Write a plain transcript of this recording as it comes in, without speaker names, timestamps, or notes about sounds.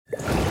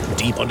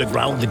Deep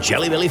underground, the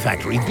Jelly Belly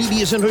factory,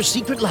 BB is in her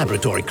secret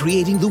laboratory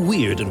creating the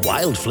weird and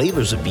wild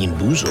flavors of Bean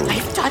Boozled.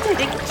 I've done it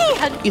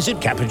again! Is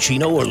it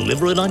cappuccino or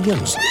liver and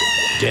onions?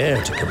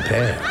 Dare to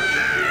compare.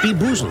 Bean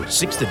Boozled,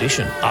 6th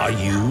edition. Are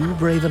you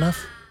brave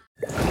enough?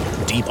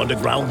 Deep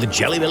underground, the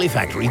Jelly Belly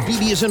factory,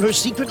 BB is in her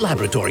secret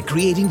laboratory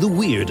creating the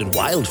weird and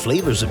wild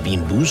flavors of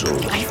Bean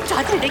Boozled. I've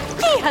done it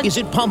again! Is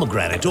it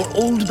pomegranate or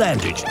old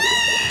bandage?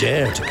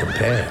 Dare to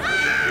compare.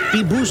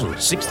 Bean Boozled,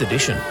 6th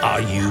edition.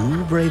 Are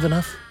you brave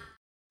enough?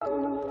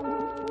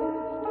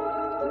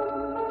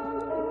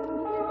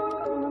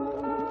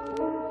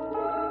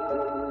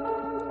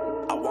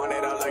 I want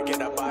it, I like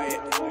it, I buy it.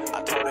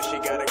 I told her she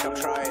gotta come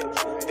try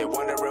it. They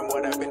wondering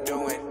what I've been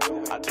doing.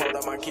 I told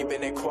them I'm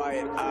keeping it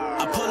quiet.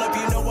 I pull up,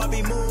 you know I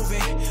be moving.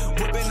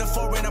 Whipping the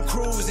foreign, I'm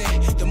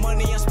cruising. The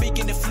money I'm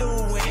speaking is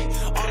fluent.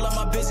 All of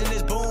my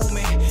business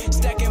booming.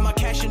 Stacking my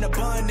cash in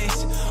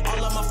abundance.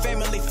 All of my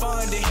family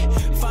funded.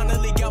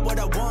 Finally got what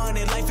I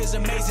wanted. Life is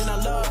amazing,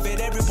 I love it.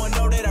 Everyone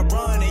know that I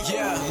run it.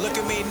 Yeah, look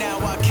at me now,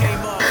 I came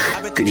up.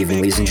 Good evening,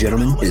 ladies and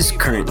gentlemen. It is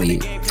currently,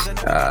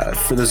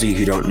 for those of you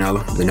who don't know,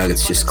 the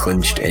Nuggets just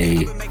clinched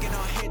a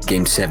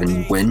Game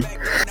 7 win,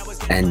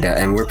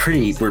 and we're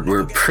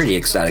pretty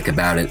ecstatic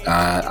about it.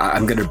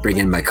 I'm gonna bring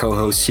in my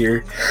co-host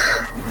here,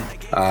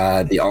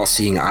 the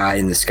all-seeing eye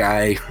in the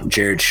sky,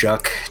 Jared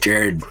Shuck.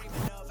 Jared,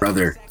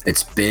 brother,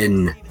 it's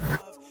been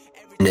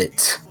a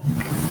minute.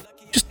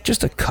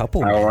 Just a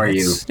couple. How are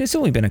you? It's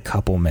only been a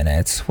couple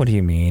minutes. What do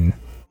you mean?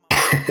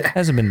 It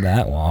hasn't been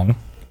that long.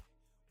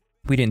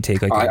 We didn't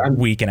take like a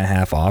week and a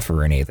half off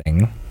or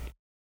anything.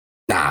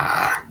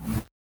 Nah,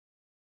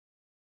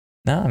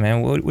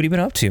 man. What have you been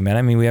up to, man?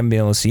 I mean, we haven't been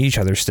able to see each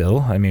other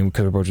still. I mean,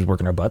 because we're both just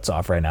working our butts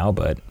off right now.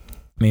 But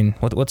I mean,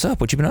 what's up?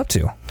 What you been up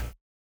to?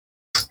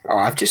 Oh,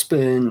 I've just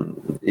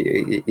been,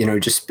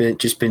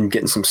 just been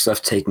getting some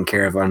stuff taken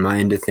care of on my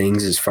end of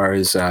things, as far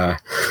as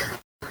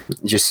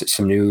just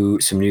some new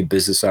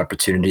business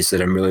opportunities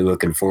that I'm really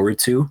looking forward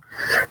to.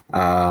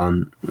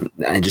 And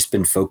just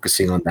been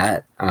focusing on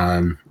that.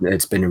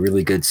 It's been a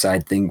really good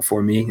side thing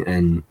for me,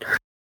 and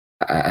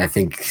I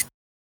think,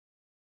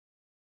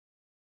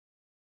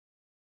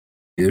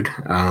 dude,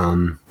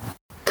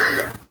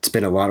 it's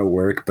been a lot of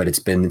work, but it's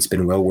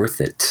been well worth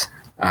it.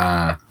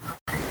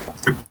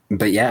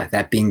 But yeah,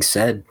 that being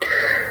said,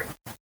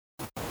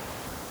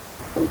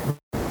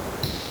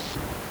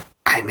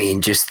 I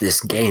mean, just this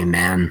game,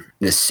 man,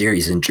 this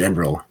series in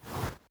general,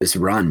 this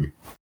run.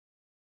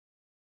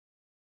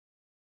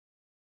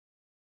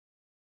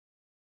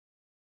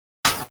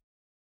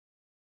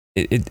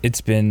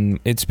 It's been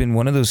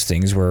one of those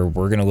things where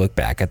we're gonna look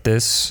back at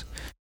this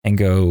and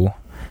go,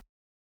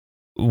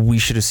 we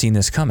should have seen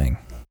this coming.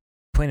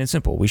 Plain and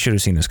simple, we should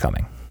have seen this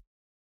coming.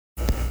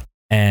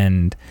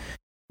 And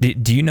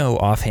do you know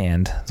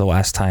offhand the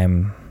last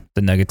time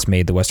the Nuggets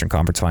made the Western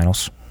Conference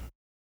Finals?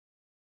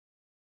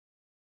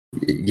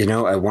 You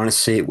know, I want to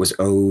say it was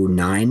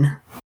 2009.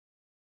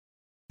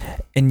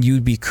 And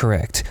you'd be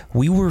correct.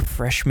 We were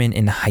freshmen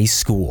in high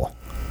school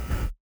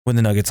when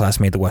the Nuggets last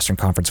made the Western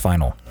Conference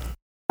Final.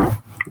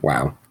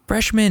 Wow.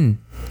 Freshmen.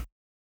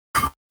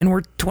 And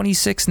we're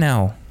 26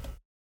 now.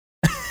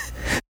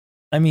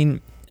 I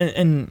mean,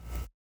 and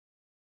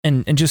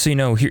just so you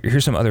know,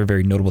 here's some other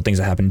very notable things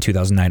that happened in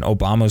 2009.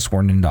 Obama was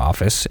sworn into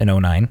office in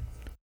 2009.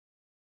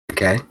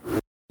 Okay.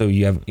 So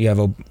you have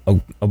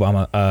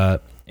Obama.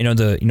 You know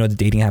the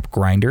dating app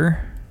Grindr.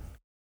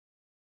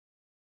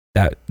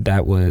 That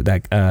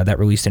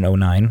released in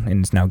 2009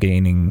 and is now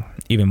gaining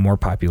even more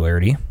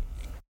popularity.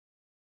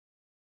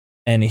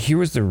 And here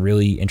was the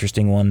really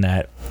interesting one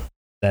that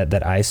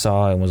I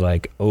saw and was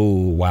like,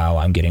 oh wow,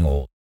 I'm getting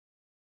old.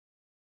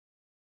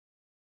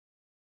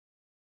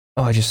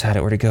 Oh, I just had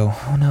it. Where'd it go?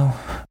 Oh no.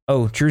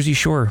 Oh, Jersey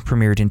Shore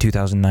premiered in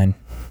 2009.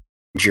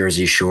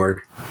 Jersey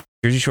Shore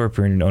premiered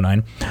in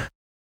 2009.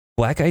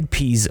 Black Eyed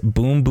Peas,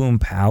 Boom Boom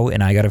Pow,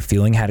 and I Got a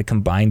Feeling had a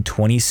combined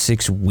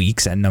 26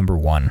 weeks at number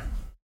 1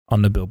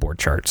 on the Billboard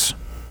charts.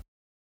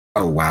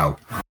 Oh, wow.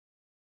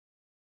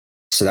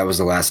 So that was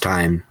the last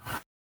time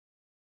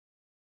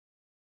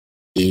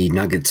the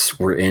Nuggets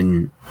were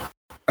in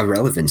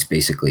irrelevance,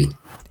 basically.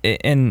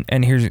 And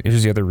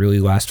here's the other really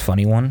last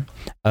funny one.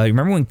 You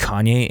remember when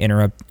Kanye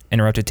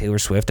interrupted Taylor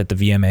Swift at the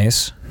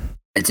VMAs?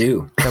 I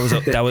do.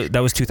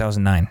 That was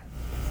 2009.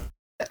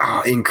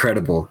 Oh,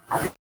 incredible.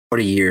 What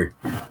a year.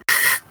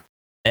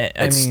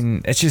 I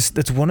mean,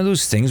 it's one of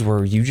those things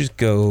where you just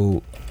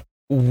go,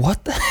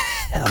 what the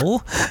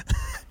hell?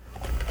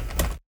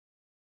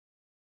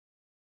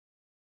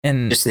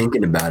 And just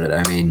thinking about it,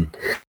 I mean,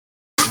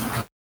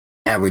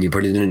 yeah, when you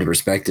put it into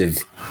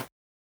perspective,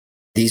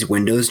 these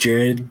windows,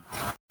 Jared,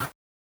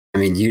 I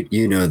mean,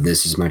 you know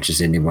this as much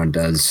as anyone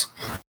does.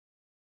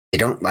 They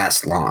don't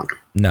last long.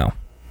 No.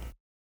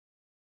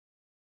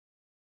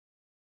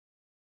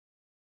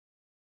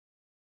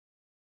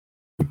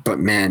 But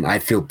man, I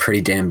feel pretty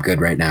damn good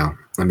right now.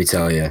 Let me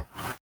tell you.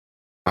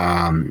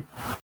 Let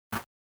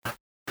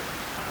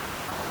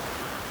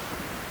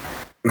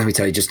me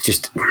tell you,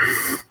 just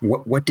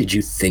what did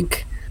you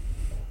think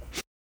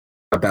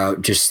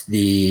about just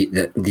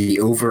the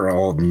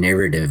overall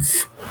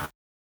narrative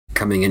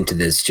coming into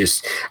this.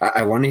 Just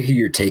I want to hear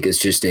your take as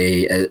just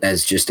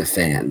a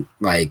fan,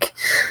 like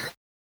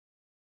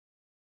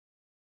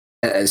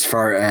as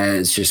far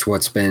as just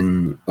what's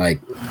been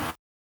like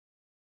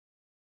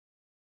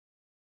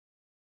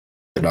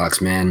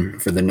orthodox man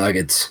for the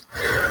Nuggets.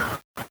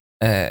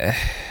 I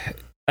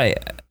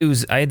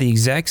had the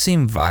exact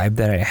same vibe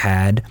that I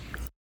had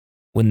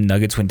when the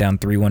Nuggets went down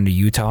 3-1 to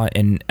Utah,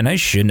 and I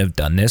shouldn't have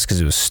done this because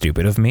it was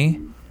stupid of me.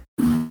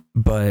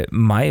 But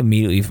my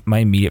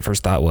immediate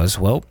first thought was,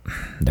 well,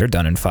 they're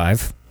done in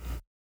 5.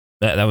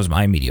 That was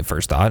my immediate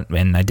first thought,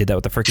 and I did that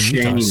with the freaking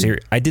Utah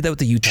series. I did that with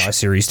the Utah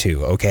series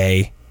too.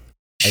 Okay.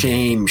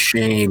 Shame.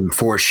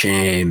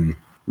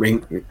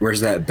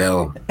 Where's that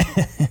bell?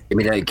 Give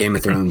me that Game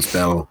of Thrones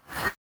bell.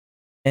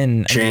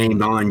 And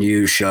shame on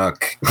you,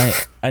 Shuck.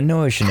 I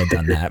know I shouldn't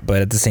have done that,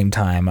 but at the same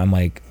time, I'm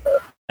like,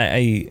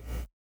 I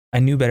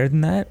knew better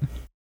than that,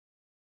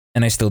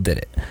 and I still did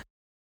it.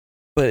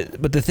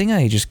 But the thing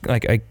I just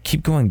like, I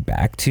keep going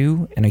back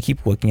to, and I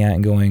keep looking at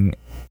and going,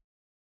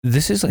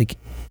 this is like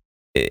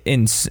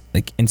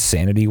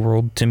insanity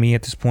world to me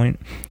at this point,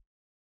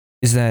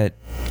 is that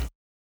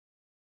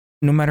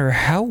no matter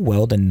how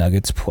well the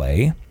Nuggets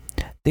play,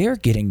 they are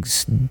getting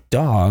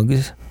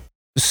dogged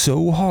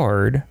so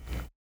hard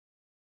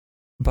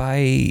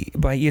by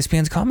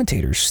ESPN's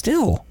commentators.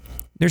 Still,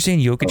 they're saying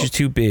Jokic is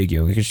too big,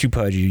 Jokic is too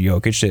pudgy,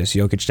 Jokic this,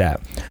 Jokic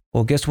that.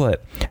 Well, guess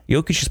what?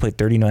 Jokic just played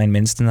 39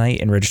 minutes tonight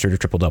and registered a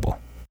triple-double.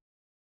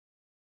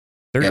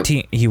 13.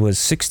 Yep. He was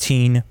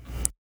 16,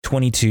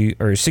 22,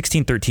 or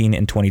 16, 13,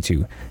 and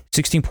 22.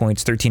 16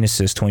 points, 13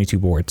 assists, 22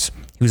 boards.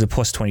 He was a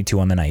plus 22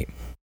 on the night.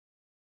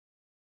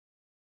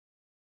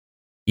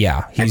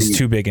 Yeah, he's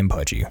too big and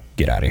pudgy.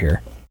 Get out of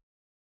here.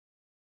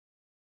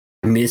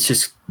 I mean, it's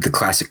just the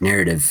classic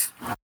narrative.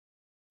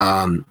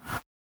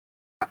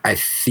 I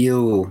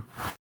feel,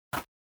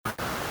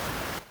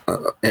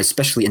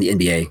 especially in the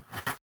NBA,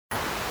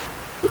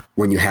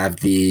 when you have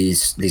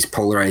these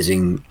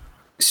polarizing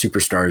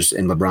superstars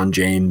in LeBron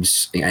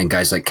James and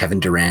guys like Kevin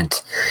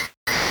Durant.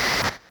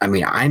 I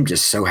mean, I'm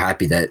just so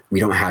happy that we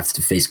don't have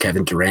to face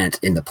Kevin Durant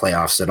in the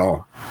playoffs at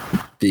all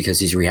because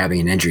he's rehabbing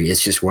an injury.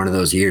 It's just one of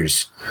those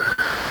years,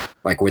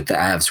 like with the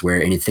Avs,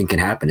 where anything can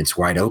happen. It's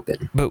wide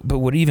open. But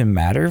would it even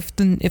matter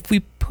if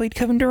we played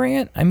Kevin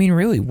Durant? I mean,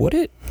 really, would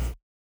it?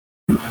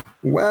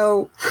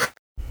 Well,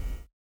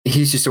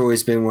 he's just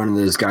always been one of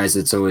those guys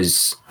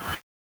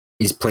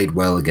he's played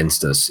well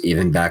against us,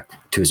 even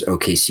back to his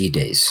OKC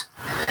days.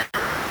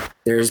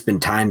 There's been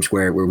times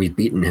where we've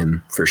beaten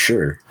him for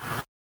sure.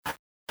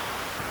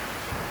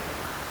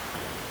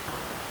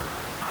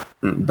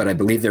 But I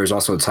believe there was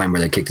also a time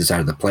where they kicked us out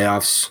of the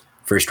playoffs,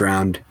 first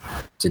round.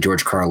 It's a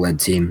George Karl-led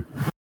team.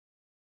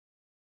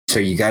 So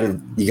you gotta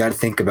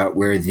think about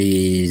where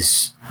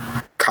these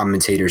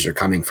commentators are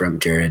coming from,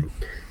 Jared.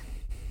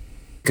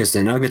 Because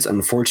the Nuggets,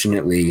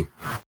 unfortunately,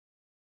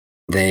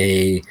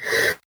 we've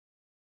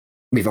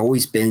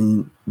always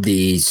been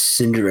the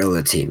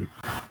Cinderella team,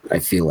 I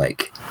feel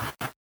like.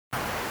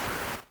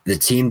 The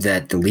team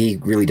that the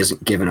league really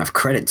doesn't give enough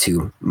credit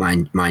to,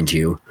 mind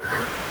you,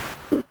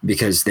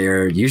 because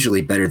they're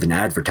usually better than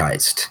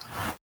advertised.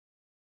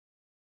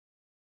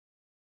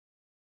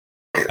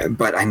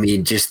 But I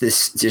mean, just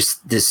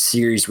this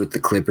series with the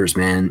Clippers,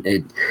 man,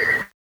 it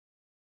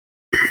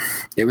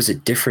was a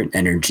different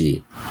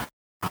energy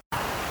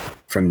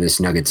from this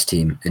Nuggets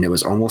team, and it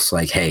was almost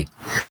like, hey,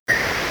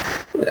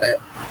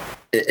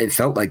 it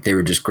felt like they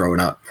were just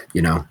growing up,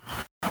 you know.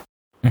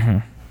 Mm-hmm.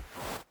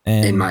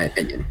 In my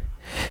opinion.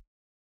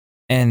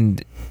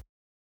 And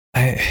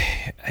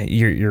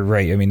you're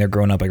right. I mean, they're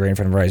growing up like right in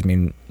front of our eyes. I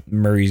mean,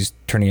 Murray's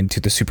turning into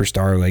the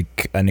superstar,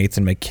 like a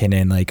Nathan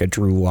McKinnon, like a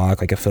Drew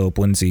Lock, like a Philip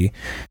Lindsay.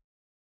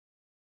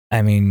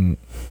 I mean,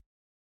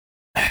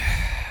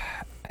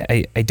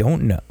 I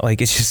don't know.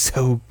 Like, it's just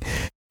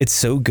it's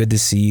so good to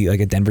see like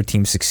a Denver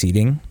team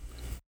succeeding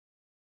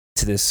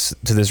to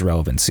this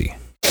relevancy.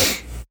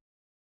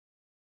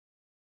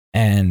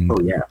 And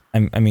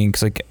I mean,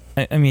 cause like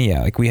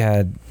like we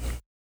had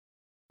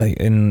like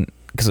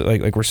because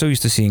like we're so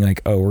used to seeing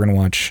like, oh, we're gonna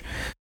watch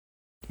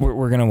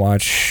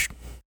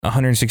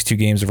 162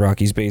 games of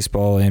Rockies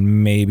baseball,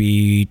 and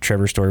maybe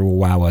Trevor Story will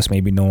wow us,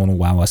 maybe no one will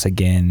wow us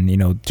again. You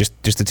know,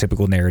 just the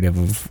typical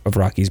narrative of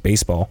Rockies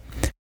baseball.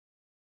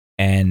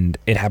 And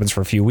it happens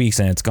for a few weeks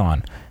and it's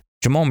gone.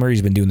 Jamal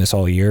Murray's been doing this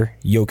all year.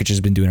 Jokic has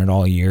been doing it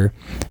all year.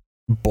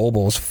 Bol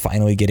Bol's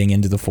finally getting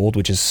into the fold,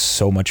 which is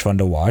so much fun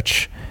to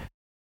watch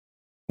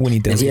when he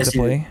does get to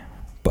play.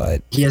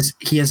 But he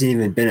hasn't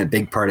even been a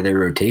big part of their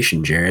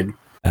rotation, Jared.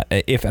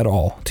 If at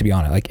all, to be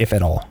honest, like if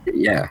at all.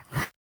 Yeah,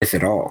 if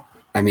at all.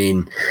 I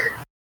mean,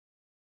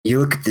 you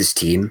look at this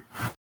team.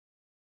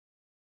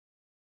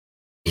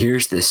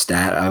 Here's the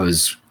stat I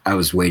was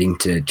waiting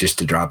to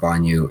drop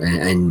on you,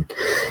 and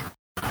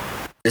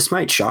this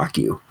might shock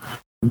you,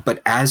 but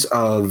as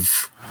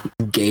of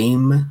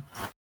game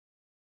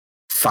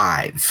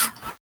 5,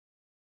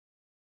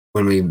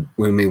 when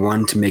we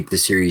won to make the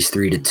series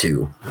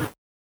 3-2,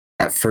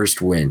 that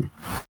first win,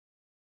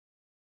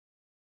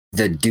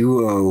 the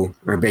duo,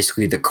 or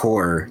basically the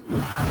core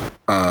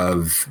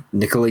of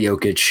Nikola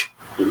Jokic,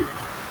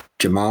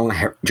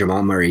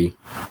 Jamal Murray,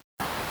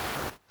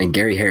 and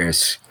Gary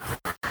Harris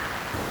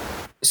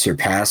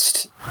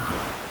surpassed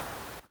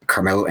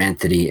Carmelo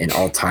Anthony in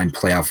all-time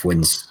playoff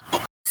wins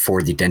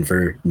for the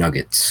Denver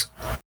Nuggets.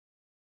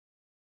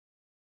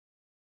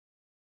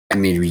 I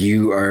mean,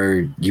 you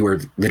are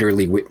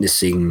literally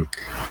witnessing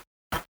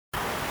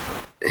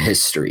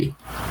history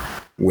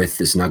with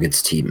this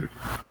Nuggets team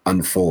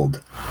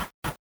unfold.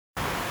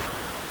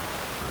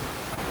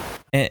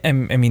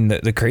 And I mean,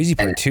 the crazy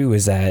part too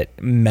is that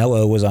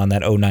Melo was on that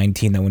 2009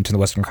 team that went to the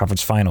Western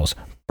Conference Finals.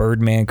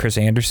 Birdman, Chris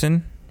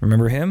Anderson,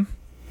 remember him?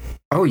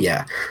 Oh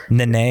yeah,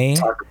 Nene,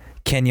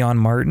 Kenyon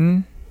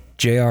Martin,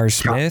 J.R.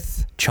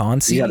 Smith,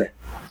 Chauncey.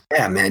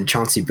 Yeah, man,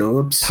 Chauncey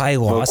Billups, Ty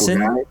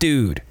Lawson,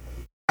 dude.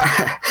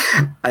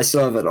 I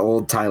still have an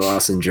old Ty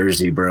Lawson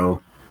jersey,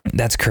 bro.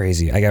 That's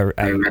crazy. I got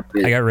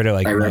rid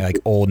of my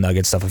old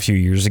Nugget stuff a few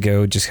years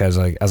ago just because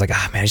I was like,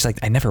 man,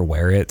 I never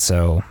wear it,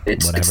 so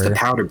whatever. It's the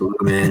powder blue,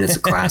 man. It's a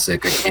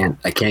classic.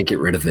 I can't get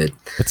rid of it.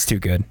 It's too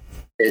good.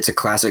 It's a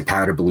classic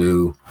powder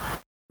blue,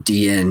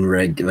 DN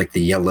red, like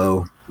the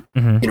yellow.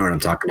 Mm-hmm. You know what I'm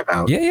talking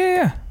about?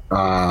 Yeah.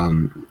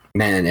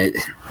 Man,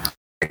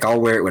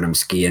 I'll wear it when I'm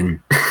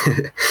skiing.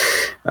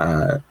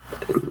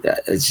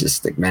 It's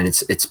just like, man,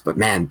 but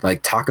man,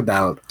 like, talk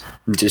about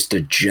just a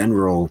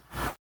general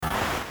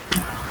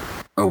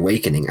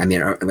awakening. I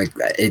mean, like,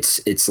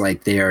 it's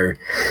like they are,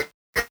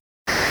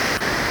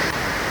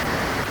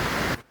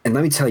 and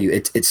let me tell you,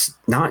 it's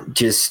not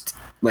just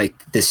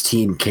like this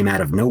team came out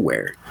of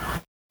nowhere.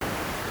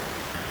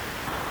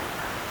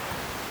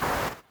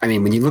 I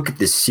mean, when you look at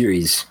this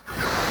series,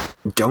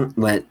 don't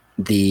let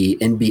the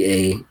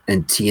NBA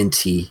and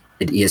TNT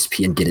and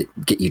ESPN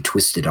get you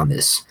twisted on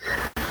this.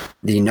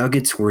 The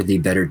Nuggets were the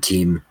better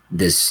team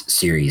this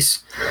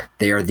series.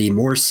 They are the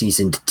more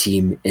seasoned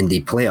team in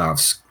the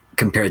playoffs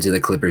compared to the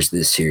Clippers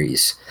this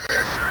series.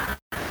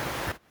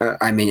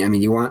 I mean,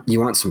 you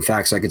want some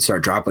facts? I could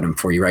start dropping them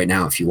for you right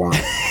now if you want.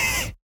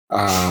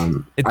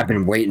 I've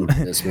been waiting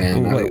for this,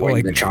 man. I've been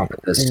waiting to chomp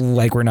at this.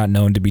 Like, we're not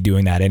known to be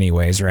doing that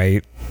anyways,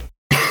 right?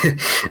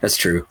 That's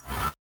true.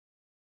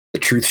 The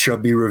truth shall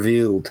be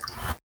revealed.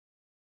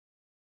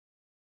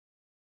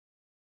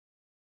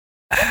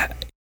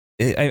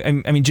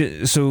 I mean,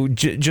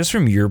 just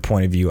from your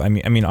point of view, I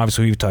mean,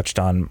 obviously we've touched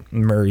on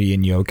Murray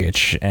and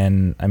Jokic,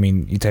 and I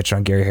mean, you touched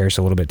on Gary Harris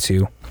a little bit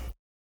too.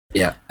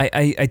 Yeah.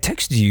 I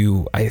texted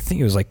you, I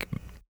think it was like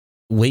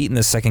late in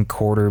the second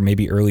quarter,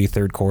 maybe early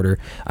third quarter.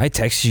 I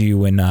texted you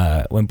when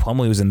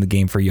Plumlee was in the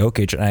game for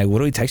Jokic, and I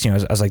literally texted you.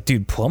 I was like,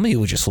 dude,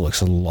 Plumlee just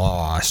looks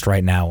lost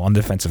right now on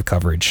defensive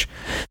coverage.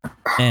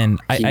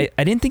 And I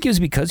didn't think it was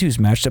because he was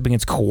matched up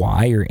against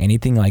Kawhi or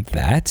anything like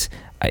that.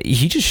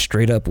 He just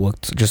straight up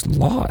looked just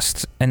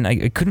lost, and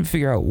I couldn't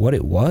figure out what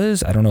it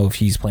was. I don't know if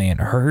he's playing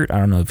hurt. I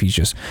don't know if he's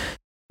just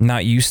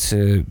not used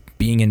to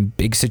being in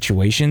big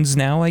situations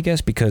now, I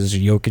guess, because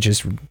Jokic has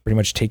pretty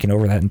much taken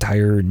over that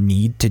entire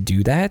need to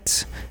do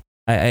that.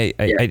 I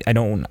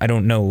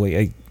don't know.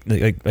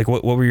 Like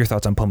what were your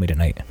thoughts on Plumlee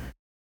tonight?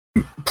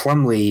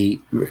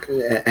 Plumlee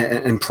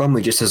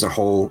just as a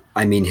whole,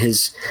 I mean,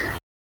 his,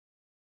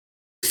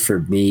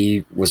 for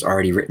me, was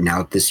already written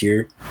out this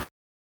year.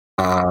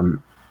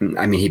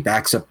 I mean, he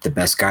backs up the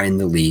best guy in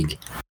the league.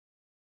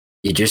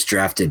 He just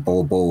drafted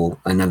Bol Bol,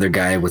 another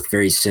guy with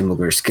very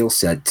similar skill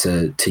set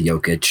to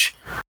Jokic.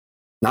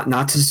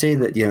 Not to say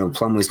that, you know,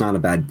 Plumlee's not a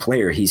bad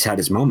player. He's had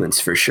his moments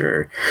for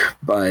sure.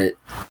 But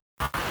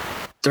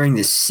during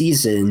this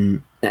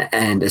season,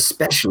 and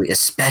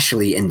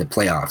especially in the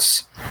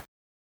playoffs,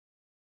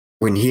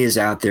 when he is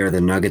out there, the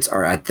Nuggets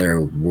are at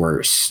their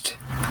worst.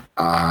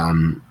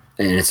 And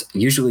it's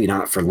usually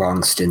not for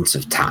long stints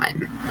of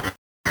time.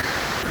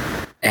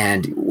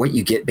 And what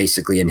you get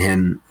basically in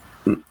him,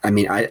 I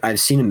mean, I've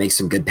seen him make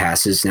some good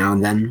passes now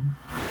and then,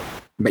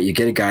 but you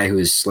get a guy who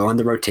is slow on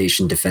the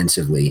rotation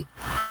defensively.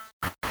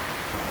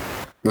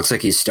 Looks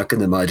like he's stuck in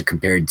the mud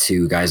compared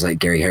to guys like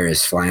Gary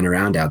Harris flying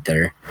around out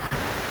there.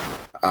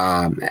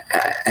 And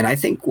I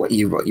think what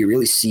you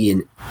really see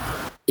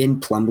in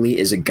Plumlee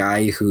is a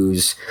guy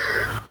who's,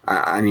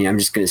 I mean, I'm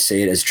just going to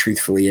say it as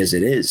truthfully as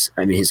it is.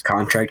 I mean, his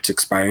contract's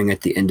expiring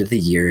at the end of the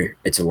year.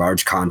 It's a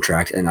large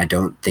contract, and I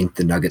don't think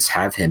the Nuggets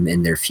have him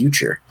in their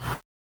future.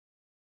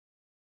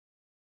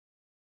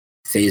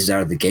 Phased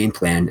out of the game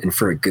plan, and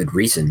for a good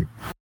reason.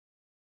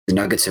 The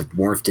Nuggets have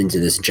morphed into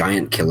this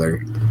giant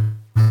killer.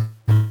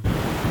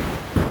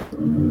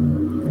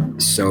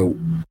 So,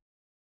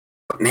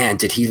 man,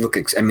 did he look?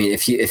 I mean,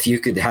 if you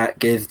could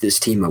give this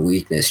team a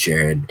weakness,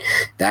 Jared,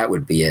 that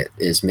would be it.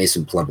 Is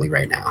Mason Plumlee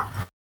right now?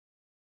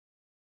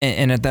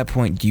 And at that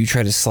point, do you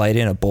try to slide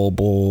in a Bol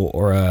Bol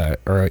or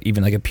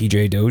even like a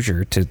PJ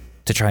Dozier to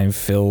try and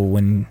fill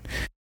when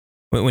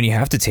you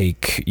have to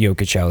take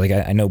Jokic out? Like,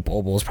 I know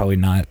Bol Bol is probably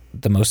not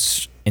the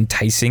most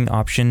enticing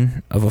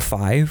option of a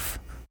 5,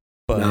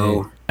 but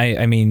no.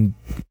 I mean,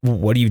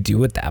 what do you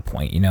do at that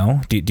point?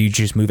 Do you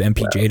just move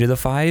MPJ to the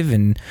 5,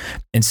 and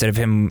instead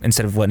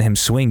of letting him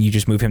swing, you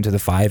just move him to the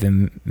 5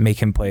 and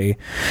make him play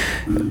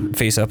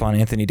face up on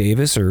Anthony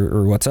Davis,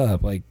 or what's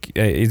up? Like,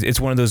 it's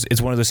one of those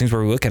things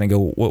where we look at it and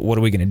go, what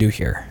are we going to do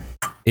here?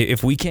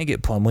 If we can't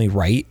get Plumlee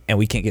right, and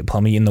we can't get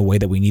Plumlee in the way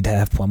that we need to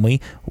have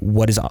Plumlee,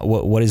 what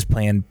is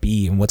plan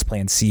B and what's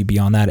plan C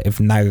beyond that if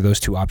neither of those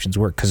two options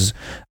work? Because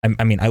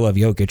I mean, I love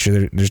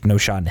Jokic. There's no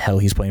shot in hell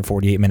he's playing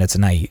 48 minutes a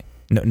night.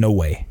 No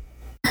way.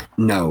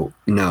 No.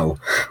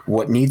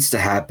 What needs to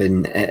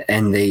happen,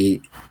 and they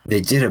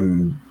did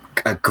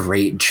a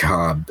great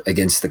job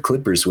against the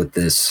Clippers with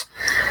this,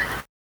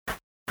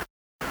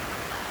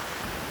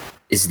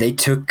 is we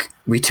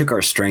took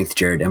our strength,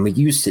 Jared, and we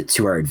used it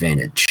to our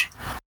advantage.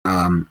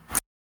 And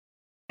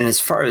as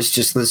far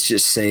as let's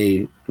just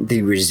say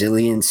the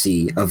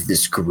resiliency of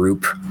this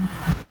group,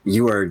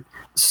 you are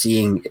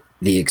seeing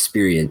the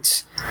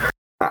experience.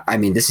 I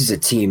mean, this is a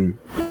team,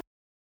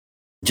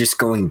 just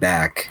going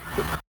back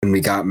when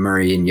we got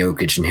Murray and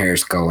Jokic and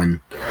Harris going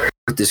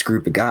with this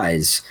group of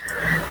guys,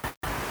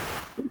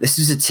 this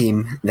is a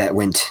team that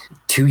went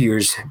 2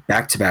 years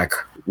back-to-back,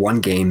 one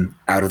game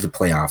out of the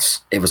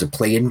playoffs. It was a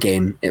play-in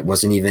game. It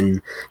wasn't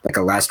even like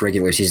a last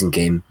regular season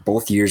game.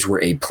 Both years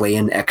were a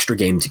play-in extra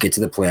game to get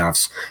to the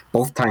playoffs.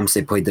 Both times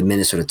they played the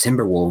Minnesota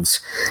Timberwolves,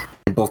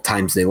 and both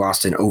times they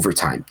lost in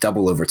overtime,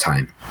 double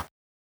overtime.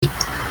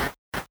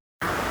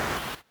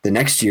 The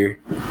next year,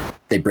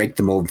 they break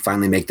the mold and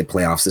finally make the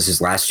playoffs. This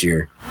is last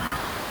year.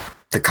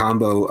 The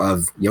combo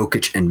of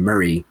Jokic and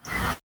Murray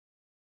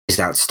is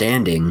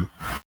outstanding,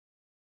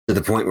 to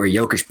the point where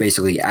Jokic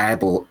basically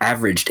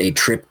averaged a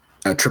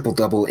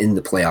triple-double in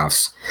the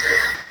playoffs.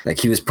 Like,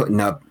 he was putting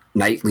up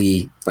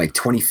nightly like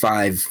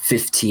 25,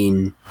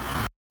 15,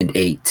 and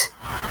 8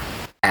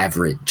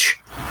 average.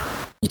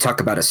 You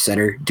talk about a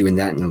center doing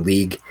that in the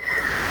league.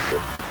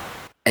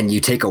 And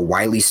you take a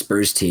wily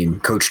Spurs team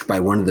coached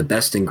by one of the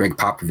best in Greg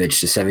Popovich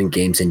to 7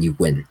 games and you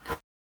win.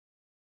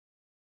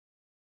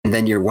 And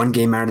then you're 1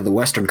 game out of the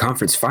Western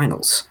Conference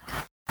Finals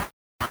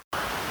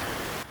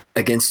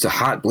against a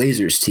hot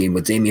Blazers team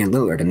with Damian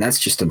Lillard, and that's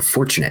just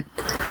unfortunate.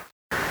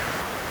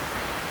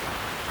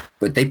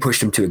 But they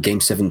pushed him to a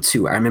Game 7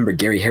 too. I remember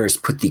Gary Harris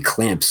put the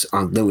clamps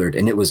on Lillard,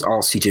 and it was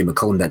all CJ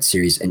McCollum that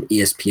series, and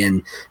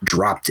ESPN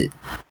dropped it.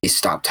 They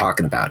stopped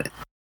talking about it.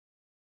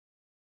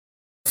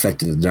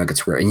 Effective the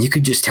Nuggets were, and you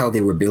could just tell they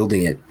were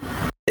building it,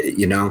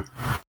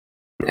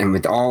 and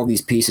with all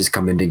these pieces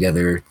coming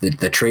together,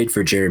 the trade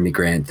for Jeremy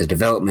Grant, the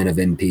development of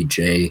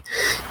MPJ,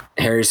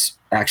 Harris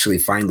actually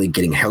finally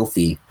getting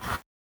healthy,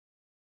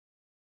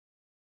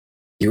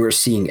 you are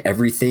seeing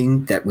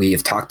everything that we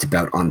have talked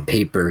about on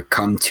paper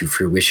come to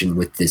fruition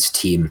with this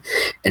team,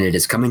 and it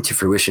is coming to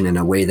fruition in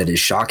a way that is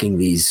shocking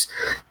these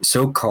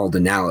so-called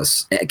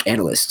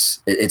analysts.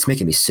 It's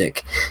making me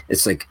sick.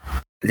 It's like,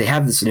 they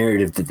have this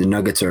narrative that the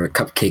Nuggets are a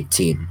cupcake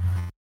team.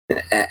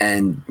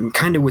 And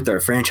kind of with our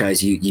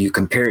franchise, you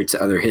compare it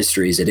to other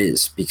histories, it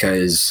is,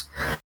 because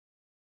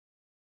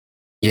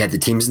you had the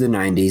teams of the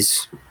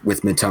 90s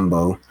with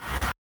Mutombo.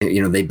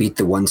 They beat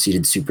the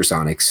 1-seeded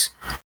Supersonics.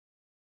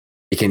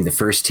 Became the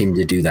first team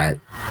to do that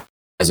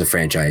as a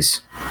franchise.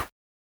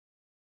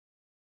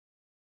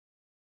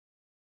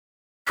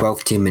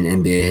 12th team in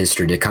NBA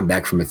history to come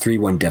back from a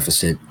 3-1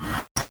 deficit,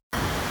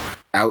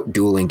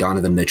 out-dueling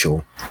Donovan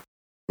Mitchell.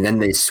 And then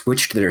they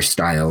switched their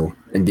style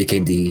and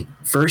became the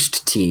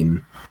first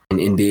team in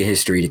NBA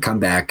history to come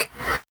back,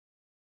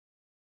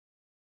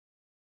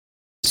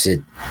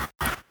 sit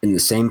in the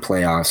same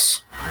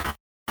playoffs.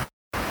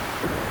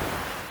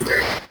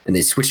 And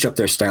they switched up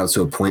their style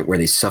to a point where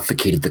they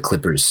suffocated the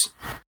Clippers.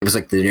 It was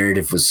like the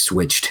narrative was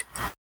switched.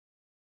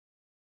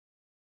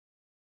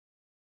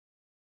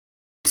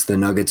 The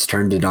Nuggets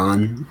turned it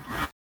on.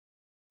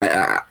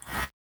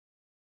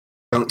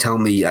 Don't tell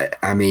me.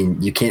 I mean,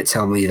 you can't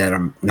tell me that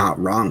I'm not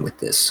wrong with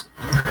this.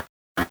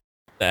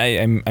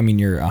 I mean,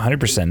 you're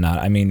 100% not.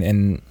 I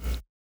mean,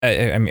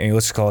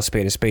 let's call a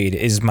spade a spade.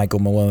 Is Michael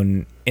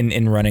Malone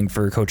in running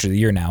for Coach of the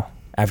Year now?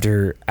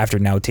 After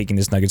now taking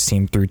this Nuggets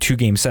team through 2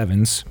 Game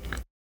 7s,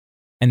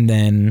 and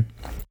then,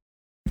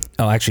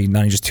 actually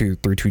not just through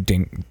 2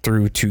 Game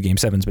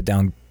 7s, but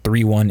down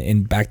 3-1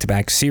 in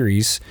back-to-back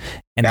series,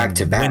 and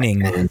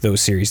winning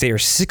those series. They are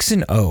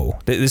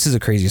 6-0. This is the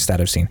craziest stat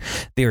I've seen.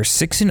 They are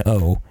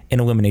 6-0 in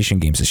elimination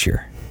games this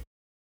year.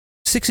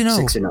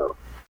 6-0. 6-0.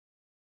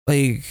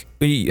 Like,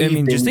 I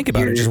mean, just think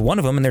about it. Just one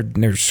of them, and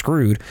they're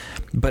screwed.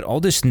 But all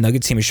this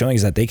Nuggets team is showing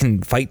is that they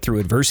can fight through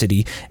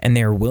adversity, and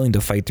they are willing to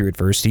fight through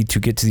adversity to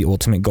get to the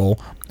ultimate goal,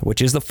 which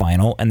is the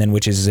final, and then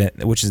which is then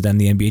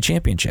the NBA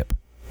championship.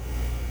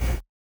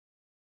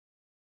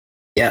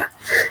 Yeah,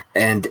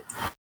 and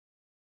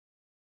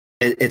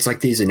it's like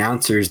these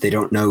announcers, they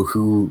don't know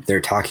who they're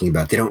talking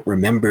about. They don't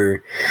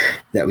remember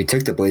that we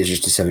took the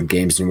Blazers to 7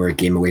 games and we're a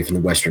game away from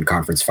the Western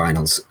Conference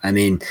Finals. I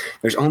mean,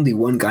 there's only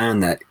one guy on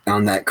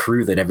that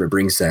crew that ever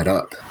brings that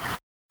up.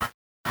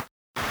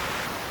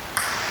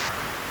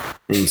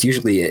 And it's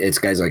usually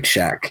guys like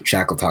Shaq.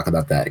 Shaq will talk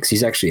about that because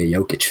he's actually a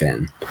Jokic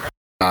fan.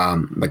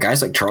 But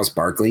guys like Charles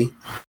Barkley,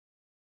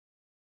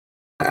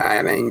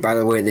 I mean, by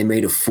the way, they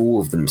made a fool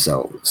of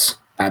themselves.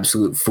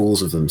 Absolute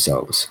fools of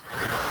themselves.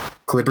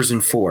 Clippers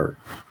in 4.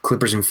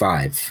 Clippers in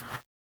 5.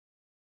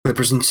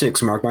 Clippers in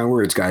 6. Mark my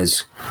words,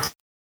 guys.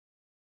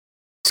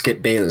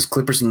 Skip Bayless.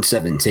 Clippers in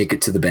 7. Take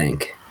it to the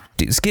bank.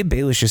 Dude, Skip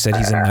Bayless just said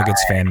he's a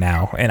Nuggets fan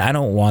now, and I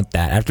don't want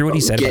that. After what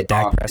he said about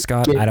Dak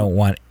Prescott, I don't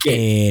want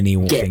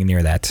anything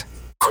near that.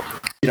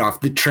 Get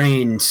off the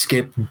train,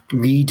 Skip.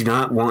 We do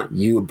not want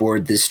you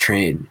aboard this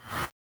train.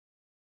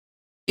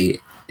 A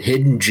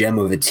hidden gem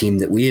of a team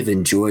that we have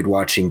enjoyed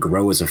watching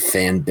grow as a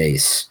fan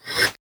base.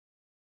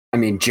 I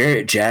mean,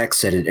 Jarrett Jack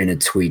said it in a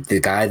tweet. The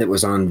guy that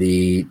was on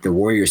the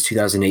Warriors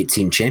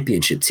 2018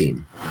 championship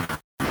team.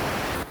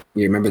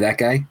 You remember that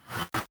guy?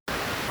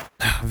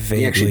 Vaguely,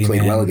 he actually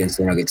played man. well against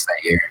the Nuggets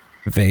that year.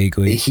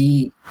 Vaguely.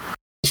 He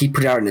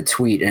put out in a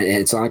tweet, and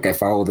it's not like I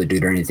followed the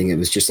dude or anything. It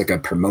was just like a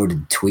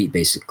promoted tweet,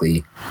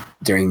 basically,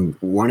 during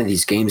one of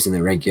these games in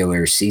the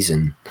regular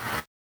season.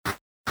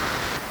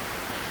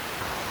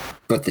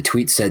 But the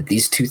tweet said,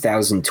 "These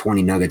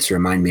 2020 Nuggets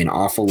remind me an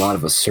awful lot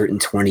of a certain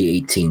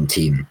 2018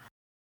 team."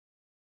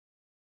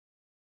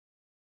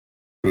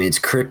 I mean, it's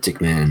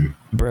cryptic, man.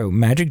 Bro,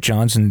 Magic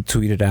Johnson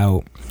tweeted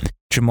out,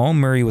 Jamal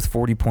Murray with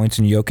 40 points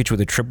and Jokic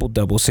with a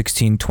triple-double,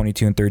 16,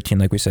 22, and 13,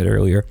 like we said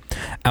earlier.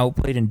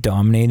 Outplayed and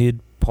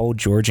dominated Paul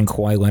George and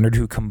Kawhi Leonard,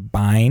 who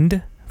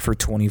combined for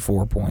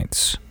 24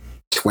 points.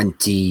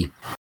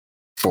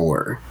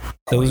 24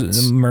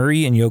 Those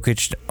Murray and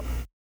Jokic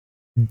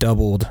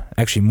doubled,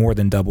 actually more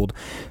than doubled,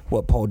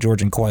 what Paul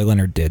George and Kawhi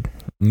Leonard did.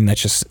 I mean,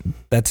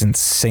 that's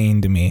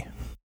insane to me.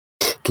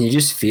 Can you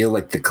just feel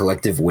like the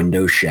collective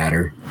window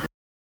shatter?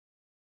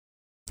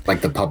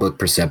 Like the public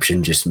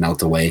perception just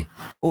melt away?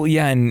 Well,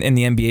 yeah, and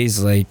the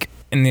NBA's like,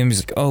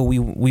 oh,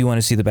 we want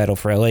to see the battle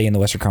for LA in the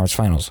Western Conference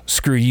Finals.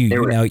 Screw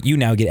you. You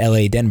now get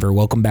LA Denver.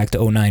 Welcome back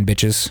to 09,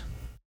 bitches.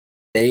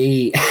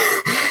 They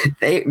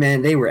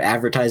were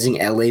advertising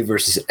LA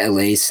versus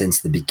LA since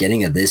the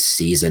beginning of this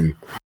season.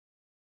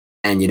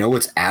 And you know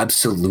what's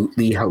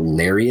absolutely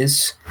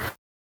hilarious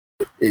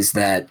is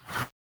that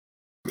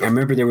I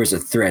remember there was a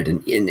thread, an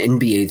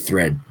NBA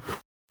thread,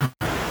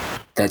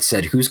 that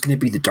said, who's going to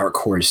be the dark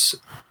horse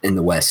in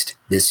the West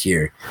this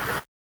year?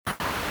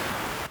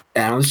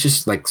 And I was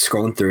just like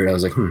scrolling through it. I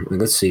was like,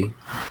 let's see.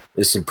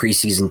 There's some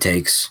preseason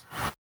takes.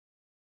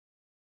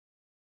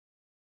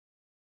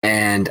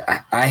 And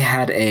I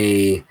had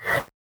I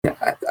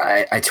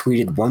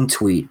tweeted one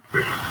tweet.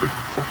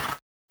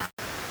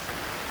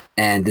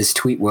 And this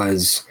tweet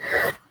was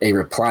a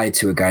reply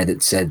to a guy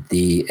that said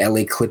the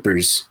LA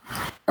Clippers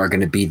are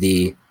going to be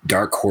the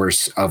dark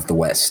horse of the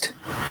West.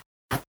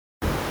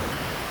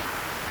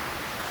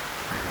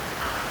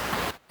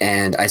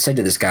 And I said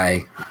to this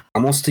guy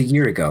almost a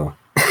year ago,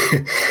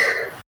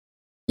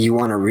 you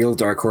want a real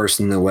dark horse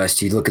in the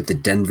West, you look at the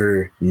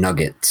Denver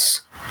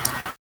Nuggets.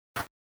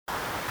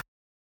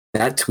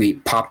 That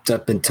tweet popped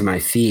up into my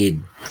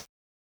feed.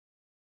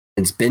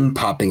 It's been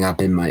popping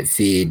up in my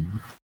feed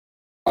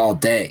all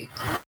day.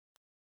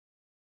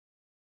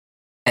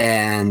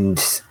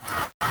 And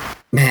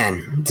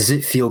man, does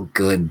it feel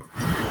good?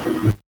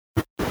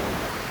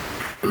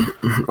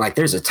 Like,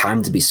 there's a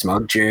time to be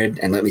smug, Jared,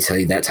 and let me tell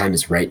you, that time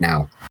is right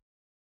now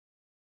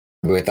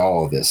with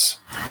all of this.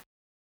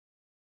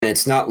 And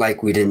it's not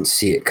like we didn't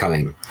see it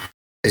coming,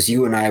 because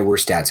you and I were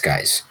stats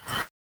guys.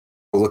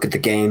 We'll look at the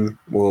game,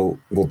 we'll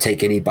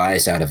take any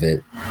bias out of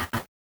it,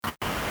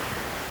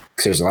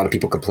 because there's a lot of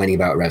people complaining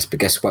about refs, but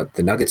guess what?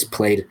 The Nuggets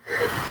played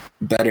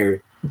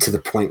better to the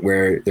point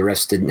where the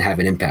refs didn't have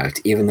an impact,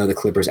 even though the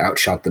Clippers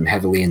outshot them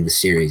heavily in the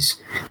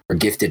series, or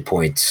gifted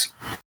points.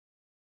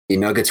 The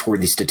Nuggets were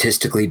the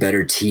statistically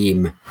better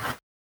team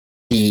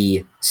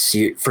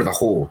for the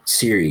whole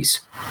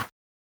series.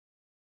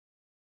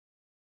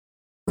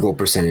 Goal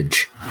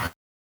percentage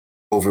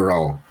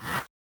overall,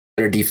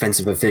 better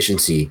defensive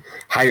efficiency,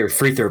 higher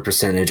free throw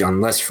percentage on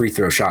less free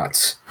throw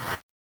shots.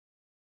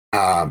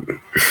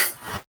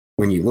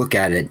 When you look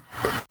at it,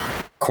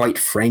 quite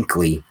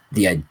frankly,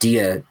 the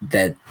idea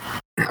that,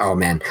 oh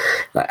man,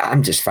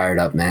 I'm just fired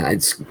up,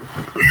 man.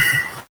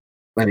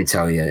 Let me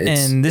tell you.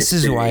 This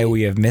is why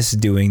we have missed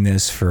doing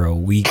this for a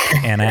week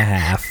and a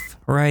half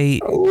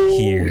right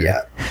here.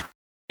 Yeah.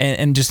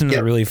 And just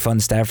another really fun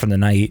stat from the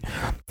night.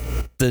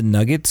 The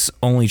Nuggets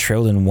only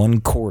trailed in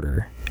one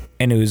quarter,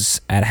 and it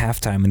was at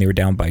halftime when they were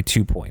down by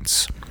 2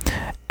 points.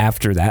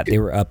 After that, they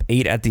were up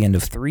 8 at the end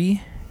of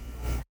 3.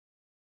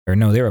 Or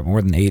no, they were up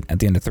more than 8 at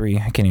the end of 3.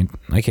 I can't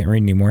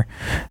read anymore.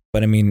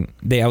 But I mean,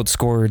 they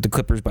outscored the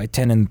Clippers by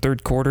 10 in the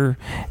third quarter,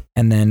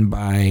 and then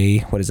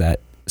by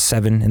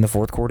 7 in the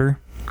fourth quarter.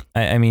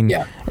 I mean,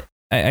 yeah.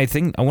 I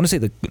think I want to say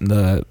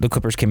the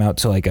Clippers came out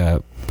to like I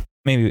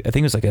think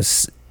it was like a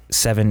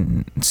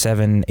 7,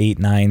 8,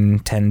 9,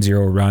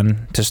 10-0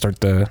 run to start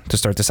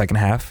the second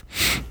half.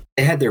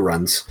 They had their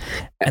runs,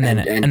 and then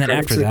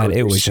after that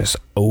it was just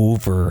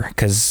over,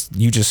 because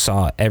you just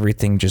saw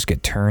everything just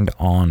get turned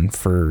on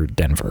for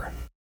Denver.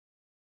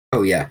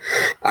 Oh yeah,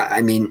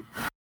 I mean,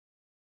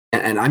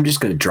 and I'm just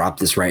going to drop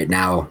this right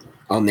now.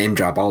 I'll name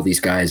drop all these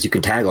guys. You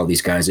can tag all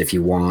these guys if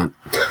you want.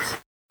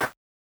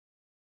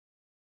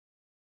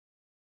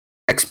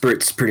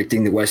 Experts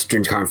predicting the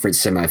Western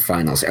Conference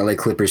semifinals. LA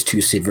Clippers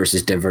 2 seed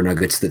versus Denver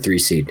Nuggets, the 3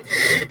 seed.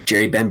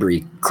 Jerry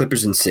Bembry,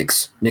 Clippers in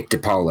 6. Nick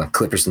DePaula,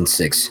 Clippers in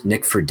 6.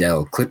 Nick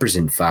Friedel, Clippers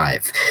in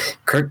 5.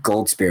 Kirk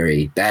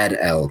Goldsberry, Bad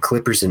L,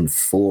 Clippers in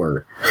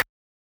 4.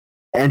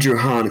 Andrew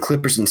Hahn,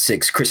 Clippers in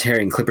 6. Chris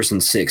Herring, Clippers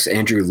in 6.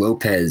 Andrew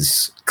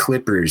Lopez,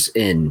 Clippers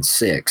in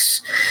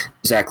 6.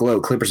 Zach Lowe,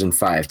 Clippers in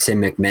 5.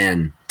 Tim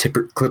McMahon,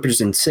 Clippers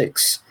in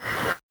 6.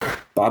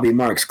 Bobby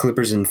Marks,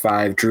 Clippers in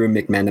 5. Drew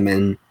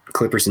McManaman,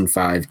 Clippers in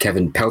 5.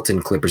 Kevin Pelton,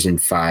 Clippers in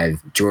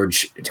 5.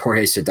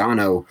 Jorge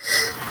Sedano,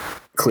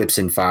 Clips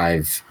in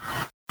 5.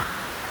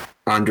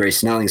 Andre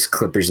Snellings,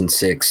 Clippers in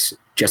 6.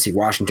 Jesse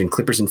Washington,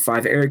 Clippers in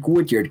 5. Eric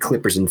Woodyard,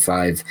 Clippers in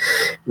 5.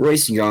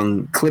 Royce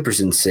Young, Clippers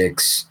in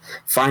 6.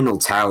 Final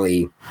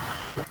tally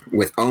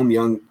with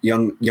Young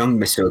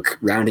Misuk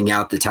rounding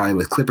out the tally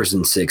with Clippers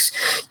in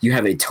 6. You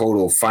have a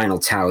total final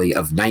tally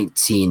of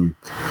 19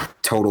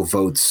 total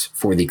votes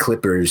for the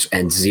Clippers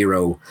and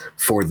 0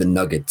 for the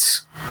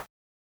Nuggets.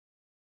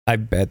 I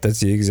bet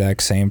that's the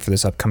exact same for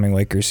this upcoming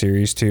Lakers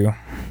series too.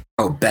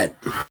 Oh, bet.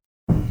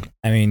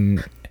 I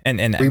mean,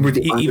 and we were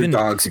the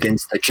underdogs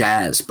against the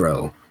Jazz,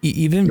 bro.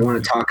 Even you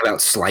want to talk about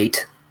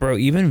slight, bro?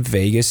 Even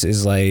Vegas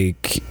is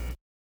like,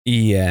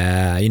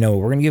 yeah, you know,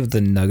 we're gonna give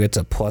the Nuggets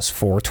a plus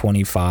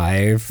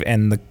 425,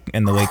 and the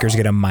Lakers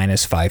get a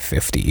minus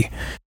 550.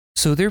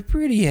 So they're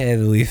pretty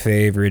heavily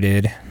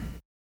favorited.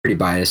 Pretty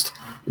biased.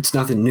 It's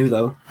nothing new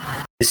though.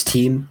 This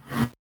team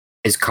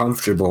is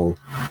comfortable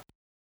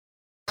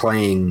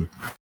playing.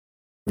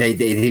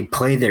 They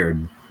play their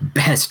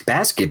best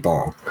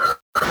basketball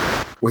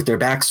with their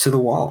backs to the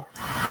wall.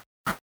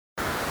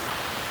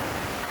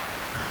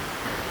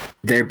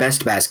 Their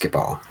best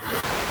basketball.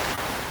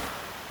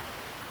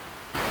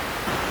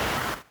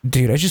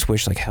 Dude, I just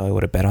wish like hell I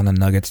would have bet on the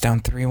Nuggets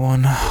down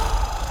 3-1.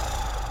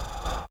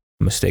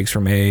 Mistakes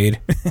were made.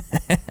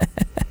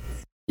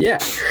 Yeah.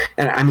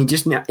 And I mean,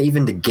 just now,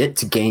 even to get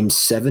to game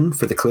 7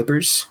 for the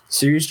Clippers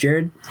series,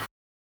 Jared,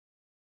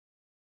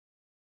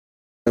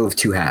 of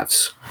 2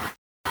 halves.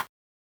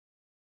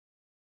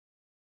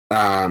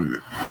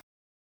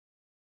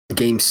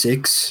 Game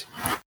 6,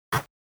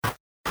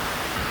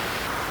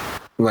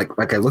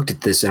 like I looked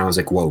at this and I was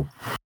like, whoa,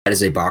 that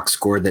is a box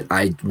score that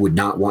I would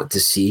not want to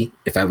see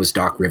if I was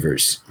Doc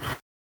Rivers.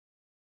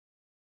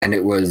 And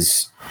it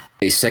was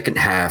a second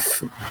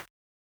half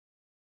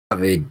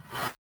of a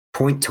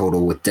point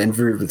total with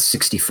Denver with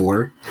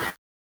 64.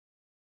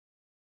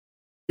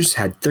 Just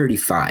had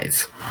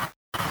 35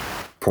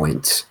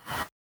 points.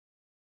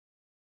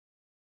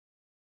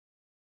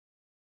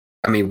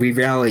 I mean, we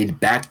rallied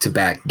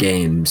back-to-back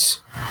games,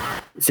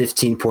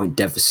 15-point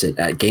deficit.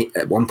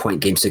 At one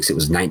point, Game 6, it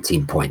was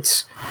 19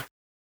 points.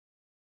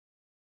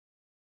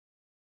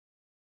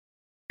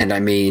 And I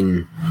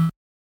mean,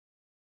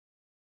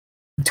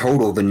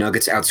 total, the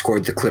Nuggets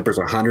outscored the Clippers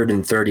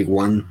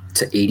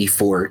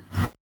 131-84.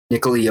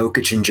 Nikola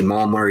Jokic and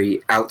Jamal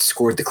Murray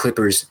outscored the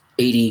Clippers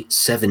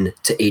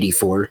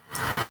 87-84.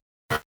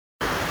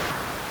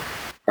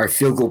 Our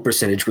field goal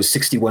percentage was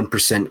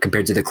 61%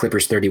 compared to the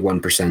Clippers'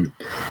 31%.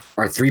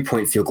 Our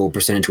three-point field goal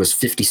percentage was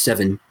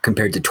 57%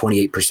 compared to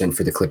 28%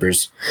 for the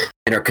Clippers.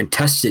 And our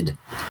contested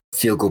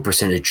field goal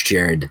percentage,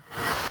 Jared,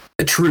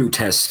 the true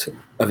test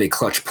of a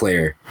clutch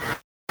player,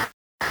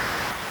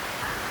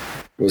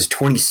 was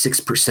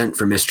 26%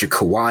 for Mr.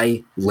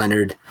 Kawhi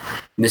Leonard,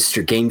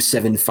 Mr. Game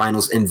 7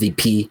 Finals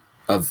MVP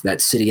of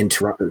that city in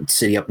Toronto,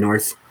 city up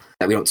north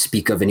that we don't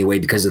speak of anyway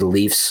because of the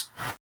Leafs.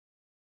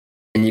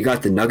 And you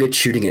got the Nuggets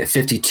shooting at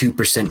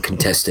 52%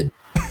 contested.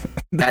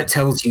 That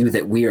tells you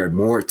that we are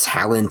more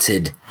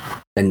talented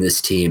than this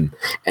team,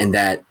 and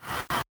that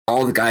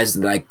all the guys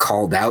that I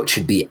called out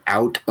should be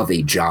out of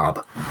a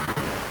job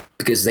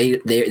because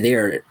they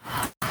are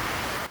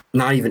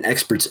not even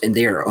experts in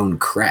their own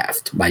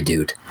craft, my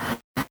dude.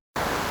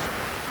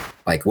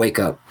 Like, wake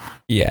up.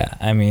 Yeah,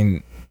 I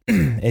mean,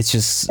 it's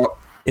just...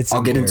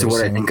 I'll get into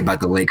what I think about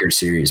the Lakers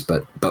series,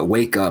 but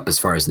wake up as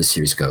far as this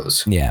series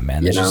goes. Yeah,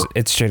 man,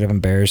 it's straight up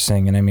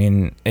embarrassing, and I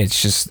mean,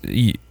 it's just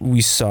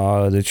we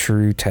saw the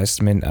true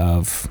testament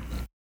of,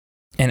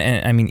 and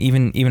I mean,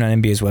 even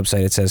on NBA's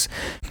website, it says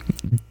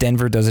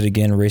Denver does it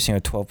again, racing a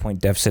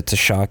 12-point deficit to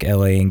shock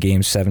LA in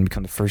Game 7,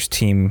 become the first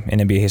team in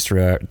NBA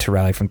history to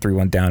rally from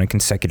 3-1 down in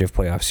consecutive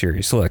playoff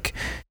series. Look.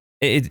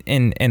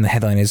 And the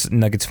headline is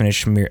Nuggets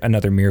finish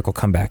another miracle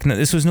comeback. No,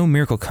 this was no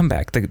miracle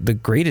comeback. The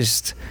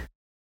greatest.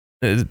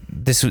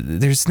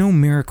 There's no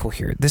miracle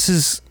here. This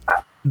is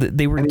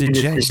they were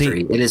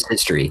dejected. It is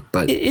history,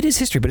 but it is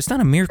history. But it's not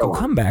a miracle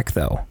comeback,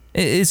 though.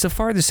 It's the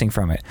farthest thing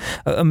from it.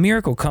 A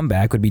miracle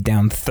comeback would be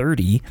down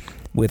 30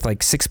 with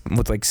like six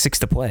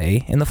to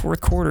play in the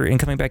fourth quarter and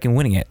coming back and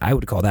winning it. I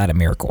would call that a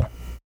miracle.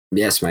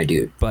 Yes, my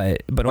dude.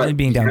 But only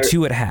being down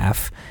 2 at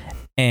half,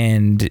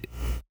 and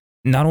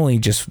not only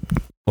just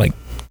like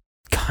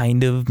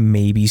kind of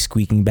maybe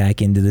squeaking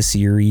back into the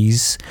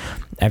series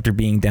after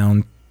being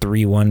down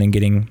 3-1 and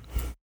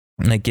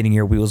getting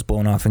your wheels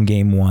blown off in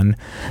Game 1.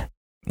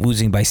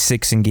 losing by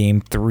 6 in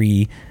game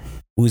 3,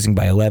 losing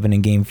by 11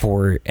 in game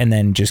 4, and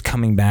then just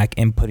coming back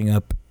and putting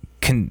up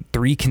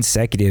 3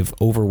 consecutive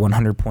over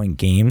 100-point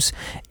games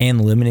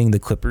and limiting the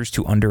Clippers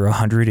to under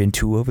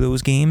 102 of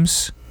those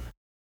games.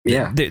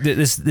 Yeah.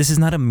 This is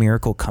not a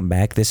miracle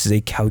comeback. This is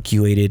a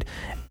calculated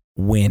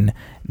win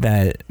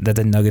that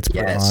the Nuggets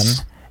put on.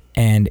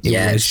 And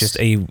it was just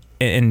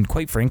and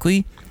quite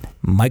frankly,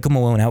 Michael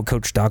Malone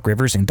outcoached Doc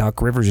Rivers, and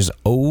Doc Rivers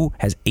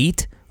has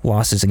 8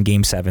 losses in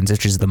game 7s,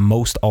 which is the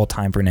most all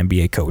time for an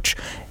NBA coach.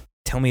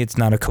 Tell me it's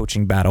not a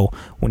coaching battle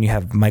when you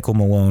have Michael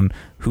Malone,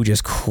 who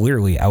just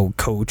clearly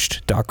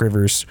outcoached Doc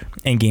Rivers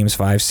in games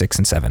 5, 6,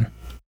 and 7.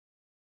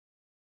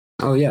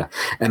 Oh, yeah.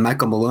 And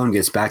Michael Malone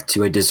gets back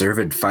to a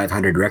deserved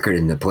 500 record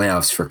in the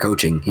playoffs for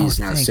coaching. He's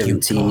now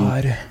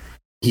 17.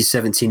 He's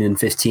 17 and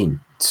 15.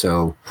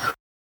 So,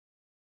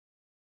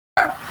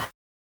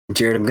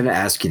 Jared, I'm going to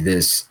ask you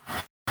this.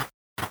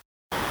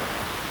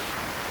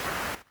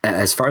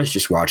 As far as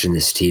just watching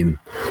this team,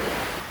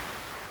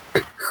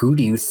 who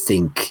do you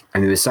think, I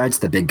mean, besides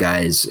the big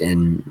guys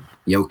in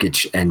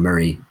Jokic and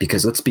Murray,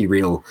 because let's be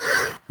real,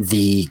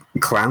 the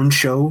clown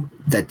show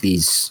that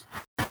these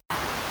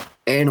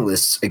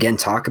analysts again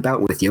talk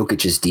about with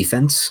Jokic's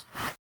defense,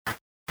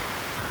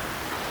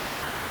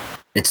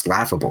 it's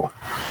laughable.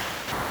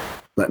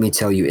 Let me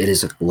tell you, it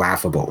is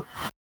laughable.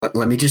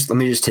 Let me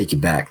just take you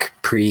back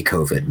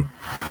pre-COVID.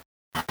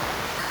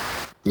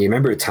 You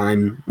remember a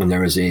time when there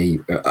was a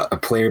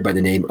player by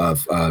the name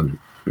of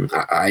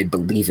I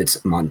believe it's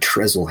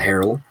Montrezl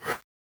Harrell.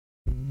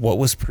 What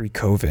was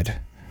pre-COVID?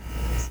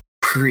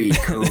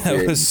 Pre-COVID.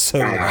 That was so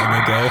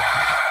long ago.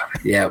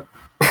 Yeah,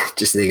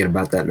 just thinking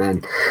about that,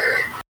 man.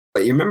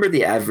 But you remember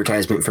the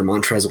advertisement for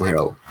Montrezl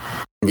Harrell?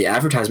 The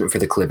advertisement for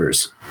the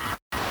Clippers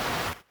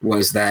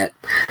was that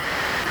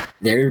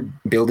they're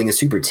building a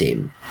super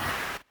team.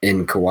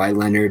 In Kawhi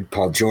Leonard,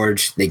 Paul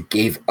George, they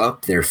gave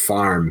up their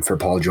farm for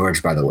Paul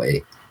George, by the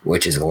way,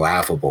 which is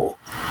laughable.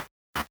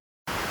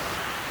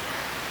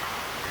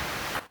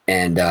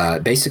 And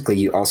basically,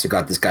 you also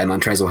got this guy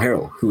Montrezl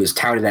Harrell, who is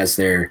touted as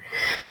their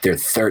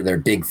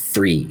big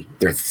three,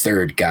 their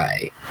third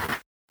guy,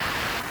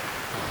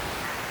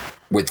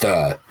 with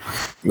a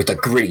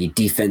gritty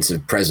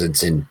defensive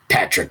presence in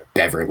Patrick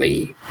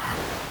Beverley.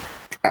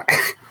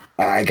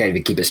 I gotta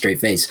keep a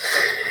straight face.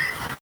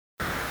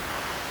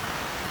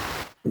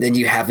 Then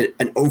you have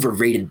an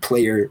overrated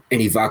player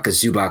in Ivica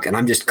Zubac, and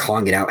I'm just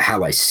calling it out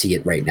how I see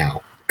it right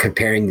now,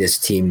 comparing this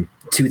team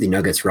to the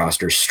Nuggets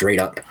roster straight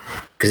up,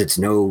 because it's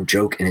no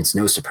joke and it's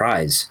no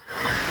surprise.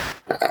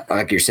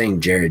 Like you're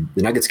saying, Jared,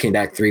 the Nuggets came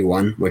back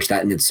 3-1, which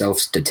that in itself,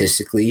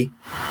 statistically,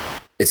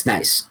 it's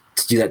nice.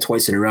 To do that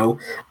twice in a row,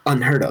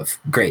 unheard of.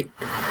 Great.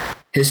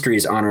 History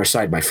is on our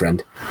side, my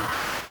friend.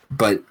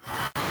 But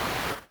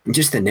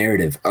just the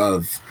narrative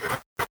of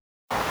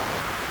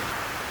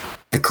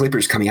the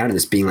Clippers coming out of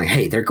this being like,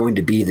 hey, they're going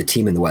to be the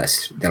team in the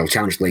West that'll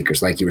challenge the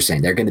Lakers, like you were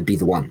saying. They're going to be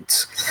the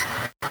ones.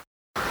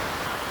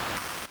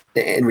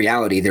 In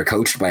reality, they're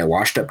coached by a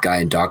washed-up guy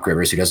in Doc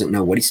Rivers who doesn't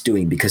know what he's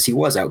doing because he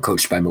was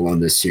outcoached by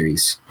Malone this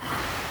series.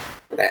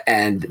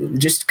 And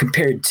just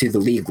compared to the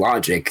league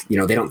logic, they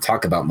don't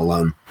talk about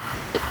Malone.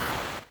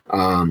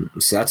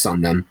 So that's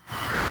on them.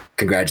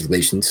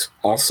 Congratulations.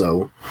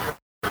 Also,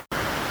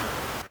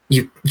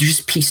 you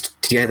just pieced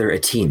together a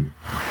team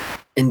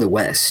in the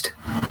West.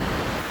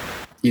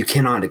 You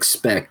cannot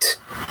expect...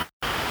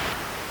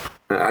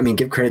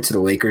 give credit to the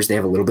Lakers. They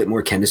have a little bit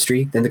more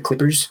chemistry than the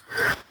Clippers.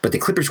 But the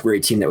Clippers were a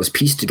team that was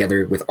pieced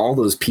together with all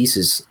those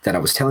pieces that I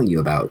was telling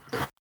you about.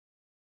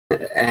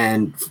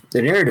 And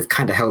the narrative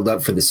kind of held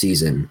up for the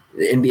season.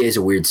 The NBA is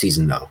a weird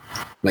season, though.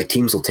 Like,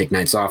 teams will take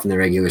nights off in the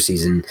regular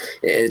season.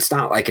 It's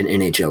not like an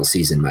NHL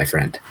season, my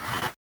friend.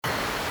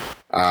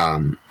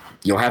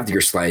 You'll have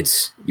your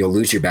slights. You'll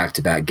lose your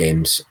back-to-back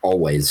games,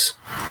 always.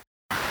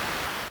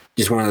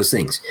 Just one of those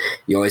things.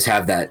 You always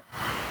have that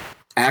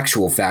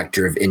actual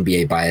factor of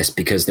NBA bias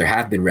because there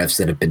have been refs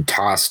that have been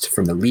tossed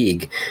from the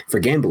league for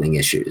gambling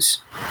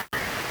issues.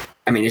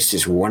 It's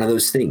just one of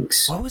those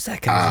things. What was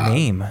that guy's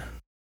name?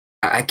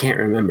 I can't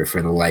remember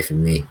for the life of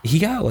me. He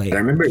got I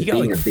remember it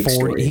being a big 40,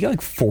 story. He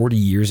got 40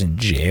 years in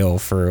jail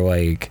for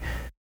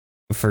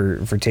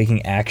for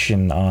taking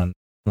action on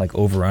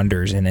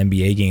over-unders in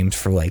NBA games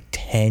for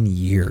 10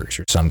 years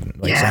or something.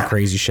 Some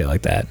crazy shit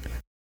like that.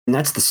 And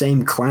that's the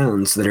same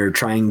clowns that are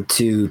trying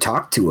to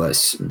talk to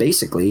us,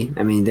 basically.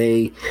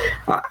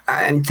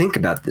 Think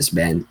about this,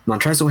 man.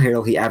 Montrezl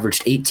Harrell, he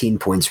averaged 18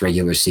 points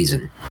regular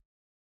season.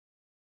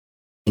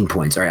 18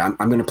 points. All right,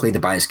 I'm going to play the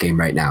bias game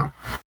right now.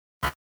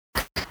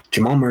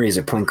 Jamal Murray as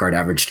a point guard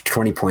averaged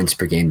 20 points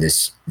per game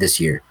this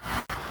year.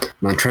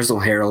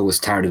 Montrezl Harrell was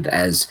touted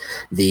as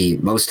the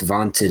most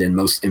vaunted and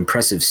most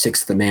impressive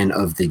sixth man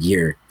of the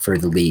year for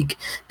the league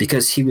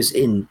because he was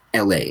in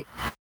LA.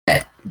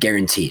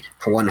 Guaranteed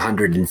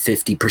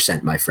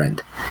 150%, my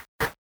friend.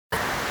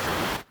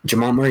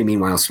 Jamal Murray,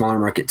 meanwhile, smaller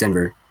market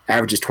Denver,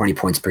 averages 20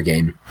 points per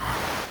game.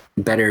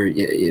 Better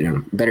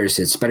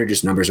assists, better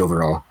just numbers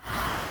overall.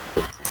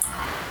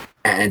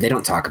 And they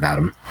don't talk about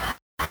him.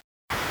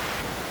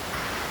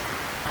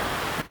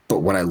 But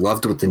But what I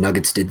loved what the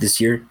Nuggets did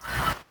this year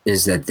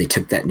is that they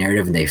took that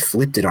narrative and they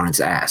flipped it on its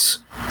ass.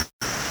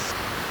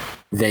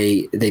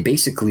 They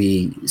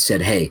basically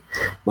said, hey,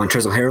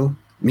 Montrezl Harrell,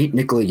 meet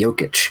Nikola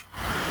Jokic.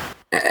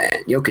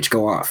 Jokic,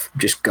 go off.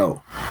 Just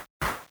go.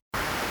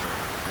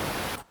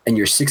 And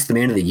your sixth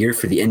man of the year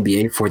for the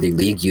NBA for the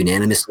league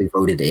unanimously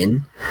voted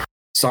in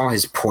saw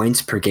his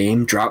points per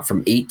game drop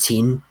from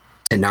 18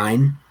 to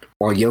 9,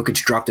 while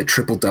Jokic dropped a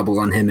triple-double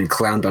on him and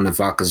clowned on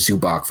Ivica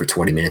Zubac for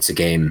 20 minutes a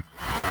game.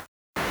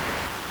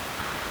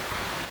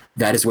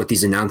 That is what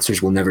these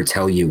announcers will never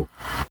tell you.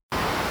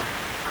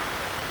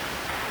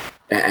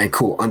 And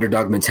cool,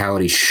 underdog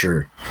mentality,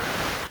 sure.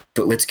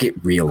 But let's get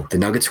real. The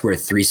Nuggets were a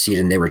 3 seed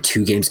and they were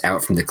 2 games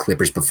out from the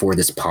Clippers before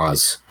this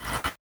pause.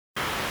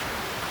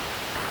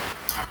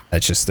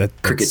 That's just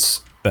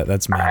crickets.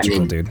 That's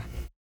magical, dude.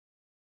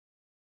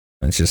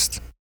 It's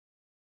just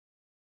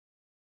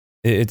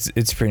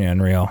it's pretty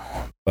unreal.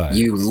 But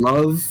you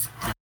love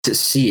to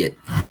see it.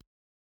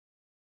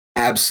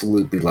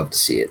 Absolutely love to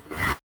see it.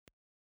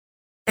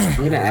 I'm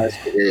gonna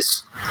ask you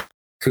this: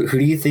 Who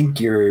do you think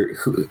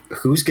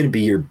who's gonna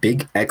be your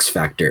big X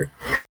factor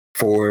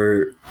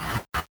for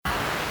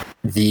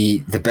the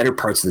better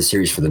parts of the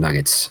series for the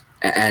Nuggets?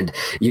 And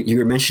you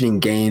were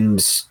mentioning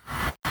games.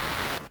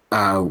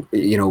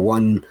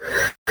 1,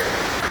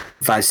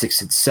 5,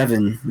 6, and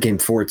 7, game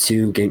 4,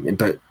 2, game.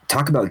 But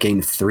talk about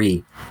game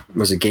 3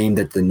 was a game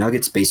that the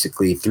Nuggets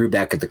basically threw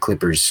back at the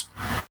Clippers.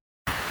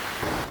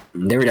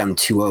 They were down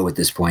 2-0 at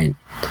this point,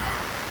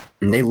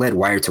 and they led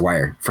wire to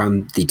wire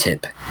from the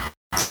tip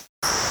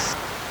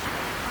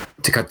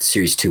to cut the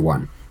series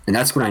 2-1. And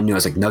that's when I knew I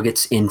was like,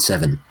 Nuggets in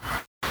 7,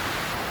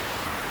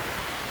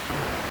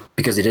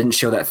 because they didn't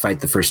show that fight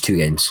the first 2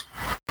 games.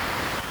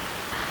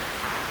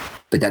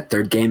 But that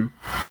third game,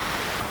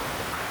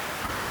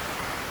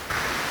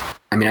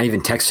 I mean, I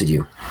even texted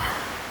you.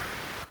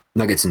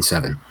 Nuggets in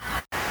 7.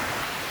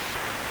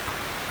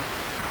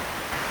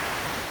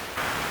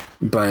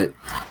 But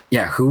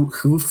yeah,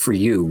 who for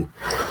you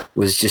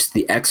was just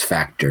the X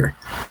factor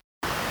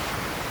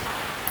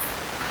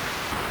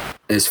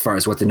as far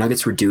as what the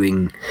Nuggets were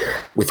doing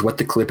with what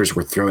the Clippers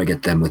were throwing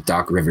at them with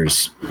Doc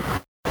Rivers?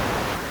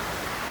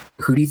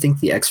 Who do you think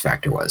the X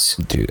factor was?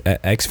 Dude,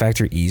 X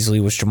factor easily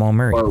was Jamal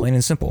Murray, plain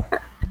and simple.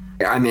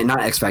 I mean,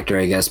 not X factor,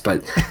 I guess,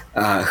 but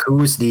who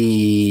was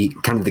the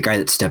kind of the guy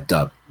that stepped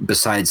up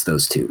besides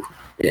those two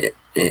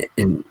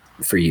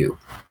for you?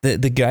 The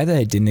guy that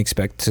I didn't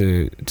expect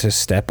to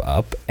step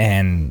up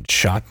and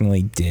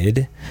shockingly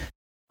did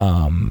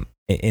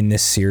in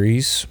this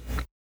series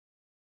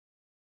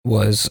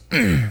was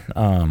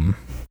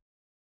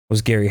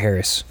Gary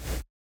Harris.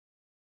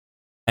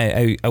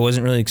 I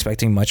wasn't really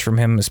expecting much from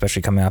him,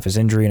 especially coming off his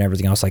injury and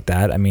everything else like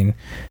that. I mean,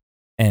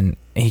 and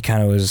he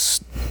kind of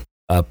was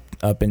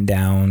up and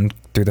down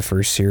through the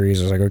first series.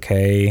 I was like,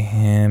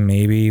 okay,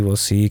 maybe we'll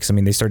see. Because I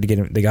mean,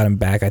 they got him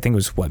back. I think it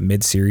was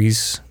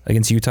mid-series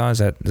against Utah. Does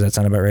that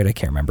sound about right? I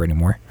can't remember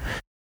anymore.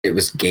 It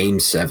was game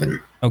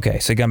 7. Okay,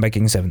 so he got him back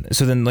game 7.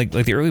 So then, like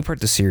the early part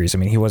of the series, I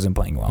mean, he wasn't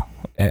playing well.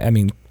 I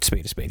mean,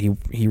 spade to spade,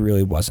 he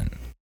really wasn't.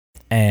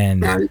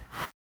 And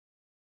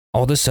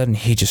all of a sudden,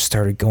 he just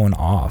started going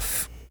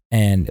off.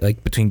 And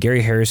like between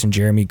Gary Harris and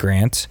Jeremy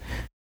Grant,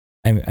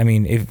 I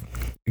mean,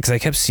 because I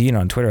kept seeing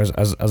on Twitter,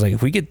 I was like,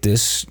 if we get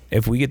this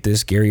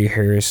Gary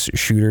Harris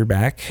shooter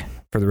back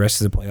for the rest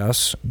of the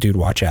playoffs, dude,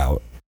 watch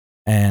out.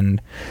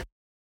 And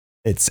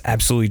it's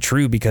absolutely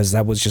true, because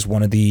that was just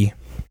one of the.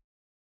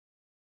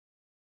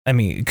 I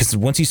mean, because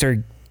once he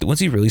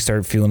really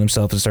started feeling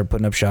himself and started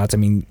putting up shots, I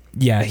mean,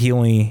 yeah, he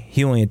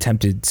only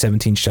attempted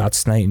 17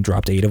 shots tonight and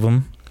dropped 8 of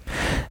them.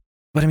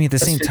 But I mean, at the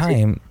same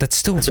time, that's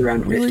still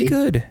really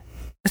good.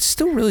 That's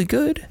still really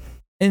good.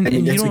 And, I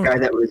mean, that's the guy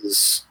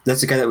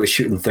that was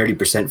shooting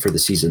 30% for the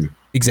season.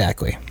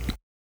 Exactly.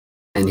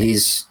 And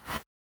he's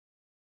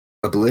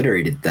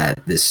obliterated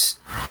that this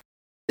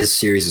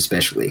series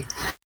especially.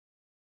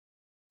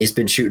 He's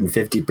been shooting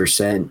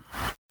 50%,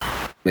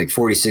 like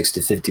 46 to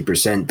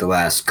 50% the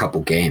last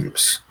couple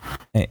games.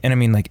 And I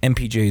mean, like,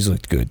 MPJ's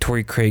looked good.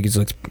 Torrey Craig has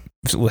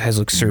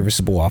looked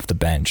serviceable off the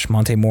bench.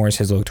 Monte Morris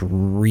has looked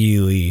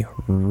really,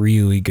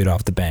 really good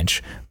off the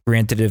bench.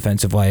 Granted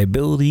defensive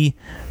liability,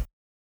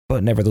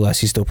 but nevertheless,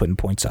 he's still putting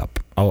points up.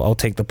 I'll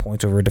take the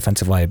points over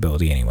defensive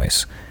liability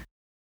anyways.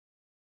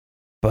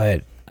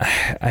 But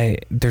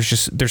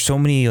there's so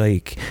many,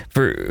 like,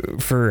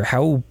 for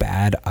how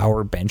bad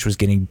our bench was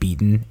getting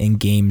beaten in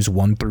games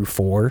 1 through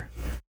 4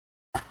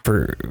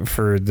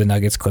 for the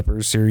Nuggets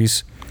Clippers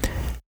series.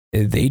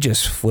 They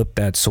just flipped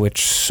that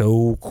switch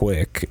so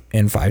quick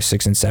in 5,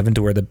 6, and 7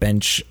 to where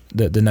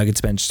the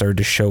Nuggets bench started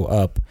to show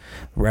up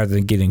rather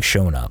than getting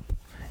shown up.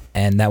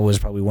 And that was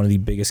probably one of the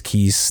biggest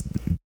keys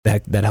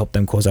that helped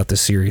them close out the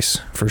series,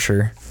 for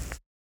sure.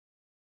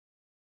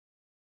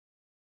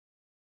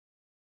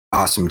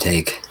 Awesome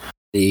take.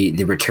 The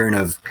return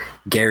of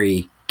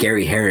Gary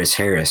Harris.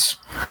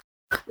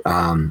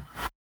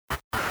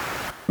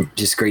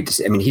 Just great to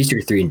see. I mean, he's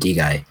your 3-and-D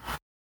guy.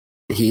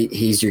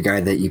 He's your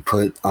guy that you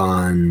put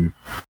on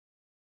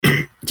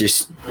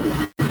just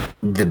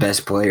the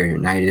best player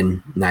night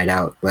in, night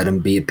out. Let him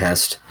be a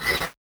pest.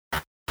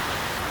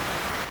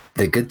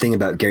 The good thing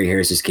about Gary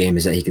Harris's game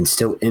is that he can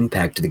still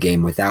impact the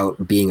game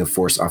without being a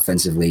force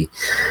offensively.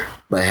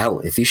 But hell,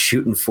 if he's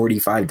shooting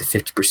 45 to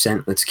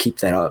 50%, let's keep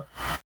that up.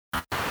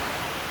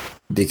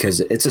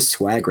 Because it's a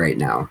swag right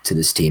now to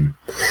this team.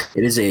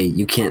 It is a,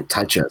 you can't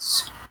touch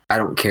us. I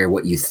don't care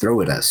what you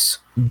throw at us.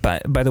 By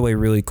the way,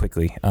 really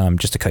quickly,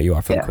 just to cut you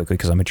off really quickly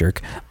because I'm a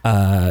jerk.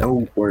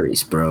 No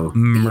worries, bro.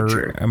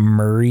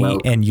 Murray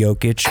and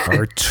Jokic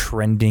are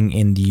trending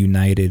in the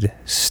United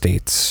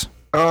States.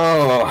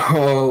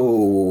 Oh.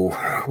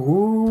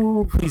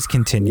 Please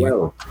continue.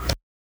 Well,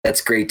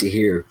 that's great to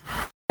hear.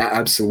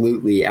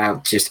 Absolutely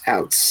just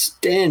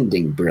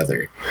outstanding,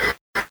 brother.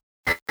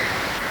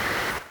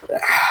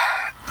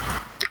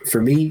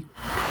 For me,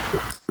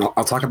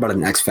 I'll talk about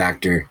an X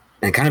Factor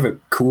and kind of a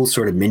cool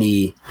sort of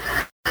mini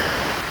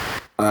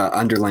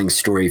underlying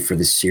story for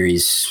this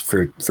series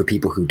for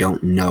people who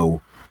don't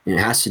know. And it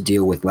has to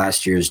deal with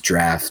last year's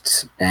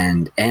draft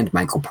and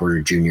Michael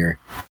Porter Jr.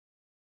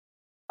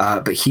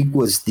 But he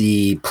was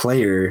the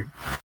player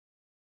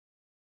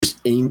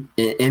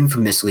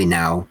infamously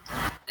now.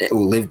 It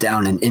will live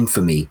down an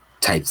infamy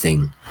type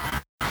thing.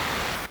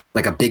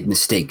 Like a big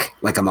mistake.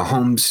 Like a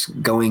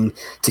Mahomes going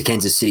to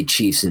Kansas City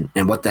Chiefs and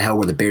what the hell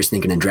were the Bears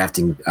thinking in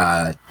drafting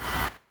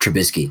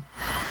Trubisky?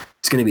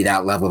 It's going to be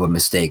that level of a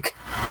mistake.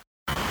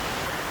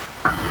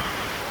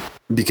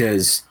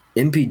 Because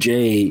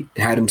MPJ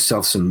had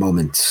himself some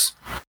moments.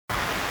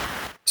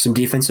 Some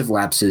defensive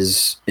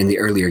lapses in the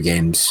earlier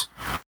games.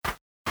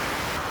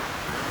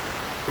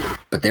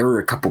 But there were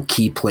a couple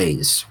key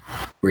plays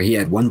where he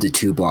had 1 to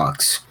 2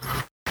 blocks.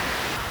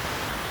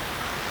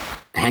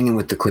 Hanging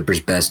with the Clippers'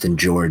 best in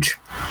George.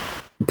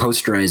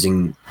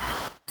 Posterizing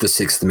the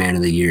 6th man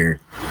of the year.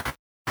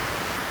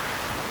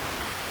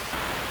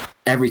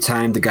 Every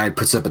time the guy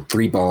puts up a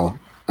 3-ball,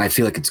 I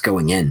feel like it's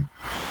going in.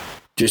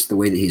 Just the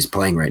way that he's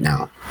playing right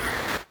now.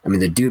 I mean,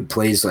 the dude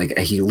plays like,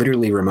 he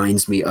literally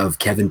reminds me of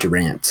Kevin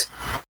Durant.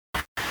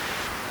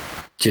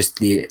 Just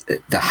the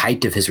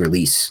height of his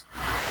release.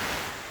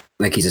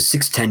 Like he's a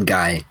 6'10"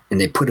 guy,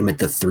 and they put him at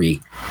the 3.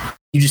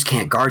 You just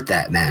can't guard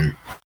that, man.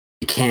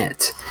 You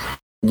can't.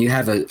 You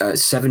have a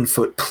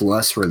 7-foot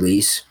plus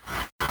release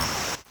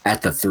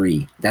at the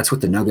 3. That's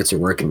what the Nuggets are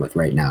working with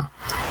right now.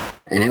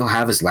 And he'll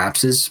have his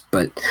lapses,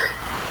 but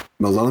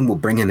Malone will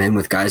bring him in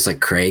with guys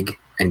like Craig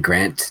and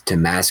Grant to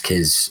mask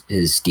his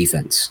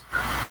defense.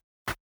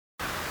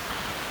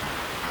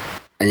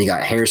 And you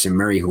got Harris and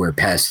Murray who are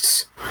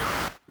pests.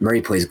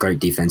 Murray plays great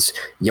defense.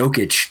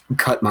 Jokic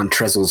cut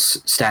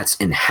Montrezl's stats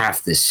in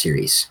half this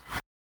series.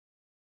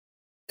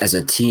 As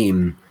a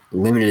team,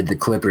 limited the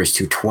Clippers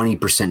to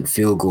 20%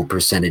 field goal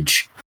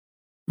percentage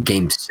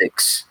game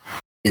 6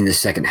 in the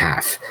second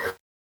half.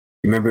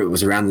 Remember, it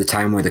was around the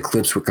time where the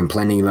Clips were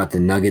complaining about the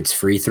Nuggets'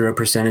 free throw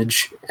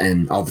percentage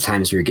and all the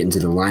times we were getting to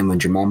the line when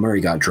Jamal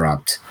Murray got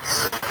dropped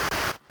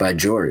by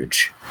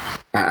George.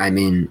 I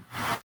mean,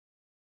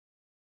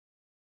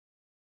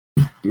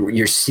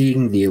 you're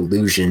seeing the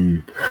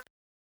illusion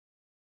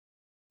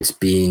it's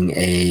being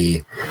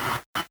a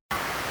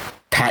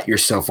pat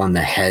yourself on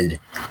the head,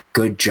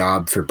 good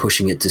job for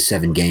pushing it to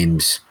 7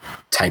 games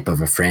type of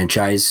a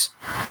franchise.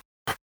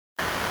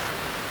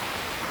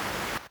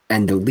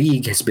 And the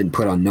league has been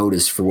put on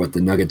notice for what the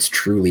Nuggets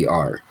truly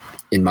are,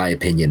 in my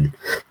opinion.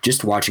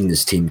 Just watching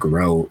this team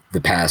grow the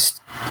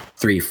past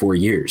 3-4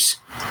 years.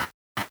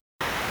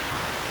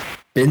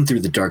 Been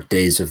through the dark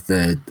days of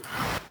the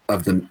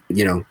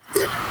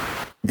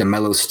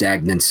mellow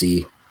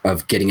stagnancy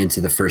of getting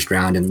into the first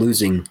round and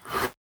losing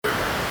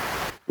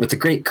with a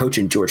great coach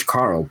in George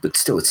Karl, but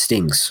still it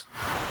stings.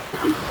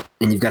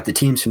 And you've got the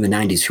teams from the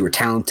 90s who were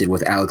talented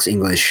with Alex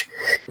English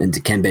and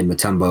Dikembe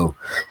Mutombo.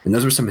 And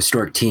those were some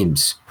historic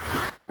teams.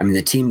 I mean,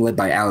 the team led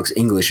by Alex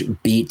English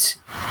beat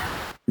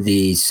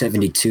the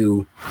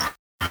 72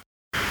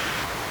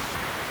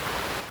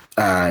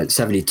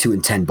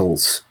 and 10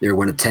 Bulls. They were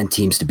one of 10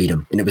 teams to beat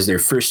them. And it was their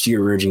first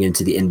year merging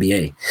into the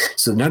NBA.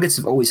 So the Nuggets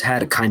have always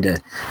had a kind of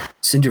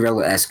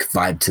Cinderella-esque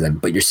vibe to them.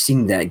 But you're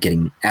seeing that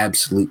getting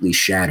absolutely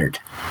shattered.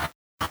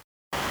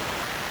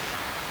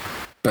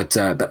 But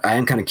I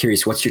am kind of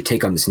curious, what's your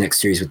take on this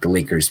next series with the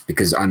Lakers?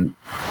 Because I'm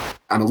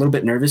a little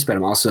bit nervous, but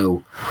I'm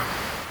also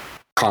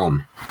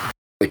calm,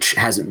 which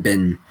hasn't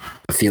been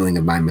a feeling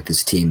of mine with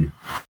this team.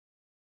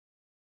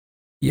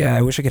 Yeah,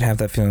 I wish I could have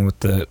that feeling with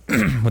the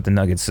with the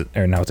Nuggets,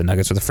 or not with the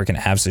Nuggets, with the freaking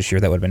Avs this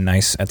year. That would have been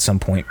nice at some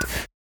point.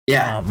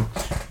 Yeah.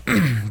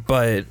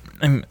 But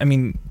I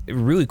mean,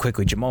 really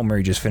quickly, Jamal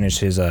Murray just finished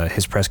his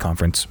press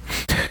conference.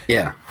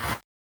 Yeah.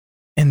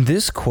 And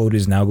this quote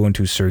is now going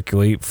to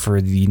circulate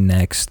for the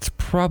next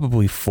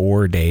probably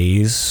 4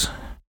 days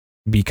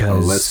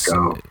because let's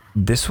go.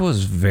 This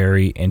was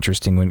very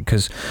interesting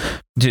because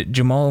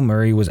Jamal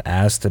Murray was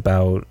asked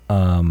about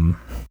the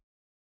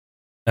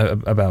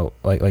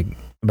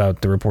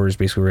reporters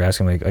basically were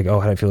asking like oh,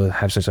 how do I feel to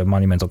have such a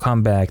monumental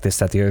comeback, this,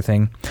 that, the other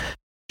thing.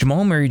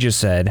 Jamal Murray just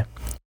said,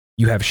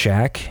 you have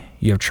Shaq,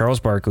 you have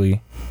Charles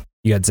Barkley,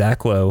 you got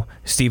Zach Lowe,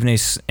 Stephen A.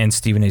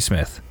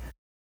 Smith.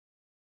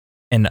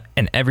 And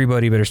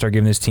everybody better start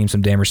giving this team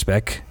some damn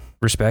respect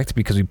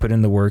because we put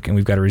in the work and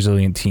we've got a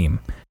resilient team.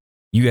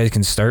 You guys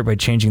can start by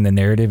changing the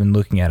narrative and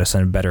looking at us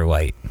in a better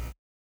light.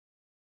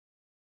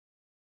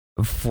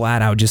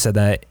 Flat out just said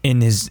that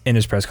in his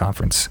press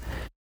conference.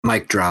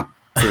 Mic drop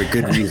for a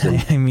good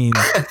reason. I mean,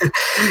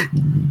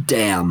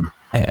 damn.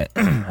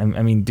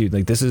 I mean, dude,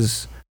 like this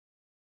is,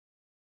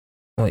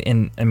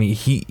 and I mean,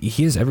 he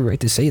has every right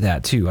to say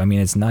that too. I mean,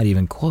 it's not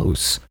even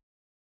close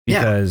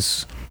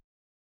because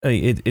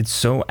it's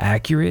so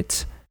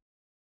accurate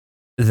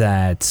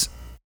that,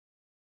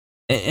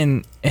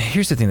 and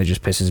here's the thing that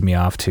just pisses me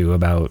off too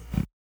about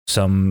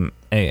some,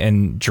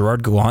 and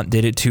Gerard Gallant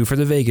did it too for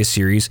the Vegas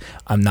series.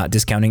 I'm not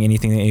discounting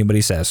anything that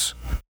anybody says.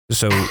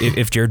 So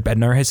if Jared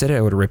Bednar had said it,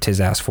 I would have ripped his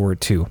ass for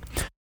it too.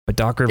 But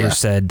Doc Rivers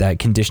said that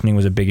conditioning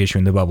was a big issue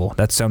in the bubble.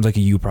 That sounds like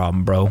a you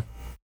problem, bro.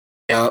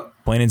 Yep.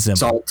 Plain and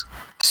simple.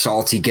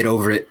 Salty, get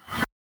over it.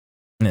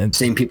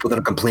 Same people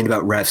that complain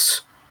about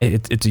refs.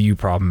 It's a you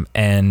problem.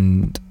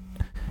 And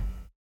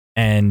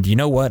you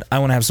know what? I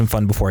want to have some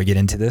fun before I get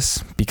into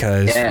this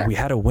because we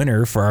had a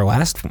winner for our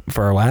last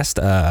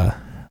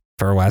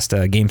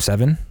Game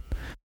 7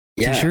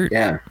 t-shirt.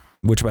 Yeah.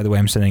 Which, by the way,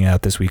 I'm sending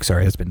out this week.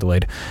 Sorry, it's been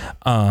delayed.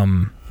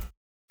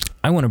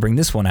 I want to bring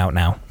this one out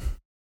now.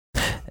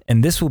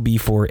 And this will be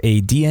for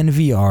a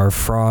DNVR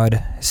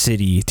Fraud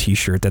City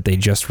t-shirt that they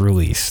just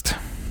released.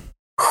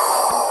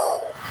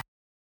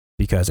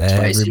 Because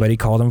everybody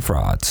called them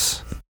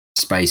frauds.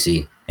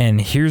 Spicy.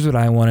 And here's what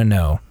I want to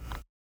know.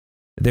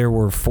 There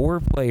were 4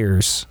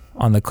 players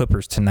on the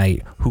Clippers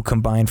tonight who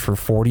combined for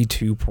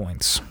 42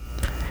 points.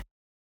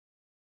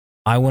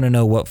 I want to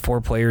know what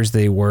 4 players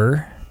they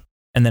were.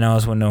 And then I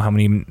also want to know how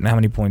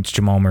many points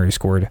Jamal Murray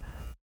scored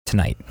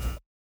tonight.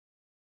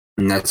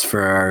 And that's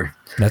for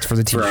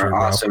the t-shirt, for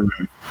our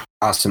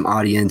awesome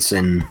audience.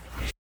 And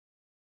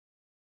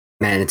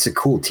man, it's a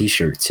cool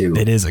t-shirt too.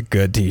 It is a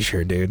good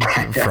t-shirt, dude.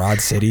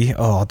 Fraud City.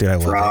 Oh, dude, I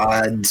love it.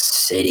 Fraud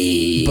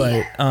City.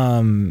 But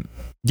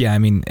yeah, I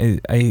mean,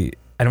 I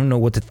don't know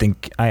what to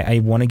think. I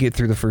want to get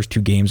through the first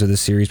 2 games of the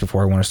series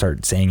before I want to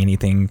start saying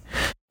anything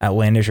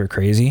outlandish or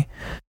crazy.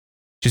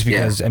 Just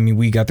because, I mean,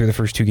 we got through the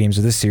first 2 games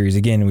of this series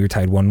again, and we were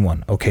tied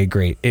 1-1. Okay,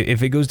 great.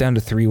 If it goes down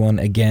to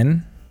 3-1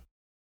 again,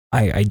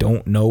 I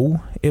don't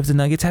know if the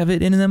Nuggets have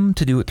it in them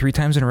to do it 3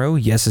 times in a row.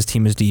 Yes, this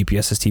team is deep.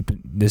 Yes,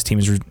 this team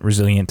is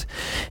resilient.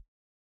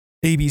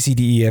 A, B, C,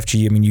 D, E, F,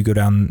 G. I mean, you go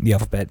down the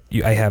alphabet.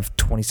 I have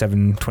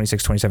 27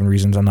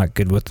 reasons. I'm not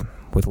good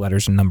with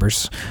letters and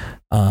numbers.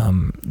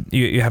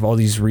 You have all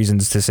these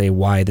reasons to say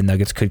why the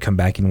Nuggets could come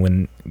back from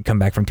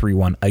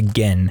 3-1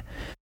 again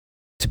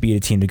to beat a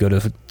team to go to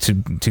the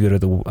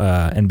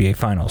NBA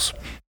Finals.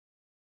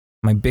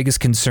 My biggest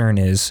concern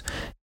is,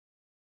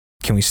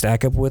 can we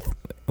stack up with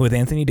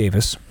Anthony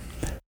Davis?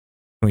 Can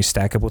we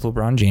stack up with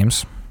LeBron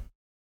James?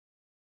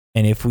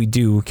 And if we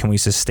do, can we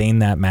sustain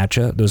those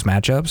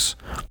matchups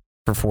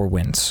for 4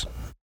 wins?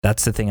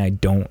 That's the thing I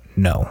don't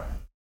know.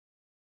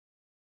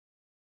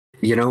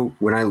 You know,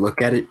 when I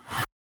look at it,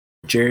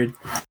 Jared,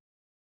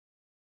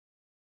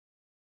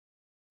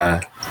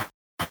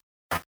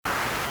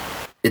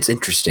 it's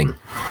interesting.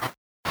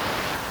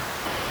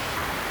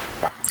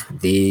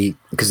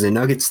 Because the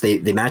Nuggets, they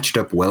matched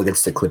up well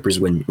against the Clippers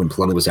when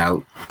Plumlee was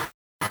out.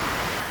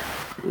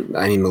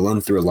 I mean,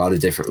 Malone threw a lot of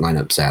different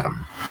lineups at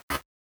him.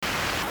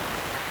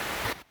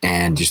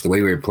 And just the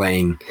way we were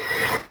playing,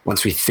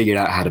 once we figured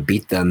out how to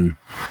beat them,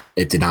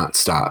 it did not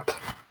stop.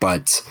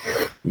 But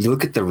you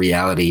look at the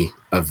reality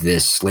of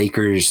this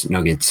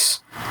Lakers-Nuggets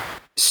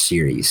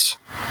series.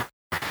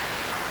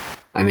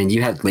 I mean,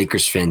 you had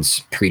Lakers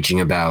fans preaching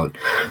about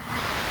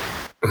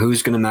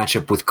who's going to match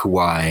up with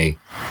Kawhi,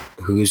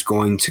 who's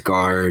going to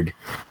guard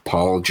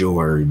Paul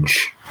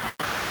George.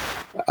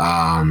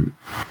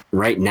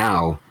 Right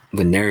now,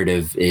 the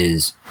narrative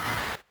is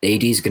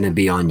AD's going to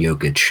be on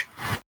Jokic.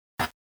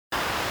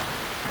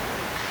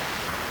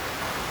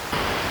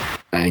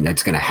 I mean,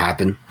 that's going to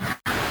happen.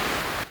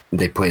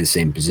 They play the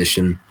same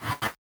position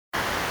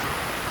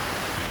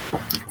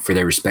for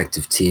their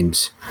respective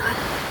teams.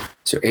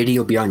 So AD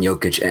will be on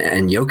Jokic,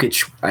 and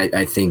Jokic,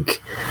 I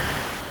think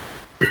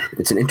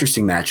it's an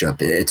interesting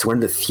matchup. It's one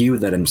of the few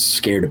that I'm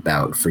scared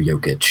about for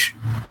Jokic,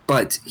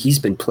 but he's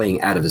been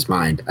playing out of his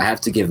mind. I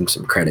have to give him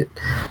some credit.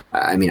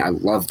 I mean, I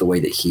love the way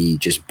that he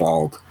just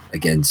balled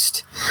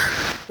against.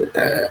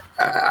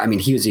 I mean,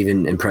 he was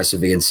even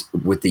impressive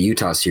with the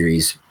Utah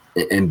series,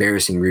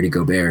 embarrassing Rudy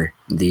Gobert,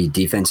 the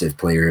defensive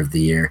player of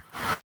the year.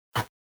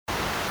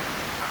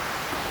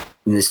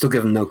 And they still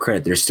give him no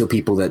credit. There's still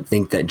people that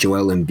think that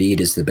Joel Embiid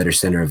is the better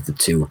center of the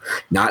two.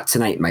 Not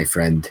tonight, my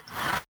friend.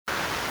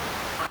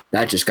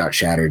 That just got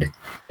shattered.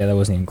 Yeah, that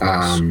wasn't even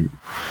close.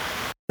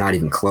 Not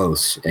even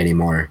close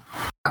anymore.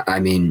 I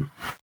mean,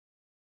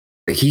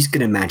 he's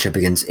going to match up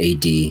against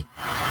AD.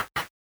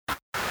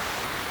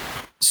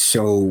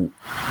 So,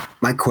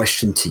 my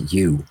question to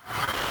you,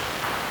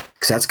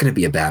 because that's going to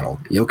be a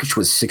battle. Jokic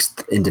was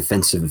 6th in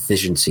defensive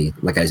efficiency,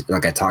 like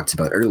I talked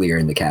about earlier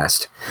in the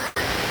cast.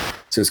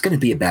 So it's going to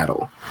be a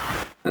battle.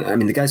 I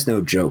mean, the guy's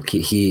no joke.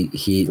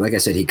 He like I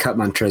said, he cut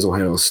Montrezl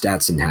Harrell's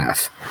stats in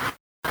half.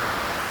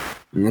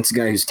 And that's a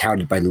guy who's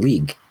touted by the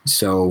league.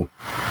 So,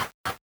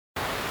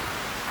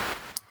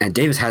 and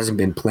Davis hasn't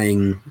been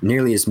playing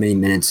nearly as many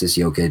minutes as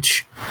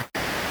Jokic.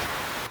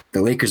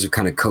 The Lakers have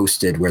kind of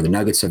coasted, where the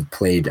Nuggets have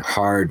played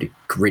hard,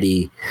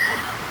 gritty,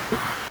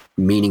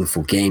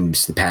 meaningful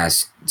games the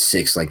past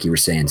 6, like you were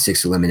saying,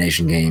 6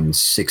 elimination games,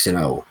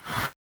 6-0.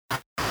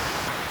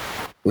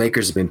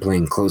 Lakers have been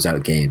playing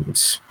closeout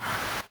games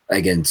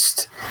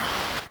against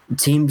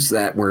teams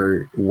that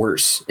were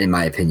worse, in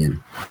my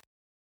opinion,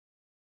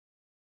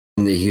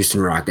 than the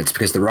Houston Rockets,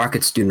 because the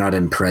Rockets do not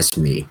impress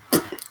me.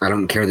 I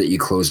don't care that you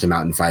closed them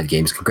out in 5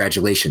 games.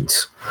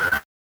 Congratulations.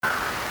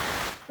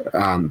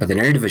 But the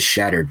narrative is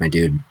shattered, my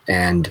dude.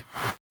 And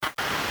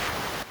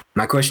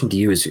my question to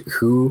you is,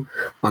 who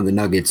on the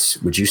Nuggets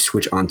would you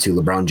switch on to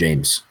LeBron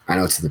James? I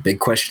know it's the big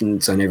question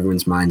that's on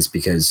everyone's minds,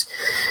 because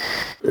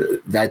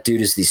that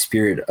dude is the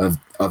spirit of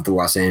the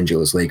Los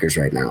Angeles Lakers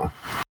right now.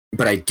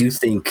 But I do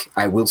think,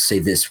 I will say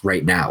this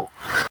right now,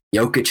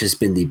 Jokic has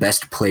been the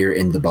best player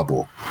in the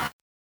bubble.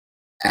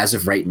 As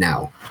of right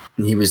now,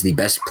 he was the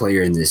best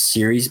player in this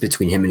series.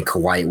 Between him and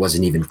Kawhi, it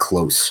wasn't even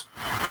close.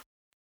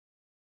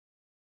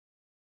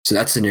 So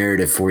that's the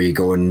narrative for you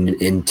going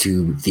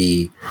into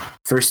the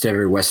first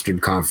ever Western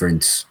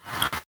Conference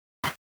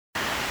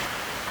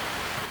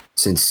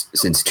since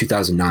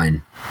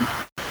 2009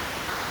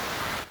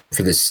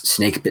 for this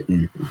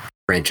snake-bitten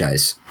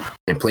franchise.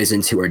 And it plays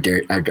into our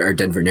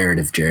Denver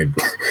narrative, Jared.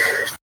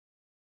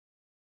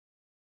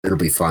 It'll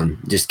be fun.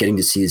 Just getting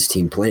to see his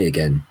team play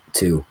again,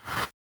 too.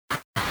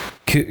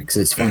 Because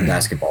it's fun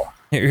basketball.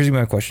 Here's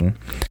my question: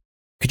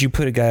 could you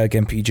put a guy like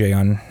MPJ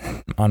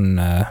on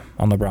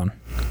LeBron?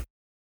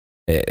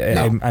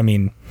 No. I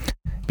mean,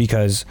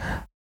 because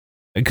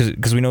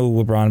we know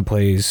LeBron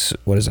plays,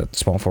 what is it,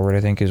 small forward,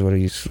 I think is what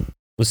he's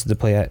listed to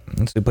play at.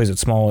 So he plays at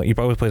small. He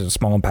probably plays at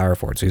small and power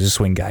forward, so he's a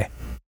swing guy.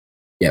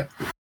 Yep.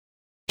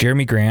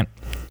 Jeremy Grant,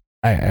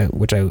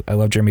 which I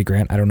love Jeremy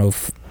Grant. I don't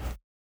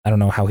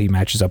know how he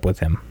matches up with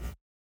him.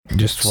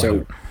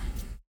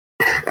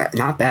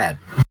 Not bad.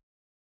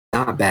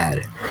 Not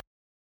bad.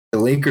 The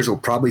Lakers will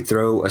probably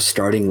throw a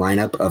starting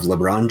lineup of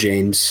LeBron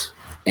James,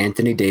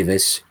 Anthony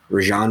Davis,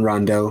 Rajon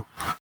Rondo,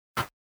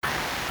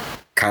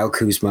 Kyle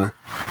Kuzma,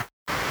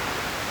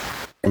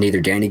 and either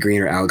Danny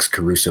Green or Alex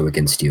Caruso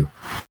against you.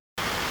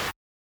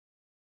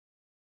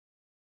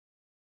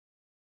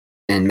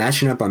 And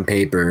matching up on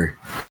paper,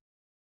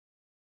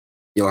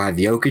 you'll have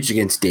Jokic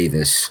against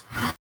Davis.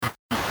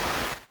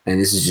 And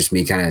this is just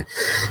me kind of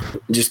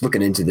just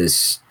looking into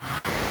this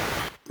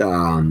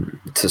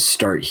to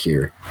start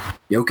here.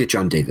 Jokic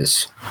on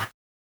Davis.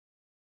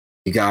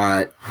 You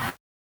got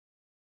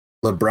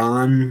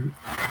LeBron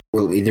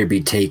will either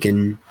be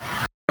taken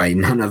by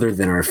none other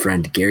than our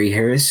friend Gary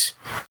Harris.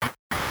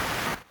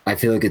 I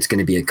feel like it's going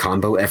to be a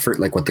combo effort,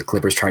 like what the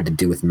Clippers tried to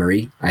do with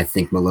Murray. I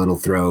think Malone will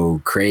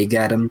throw Craig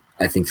at him.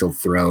 I think he'll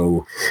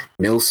throw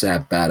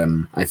Millsap at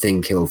him. I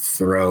think he'll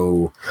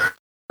throw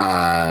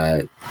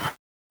guys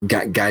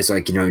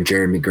like,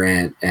 Jeremy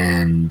Grant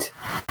and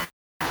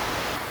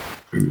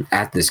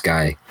at this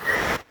guy.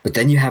 But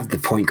then you have the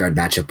point guard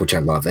matchup, which I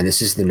love, and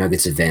this is the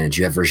Nuggets' advantage.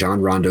 You have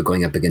Rajon Rondo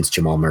going up against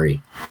Jamal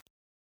Murray.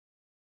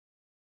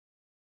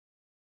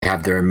 You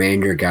have the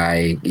remainder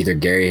guy, either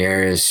Gary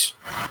Harris,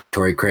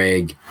 Torrey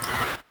Craig,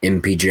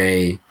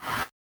 MPJ,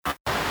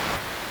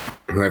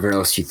 whoever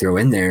else you throw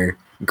in there,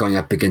 going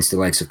up against the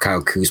likes of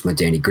Kyle Kuzma,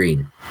 Danny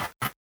Green.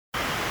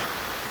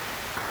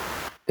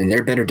 And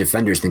they're better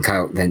defenders than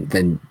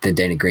than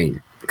Danny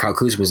Green. Kyle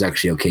Kuzma is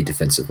actually okay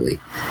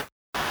defensively.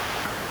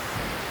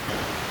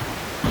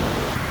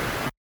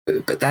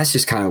 But that's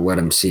just kind of what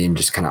I'm seeing,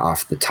 just kind of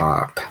off the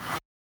top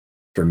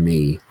for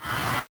me.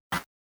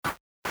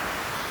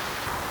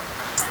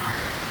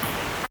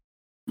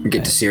 We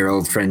get to see our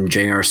old friend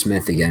J.R.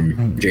 Smith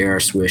again. J.R.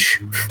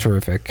 Swish.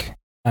 Terrific.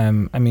 I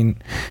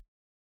mean,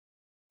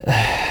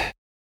 I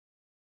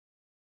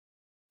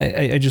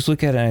just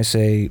look at it and I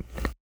say,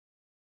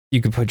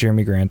 you could put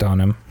Jeremy Grant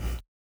on him.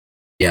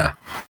 Yeah.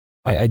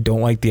 I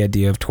don't like the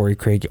idea of Torrey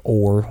Craig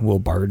or Will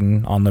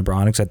Barton on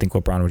LeBron, because I think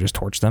LeBron would just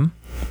torch them.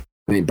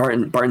 I mean,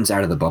 Barton's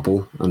out of the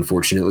bubble,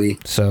 unfortunately.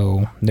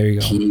 So there you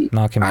go.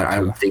 Knock him out. I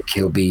don't think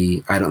he'll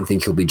be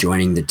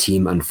joining the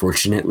team,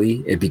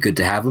 unfortunately. It'd be good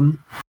to have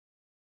him.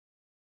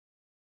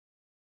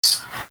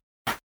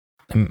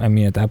 I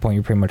mean, at that point,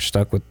 you're pretty much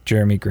stuck with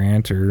Jeremy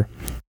Grant, or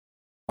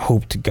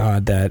hope to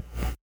God that,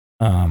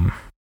 I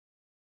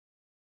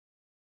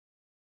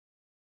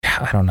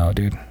don't know,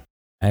 dude.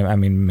 I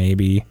mean,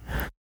 maybe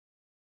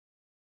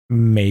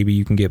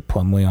you can get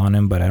Plumlee on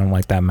him, but I don't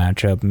like that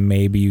matchup.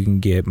 Maybe you can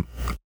get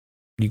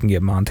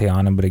Monte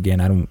on him, but again,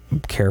 I don't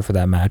care for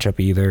that matchup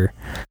either.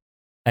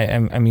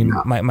 I mean,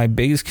 no. my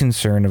biggest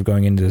concern of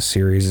going into this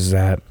series is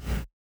that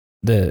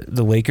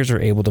the Lakers are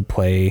able to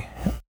play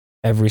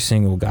every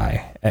single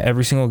guy.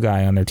 Every single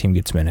guy on their team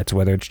gets minutes,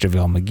 whether it's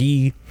JaVale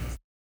McGee,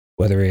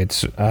 whether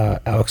it's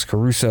Alex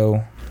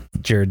Caruso,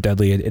 Jared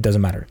Dudley, it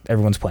doesn't matter.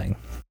 Everyone's playing.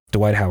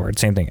 Dwight Howard,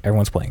 same thing.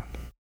 Everyone's playing.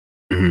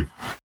 Mm-hmm.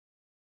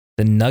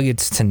 The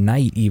Nuggets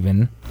tonight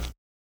even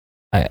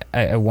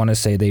I want to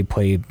say they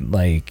played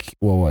like,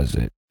 what was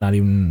it? Not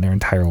even their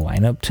entire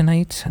lineup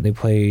tonight. They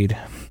played.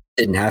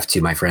 Didn't have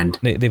to, my friend.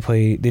 They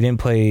didn't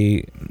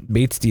play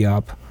Bates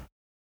Diop,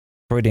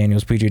 Troy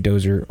Daniels, PJ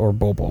Dozier, or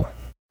Bobo.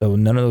 So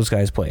none of those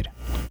guys played.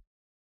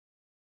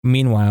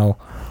 Meanwhile,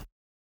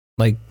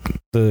 like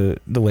the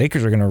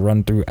Lakers are gonna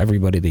run through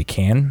everybody they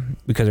can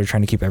because they're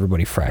trying to keep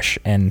everybody fresh.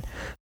 And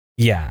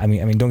yeah, I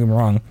mean, don't get me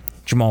wrong.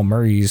 Jamal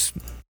Murray's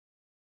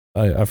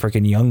a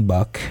freaking young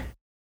buck.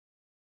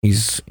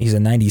 He's a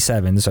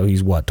 97, so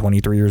he's what,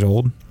 23 years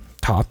old?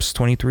 Tops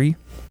 23.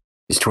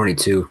 He's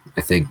 22,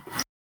 I think.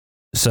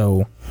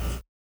 So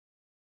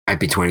I'd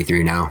be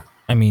 23 now.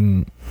 I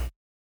mean,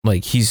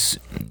 like he's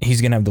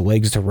gonna have the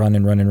legs to run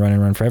and run and run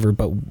and run forever.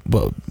 But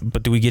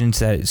do we get into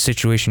that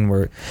situation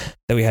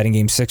that we had in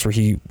Game 6 where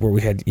he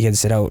had to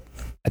sit out?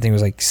 I think it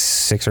was like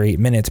 6 or 8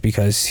 minutes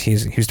because he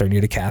was starting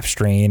to get a calf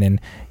strain and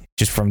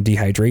just from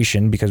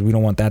dehydration, because we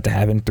don't want that to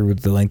happen through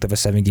the length of a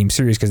 7-game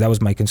series. Because that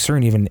was my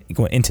concern even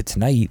going into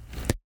tonight,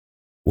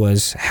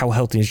 was how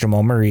healthy is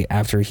Jamal Murray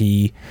after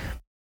he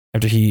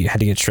had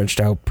to get stretched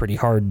out pretty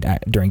hard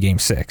during Game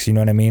 6. You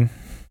know what I mean?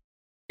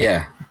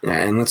 Yeah,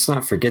 and let's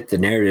not forget the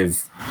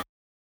narrative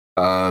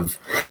of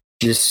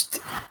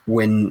just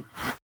when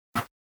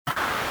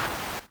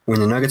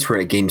the Nuggets were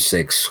at Game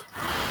 6,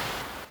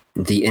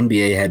 the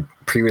NBA had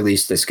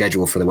pre-released the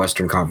schedule for the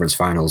Western Conference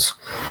Finals.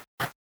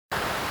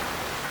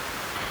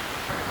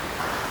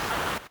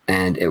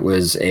 And it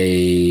was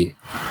a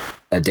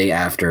day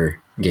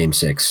after Game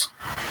 6.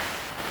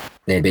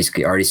 They had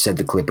basically already said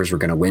the Clippers were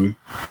going to win.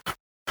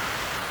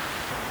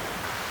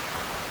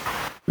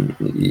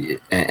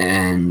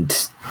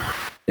 And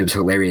it was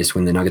hilarious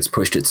when the Nuggets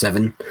pushed it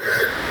 7.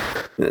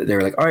 They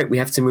were like, all right, we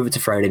have to move it to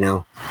Friday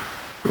now.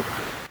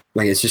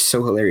 Like, it's just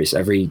so hilarious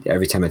every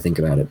time I think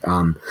about it.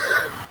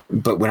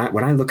 But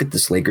when I look at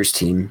this Lakers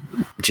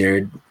team,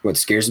 Jared, what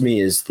scares me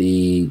is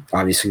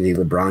obviously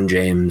the LeBron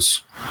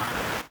James,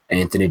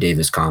 Anthony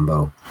Davis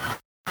combo.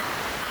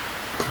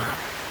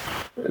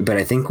 But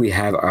I think we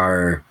have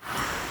our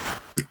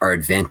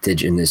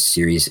advantage in this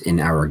series in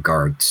our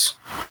guards.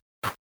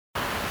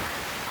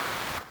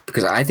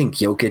 Because I think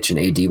Jokic and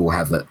AD will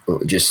have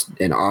just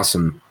an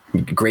awesome,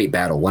 great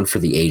battle, one for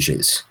the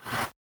ages.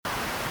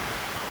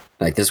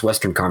 Like this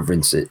Western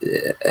Conference,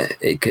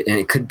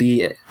 it could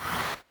be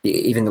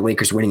even the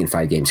Lakers winning in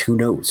 5 games. Who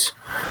knows?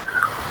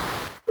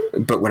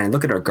 But when I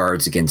look at our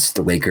guards against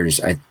the Lakers,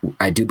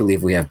 I do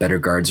believe we have better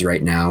guards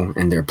right now,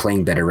 and they're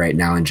playing better right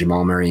now in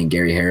Jamal Murray and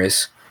Gary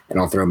Harris. And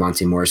I'll throw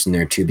Monty Morris in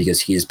there too,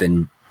 because he has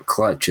been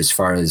clutch as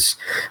far as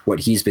what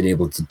he's been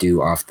able to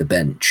do off the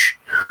bench.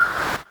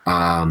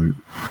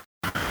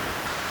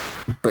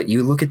 But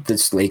you look at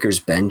this Lakers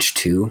bench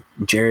too,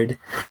 Jared,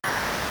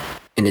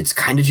 and it's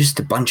kind of just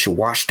a bunch of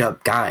washed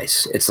up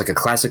guys. It's like a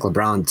classic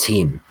LeBron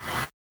team.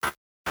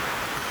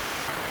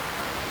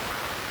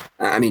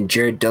 I mean,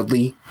 Jared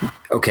Dudley,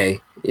 okay,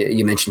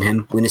 you mentioned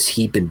him. When has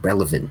he been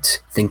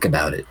relevant? Think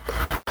about it.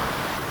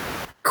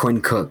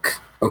 Quinn Cook,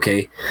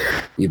 okay,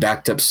 you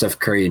backed up Steph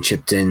Curry and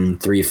chipped in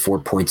 3 or 4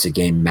 points a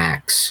game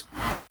max.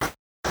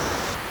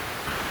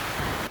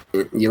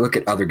 You look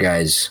at other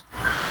guys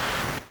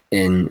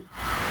in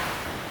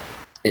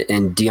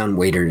Dion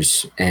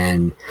Waiters,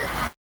 and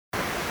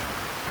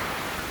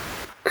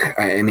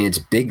I mean, it's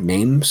big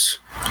names,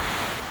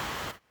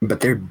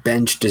 but their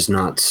bench does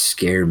not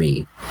scare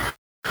me.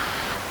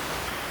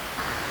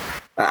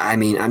 I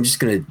mean, I'm just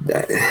going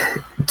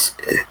to,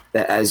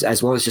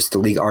 as well as just the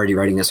league already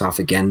writing us off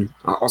again,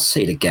 I'll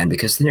say it again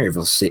because the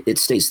narrative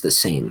stays the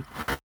same.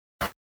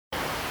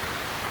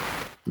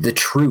 The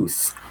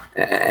truth,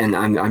 and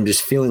I'm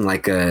just feeling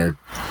like a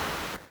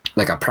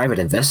private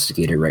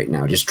investigator right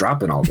now, just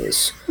dropping all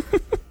this.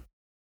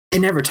 They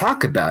never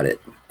talk about it.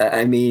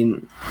 I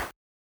mean,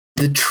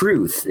 the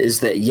truth is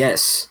that,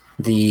 yes,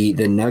 the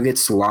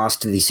Nuggets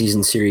lost the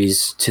season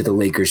series to the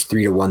Lakers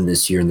 3-1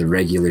 this year in the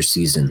regular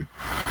season.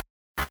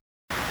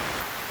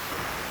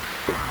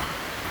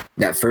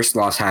 That first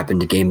loss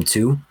happened to Game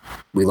 2.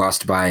 We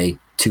lost by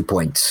 2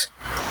 points.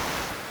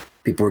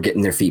 People were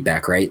getting their feet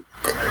back, right?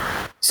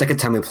 Second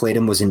time we played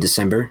him was in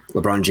December.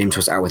 LeBron James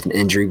was out with an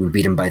injury. We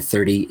beat him by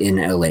 30 in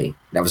LA.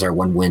 That was our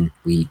one win.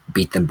 We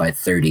beat them by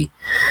 30.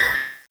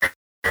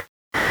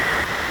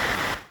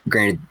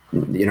 Granted,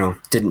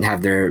 didn't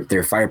have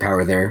their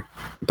firepower there,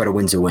 but a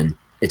win's a win.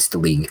 It's the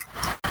league.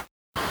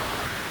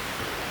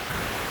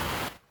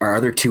 Our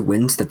other 2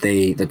 wins that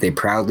they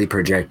proudly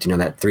project,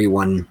 that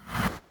 3-1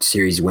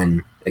 series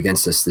win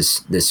against us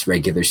this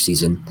regular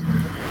season,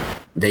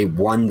 they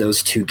won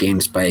those 2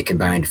 games by a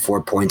combined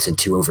 4 points and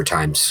 2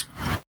 overtimes.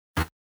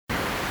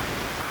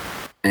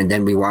 And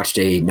then we watched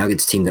a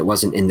Nuggets team that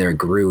wasn't in their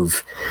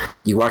groove.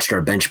 You watched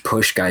our bench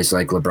push guys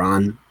like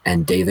LeBron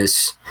and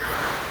Davis.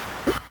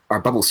 Our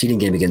bubble seeding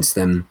game against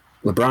them,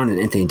 LeBron and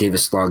Anthony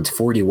Davis logged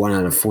 41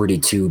 out of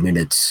 42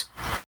 minutes.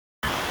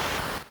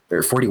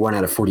 Or 41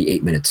 out of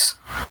 48 minutes.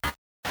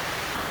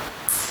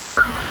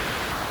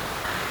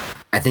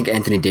 I think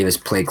Anthony Davis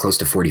played close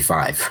to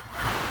 45.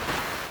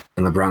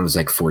 And LeBron was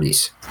like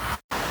 40s.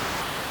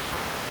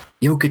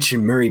 Jokic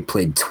and Murray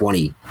played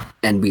 20,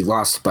 and we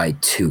lost by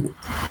 2.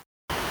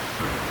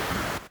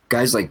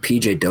 Guys like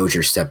PJ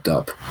Dozier stepped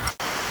up.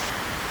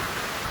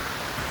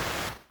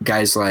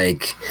 Guys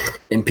like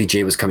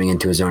MPJ was coming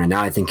into his own, and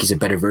now I think he's a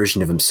better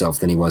version of himself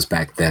than he was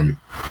back then.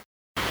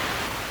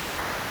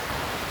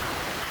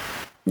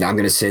 Now I'm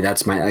going to say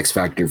that's my X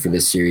factor for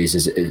this series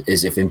is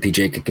if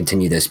MPJ can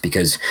continue this,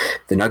 because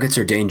the Nuggets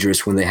are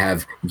dangerous when they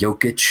have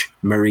Jokic,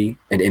 Murray,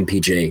 and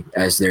MPJ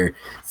as their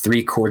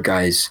 3 core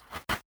guys,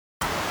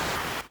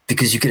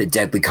 because you get a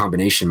deadly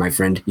combination, my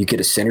friend. You get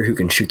a center who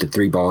can shoot the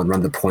 3 ball and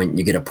run the point.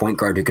 You get a point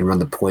guard who can run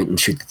the point and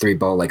shoot the 3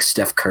 ball like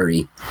Steph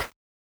Curry.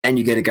 And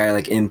you get a guy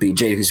like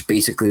MPJ who's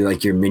basically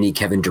like your mini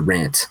Kevin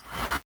Durant.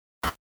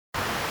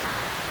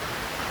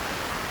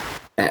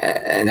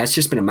 And that's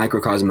just been a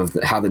microcosm of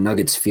how the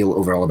Nuggets feel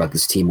overall about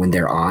this team when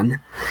they're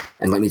on.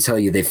 And let me tell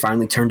you, they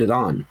finally turned it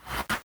on.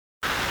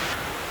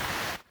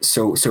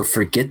 So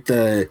forget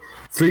the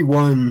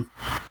 3-1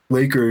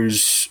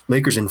 Lakers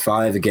in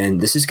 5 again.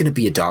 This is going to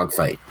be a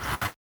dogfight.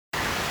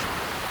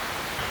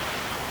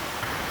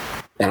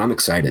 And I'm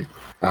excited.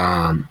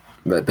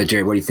 But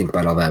Jared, what do you think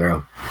about all that,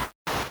 bro?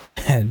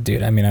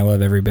 Dude, I mean, I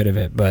love every bit of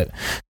it. But,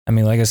 I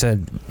mean, like I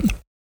said,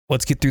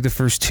 let's get through the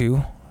first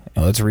 2.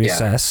 And let's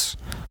reassess.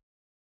 Yeah.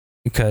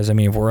 Because, I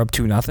mean, if we're up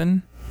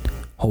 2-0,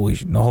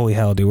 holy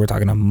hell, dude, we're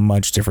talking a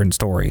much different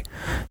story.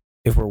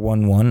 If we're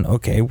 1-1,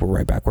 okay, we're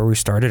right back where we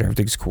started.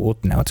 Everything's cool.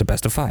 Now it's a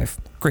best of 5.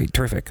 Great,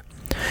 terrific.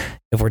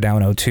 If we're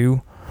down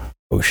 0-2,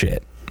 oh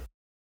shit.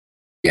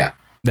 Yeah.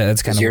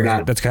 That's kind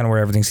of where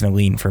everything's going to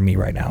lean for me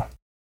right now.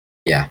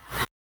 Yeah.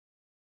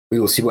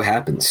 We will see what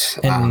happens.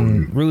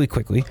 And really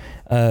quickly,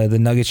 the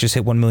Nuggets just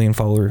hit 1 million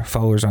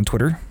followers on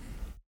Twitter.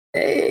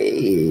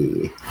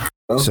 Hey,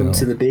 welcome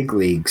to the big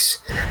leagues.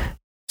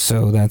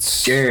 So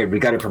that's... Jared, we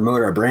got to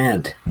promote our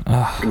brand.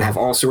 We're going to have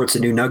all sorts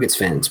of new Nuggets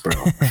fans, bro.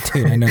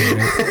 Dude, I know,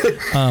 right?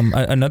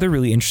 Another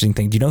really interesting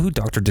thing. Do you know who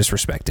Dr.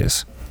 Disrespect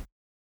is?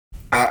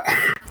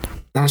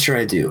 Not sure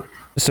I do.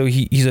 So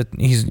he's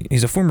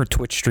a former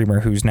Twitch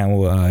streamer who's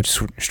now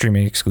just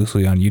streaming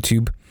exclusively on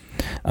YouTube.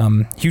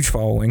 Huge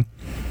following.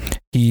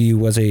 He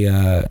was he's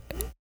a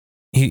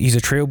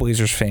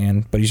Trailblazers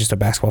fan, but he's just a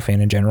basketball fan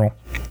in general.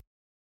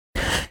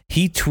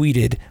 He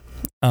tweeted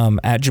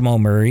at Jamal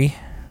Murray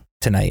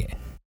tonight.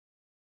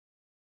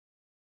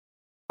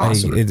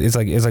 Awesome. It's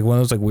like one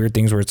of those like weird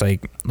things where it's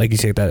like you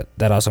say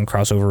that awesome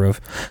crossover of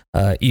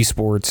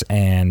esports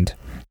and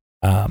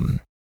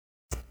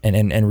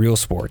real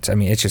sports. I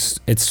mean,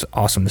 it's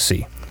awesome to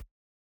see.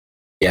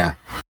 Yeah.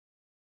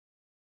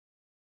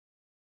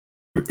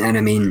 And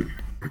I mean,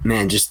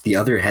 man, just the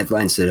other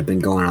headlines that have been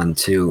going on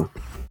too.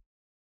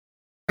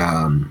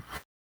 Jared,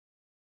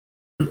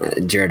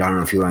 I don't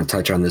know if you want to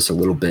touch on this a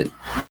little bit.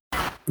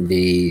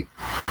 The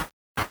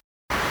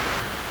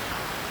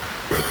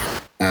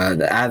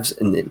Avs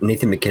and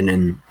Nathan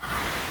McKinnon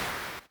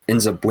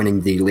ends up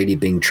winning the Lady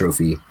Byng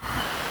Trophy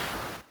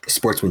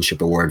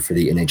Sportsmanship Award for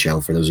the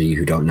NHL, for those of you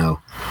who don't know.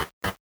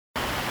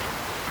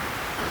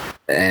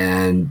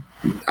 And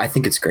I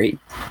think it's great.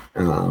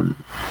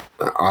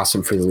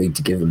 Awesome for the league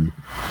to give him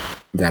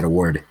that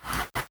award.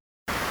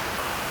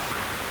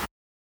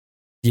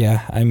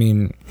 Yeah, I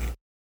mean,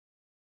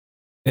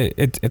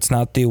 it's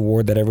not the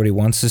award that everybody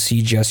wants to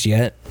see just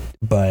yet,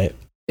 but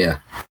yeah,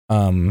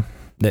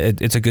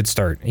 it's a good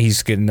start.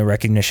 He's getting the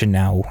recognition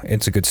now.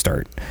 It's a good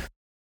start.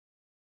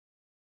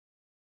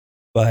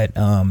 But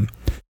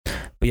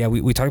yeah,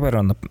 we talked about it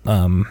on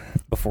the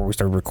before we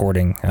started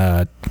recording.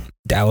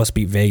 Dallas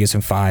beat Vegas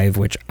in 5,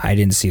 which I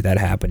didn't see that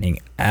happening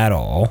at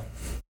all.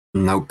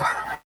 Nope.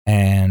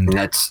 And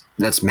that's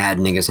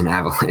maddening as an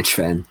Avalanche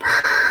fan.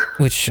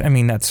 Which I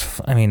mean that's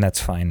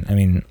fine. I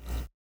mean,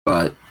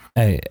 but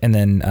and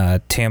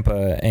then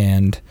Tampa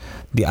and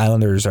the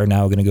Islanders are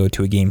now going to go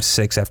to a game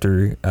 6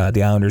 after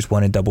the Islanders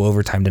won in double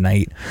overtime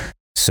tonight.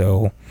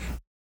 So,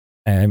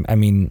 I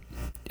mean,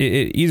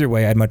 either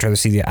way, I'd much rather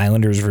see the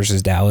Islanders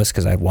versus Dallas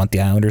because I want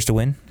the Islanders to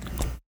win,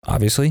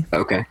 obviously.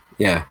 Okay.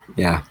 Yeah.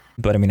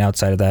 But I mean,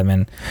 outside of that,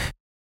 man,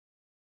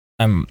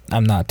 I'm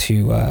not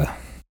too.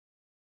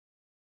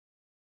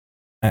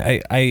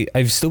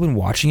 I've still been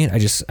watching it.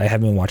 I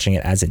haven't been watching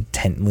it as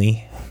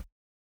intently.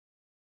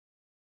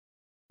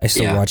 I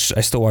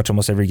still watch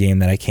almost every game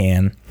that I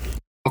can.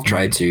 I'll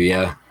try to,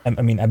 yeah. I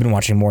mean, I've been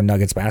watching more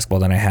Nuggets basketball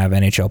than I have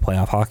NHL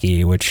playoff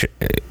hockey, which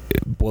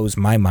blows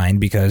my mind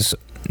because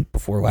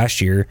before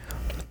last year,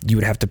 you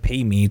would have to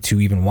pay me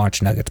to even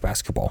watch Nuggets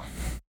basketball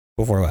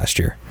before last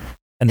year.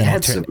 And then I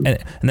turned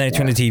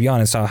the TV on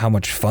and saw how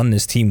much fun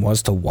this team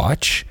was to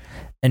watch.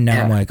 And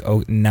now I'm like,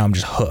 now I'm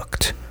just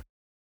hooked.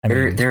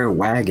 They're a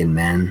wagon,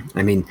 man.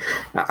 I mean,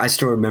 I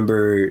still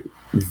remember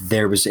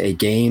there was a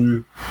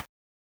game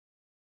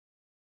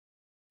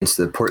against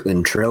the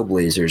Portland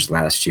Trailblazers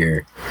last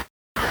year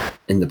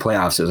in the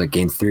playoffs. It was like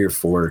game 3 or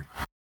 4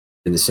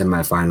 in the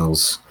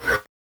semifinals,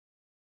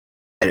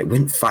 and it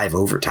went 5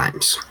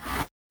 overtimes.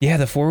 Yeah,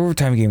 the 4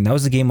 overtime game. That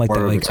was the game like that.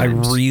 Like I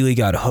really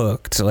got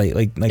hooked.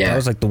 Like that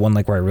was like the one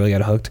like where I really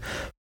got hooked.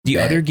 The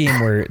other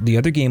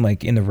game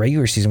like in the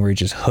regular season where it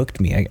just hooked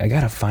me. I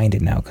gotta find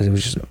it now because it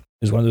was just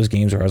was one of those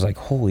games where I was like,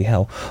 holy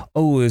hell.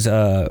 Oh, it was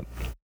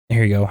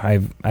here you go.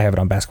 I have it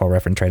on Basketball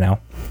Reference right now.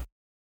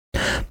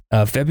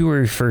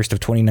 February 1st of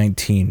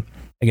 2019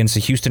 against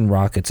the Houston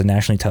Rockets, a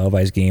nationally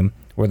televised game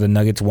where the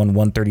Nuggets won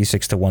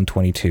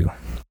 136-122.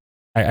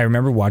 I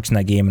remember watching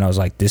that game and I was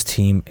like, this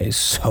team is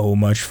so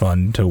much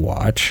fun to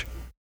watch.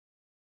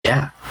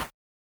 Yeah.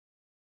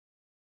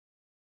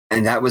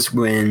 And that was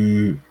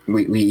when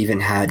we even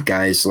had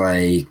guys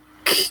like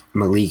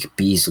Malik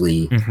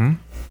Beasley and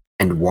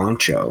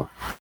Wancho,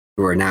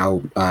 who are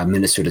now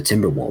Minnesota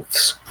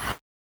Timberwolves.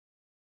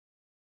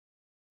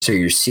 So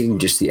you're seeing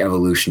just the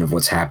evolution of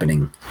what's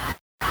happening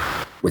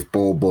with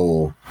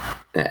Bol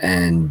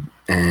and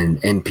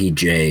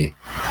MPJ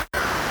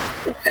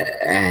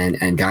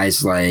and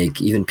guys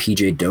like even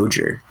PJ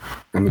Dozier.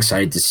 I'm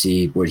excited to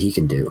see what he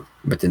can do.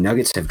 But the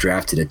Nuggets have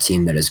drafted a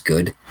team that is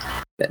good,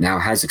 that now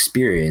has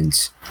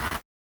experience.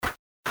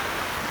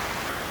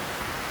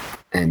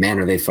 And man,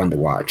 are they fun to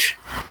watch.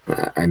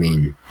 I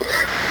mean,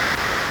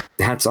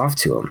 hats off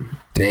to them.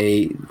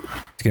 It's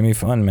going to be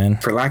fun, man.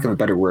 For lack of a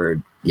better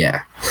word,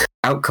 yeah.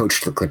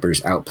 Outcoached the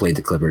Clippers, outplayed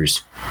the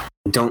Clippers.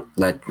 Don't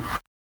let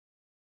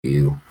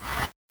you.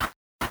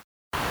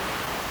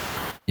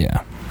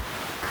 Yeah.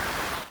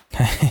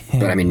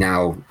 But I mean,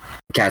 now,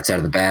 cat's out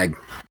of the bag.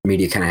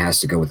 Media kind of has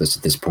to go with us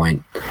at this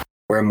point.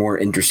 We're a more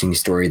interesting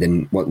story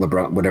than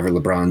whatever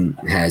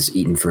LeBron has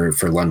eaten for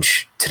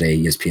lunch today,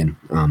 ESPN.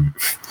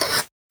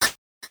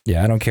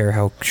 Yeah, I don't care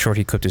how short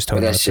he cooked his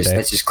toenails today.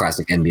 That's just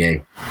classic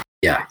NBA.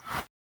 Yeah.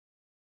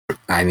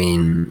 I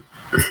mean,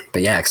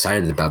 but yeah,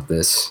 excited about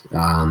this.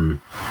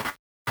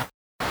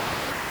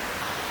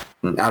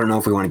 I don't know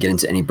if we want to get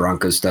into any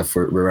Broncos stuff.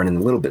 We're running a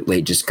little bit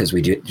late just because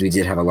we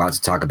did have a lot to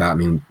talk about. I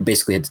mean,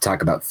 basically had to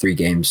talk about 3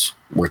 games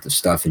worth of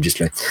stuff and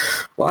just a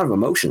lot of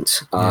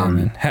emotions.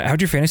 How'd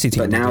your fantasy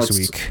team do this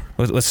week?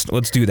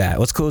 Let's do that.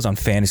 Let's close on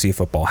fantasy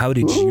football. How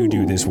did you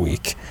do this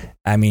week?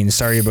 I mean,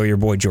 sorry about your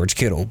boy George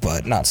Kittle,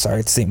 but not sorry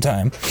at the same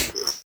time.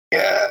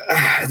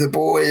 Yeah, the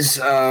boys.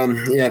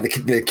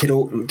 The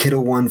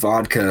Kittle won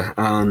vodka.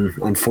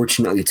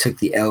 Unfortunately, took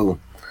the L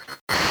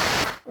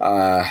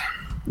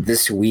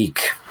this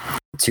week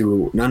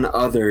to none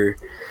other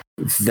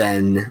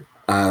than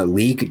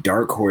league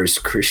dark horse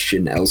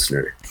Christian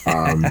Elsner.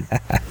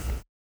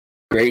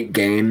 Great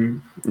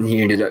game.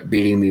 He ended up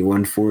beating me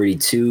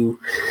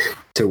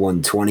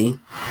 142-120.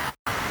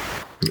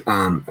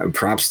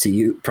 Props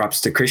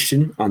to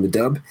Christian on the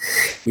dub.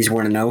 He's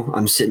 1-0.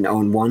 I'm sitting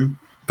 0-1,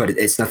 but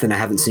it's nothing I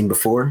haven't seen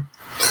before.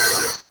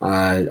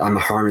 I'm a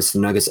harness the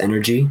Nuggets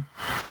energy,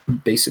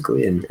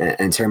 basically,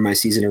 and turn my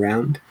season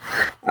around.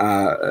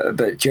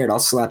 But Jared, I'll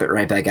slap it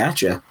right back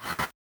at you.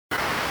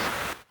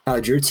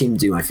 How'd your team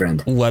do, my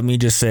friend? Let me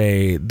just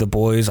say, the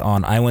boys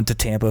on I went to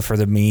Tampa for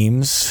the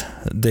memes.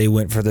 They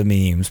went for the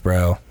memes,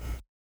 bro.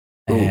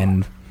 Ooh.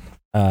 And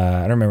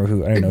I don't know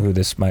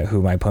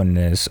who my opponent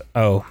is.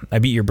 Oh, I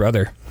beat your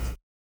brother,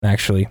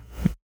 actually.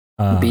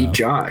 Beat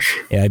Josh.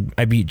 Yeah,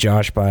 I beat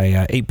Josh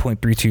by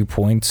 8.32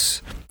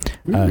 points.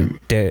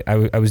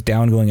 I was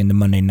down going into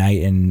Monday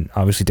night, and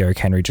obviously Derrick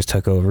Henry just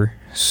took over.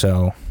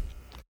 So,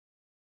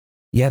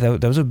 yeah,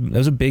 that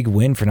was a big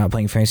win for not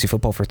playing fantasy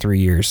football for 3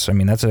 years. I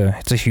mean, it's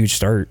a huge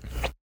start.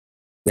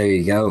 There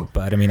you go.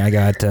 But I mean, I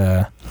got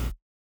who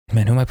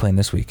am I playing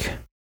this week?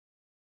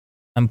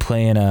 I'm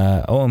playing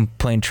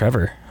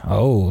Trevor.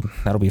 Oh,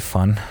 that'll be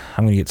fun.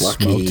 I'm gonna get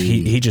Lucky. smoked.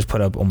 He just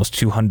put up almost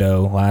 200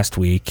 last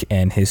week,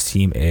 and his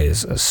team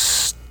is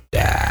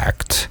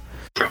stacked.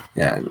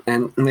 Yeah,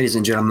 and ladies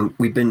and gentlemen,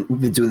 we've been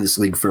doing this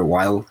league for a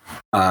while.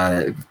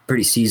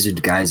 Pretty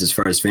seasoned guys as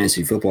far as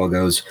fantasy football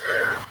goes.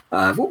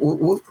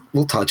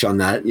 We'll touch on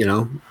that.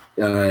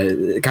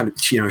 Kind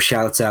of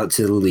shouts out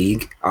to the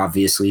league.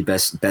 Obviously,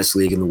 best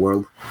league in the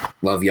world.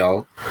 Love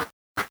y'all.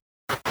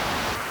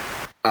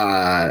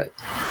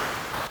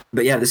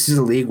 But yeah, this is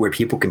a league where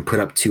people can put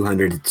up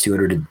 200.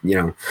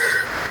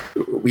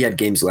 We had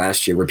games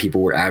last year where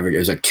people were average. It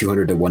was like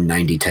 200 to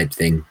 190 type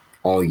thing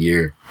all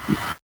year.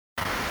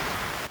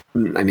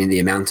 I mean,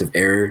 the amount of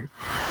error,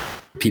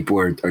 people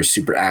are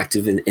super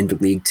active in the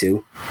league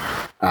too.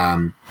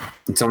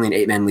 It's only an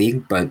 8-man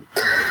league, but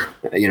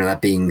that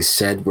being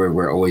said,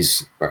 we're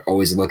always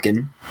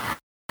looking.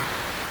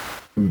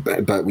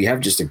 But we have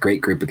just a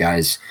great group of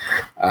guys.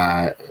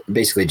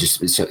 Basically,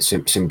 just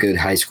some good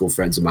high school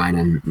friends of mine,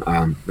 and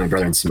my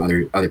brother and some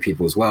other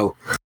people as well.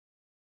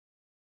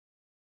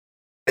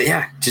 But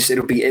yeah,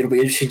 it'll be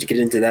interesting to get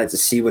into that to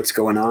see what's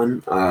going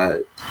on.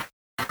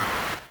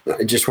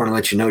 I just want to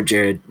let you know,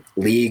 Jared,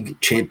 reigning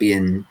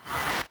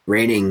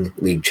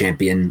league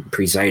champion,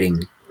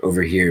 presiding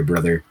over here,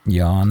 brother.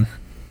 Yawn.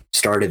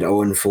 Started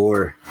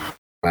 0-4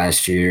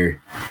 last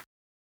year.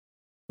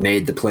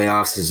 Made the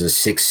playoffs as a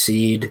 6th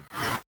seed.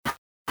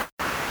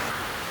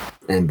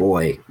 And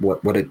boy,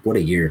 what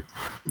a year.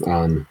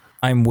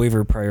 I'm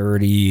waiver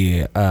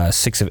priority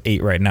 6 of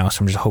 8 right now,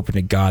 so I'm just hoping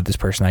to God this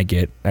person I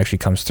get actually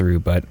comes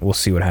through, but we'll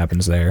see what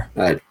happens there.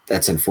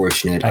 That's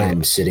unfortunate.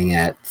 I'm sitting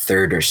at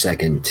 3rd or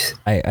 2nd.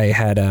 I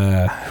had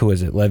who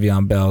was it?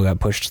 Le'Veon Bell got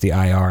pushed to the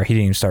IR. He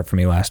didn't even start for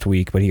me last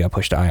week, but he got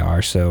pushed to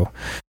IR, so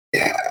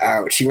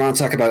Ouch. You want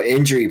to talk about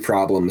injury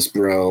problems,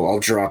 bro? I'll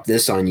drop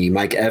this on you.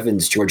 Mike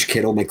Evans, George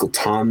Kittle, Michael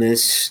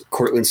Thomas,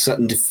 Cortland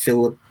Sutton to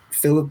Philip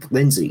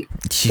Lindsay.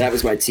 That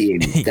was my team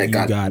that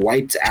got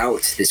wiped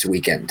out this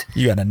weekend.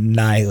 You got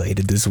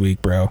annihilated this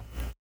week, bro.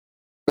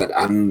 But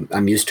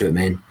I'm used to it,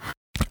 man.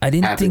 I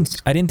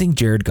didn't think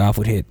Jared Goff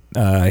would hit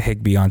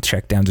Higbee on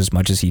checkdowns as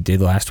much as he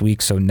did last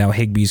week. So now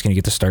Higbee's going to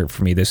get to start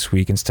for me this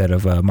week instead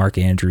of Mark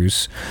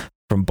Andrews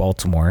from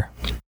Baltimore.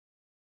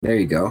 There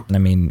you go. I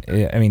mean,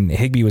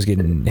 Higbee was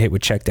getting hit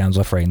with checkdowns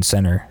left, right, and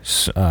center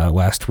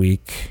last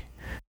week.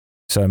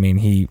 So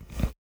he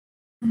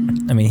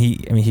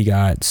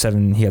got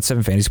seven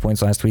fantasy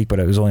points last week, but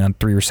it was only on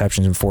 3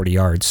 receptions and 40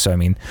 yards. So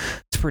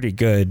it's pretty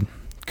good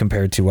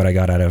compared to what I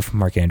got out of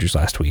Mark Andrews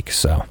last week.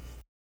 So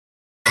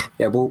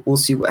yeah, we'll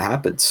see what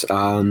happens.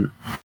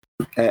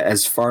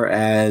 As far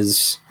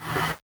as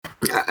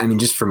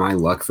just for my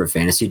luck for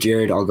fantasy,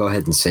 Jared, I'll go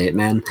ahead and say it,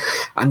 man.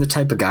 I'm the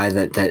type of guy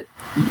that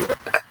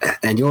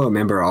and you'll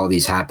remember all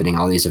these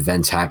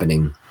events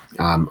happening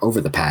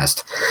over the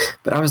past,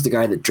 but I was the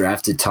guy that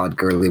drafted Todd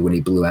Gurley when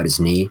he blew out his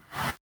knee.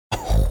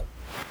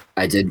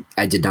 I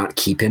did not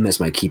keep him as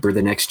my keeper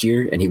the next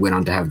year, and he went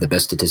on to have the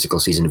best statistical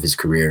season of his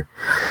career.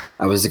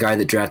 I was the guy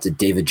that drafted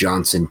David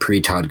Johnson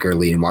pre-Todd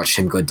Gurley and watched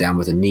him go down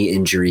with a knee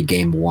injury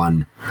game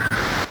 1.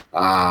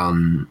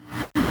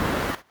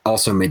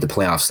 Also made the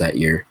playoffs that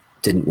year.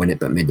 Didn't win it,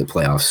 but made the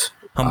playoffs.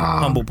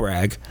 Humble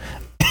brag.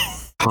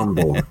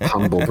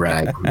 Humble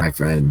brag, my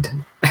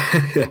friend.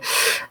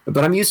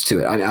 But I'm used to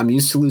it. I'm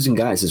used to losing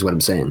guys, is what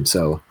I'm saying.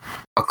 So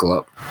buckle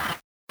up.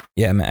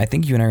 Yeah, man, I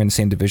think you and I are in the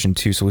same division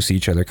too, so we'll see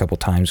each other a couple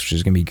times, which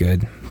is gonna be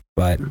good.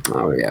 But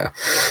oh yeah,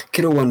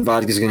 Kittle One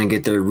Vodka is gonna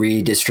get their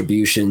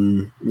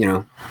redistribution.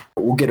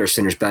 We'll get our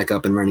centers back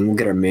up and running. We'll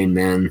get our main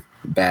man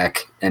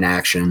back in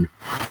action.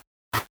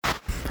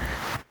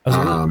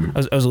 I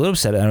was a little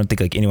upset. I don't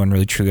think anyone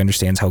really truly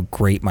understands how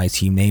great my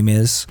team name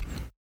is,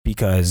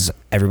 because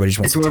everybody just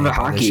wants. It's more of a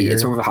hockey.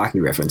 It's more of a hockey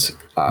reference.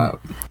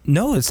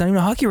 No, it's not even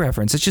a hockey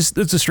reference. It's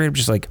a straight up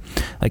just like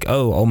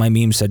all my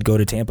memes said go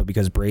to Tampa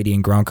because Brady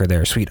and Gronk are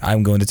there. Sweet,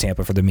 I'm going to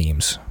Tampa for the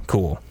memes.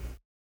 Cool.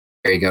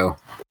 There you go.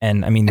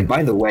 And and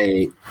by the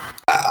way,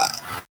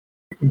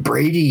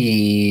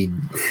 Brady.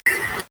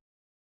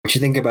 What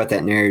you think about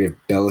that narrative,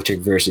 Belichick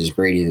versus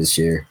Brady this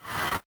year?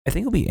 I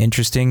think it'll be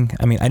interesting.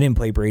 I didn't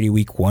play Brady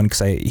week 1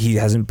 because he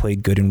hasn't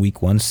played good in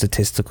week 1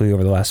 statistically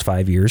over the last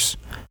 5 years.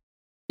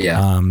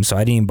 Yeah. So I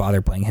didn't even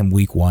bother playing him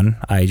week 1.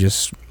 I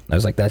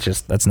was like,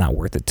 that's not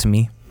worth it to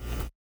me.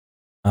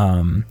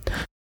 And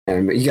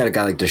you got a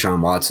guy like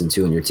Deshaun Watson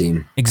too on your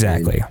team.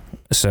 Exactly.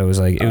 So it was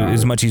like it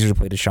was much easier to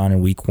play Deshaun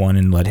in week 1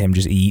 and let him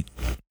just eat.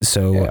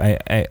 So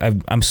yeah.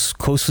 I'm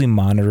closely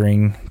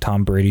monitoring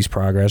Tom Brady's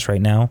progress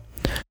right now.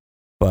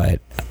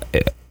 But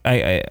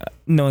I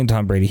knowing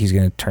Tom Brady, he's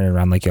going to turn it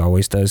around like he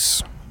always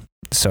does.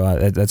 So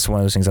that's one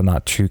of those things I'm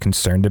not too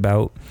concerned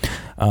about.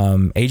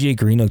 AJ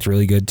Green looked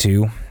really good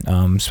too,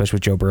 especially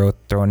with Joe Burrow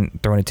throwing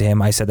it to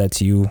him. I said that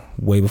to you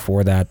way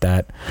before that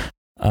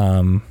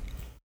AJ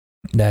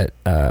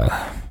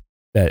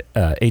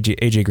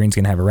Green's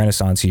going to have a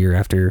renaissance year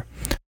after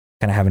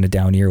kind of having a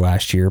down year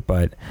last year.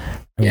 But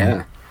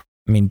 10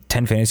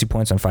 fantasy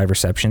points on 5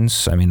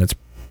 receptions. That's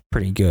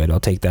pretty good. I'll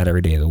take that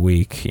every day of the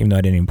week, even though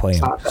I didn't even play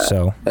him.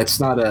 So that's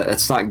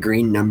not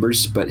green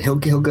numbers, but he'll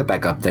get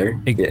back up there.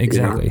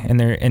 Exactly,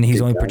 and he's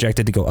only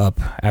projected to go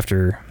up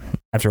after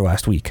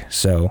last week.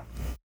 So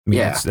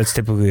that's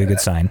typically a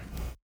good sign.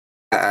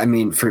 That's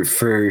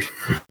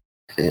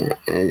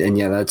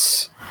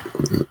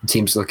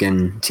teams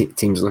looking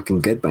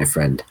good, my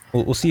friend.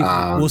 We'll see.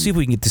 We'll see if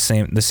we can get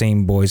the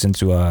same boys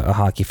into a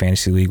hockey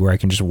fantasy league where I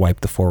can just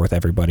wipe the floor with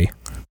everybody.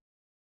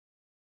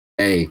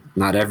 Hey,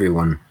 not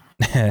everyone.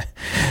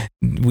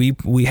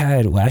 we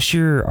had last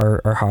year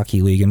our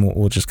hockey league, and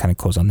we'll just kind of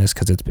close on this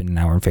because it's been an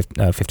hour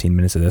and 15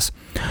 minutes of this.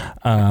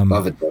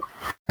 Love it though.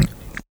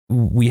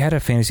 We had a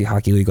fantasy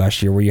hockey league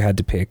last year where you had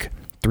to pick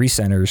 3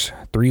 centers,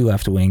 3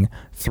 left wing,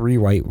 3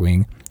 right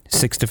wing,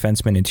 6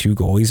 defensemen, and 2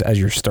 goalies as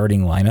your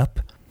starting lineup.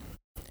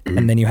 Mm-hmm.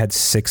 And then you had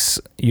 6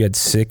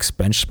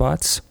 bench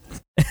spots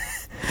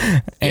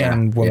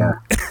and one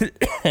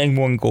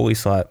goalie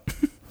slot.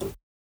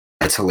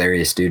 That's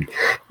hilarious, dude.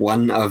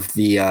 One of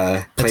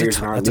the players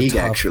in our league,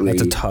 actually.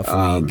 That's a tough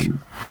league.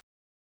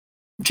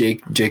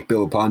 Jake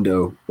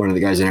Billapondo, one of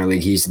the guys in our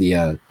league, he's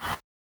the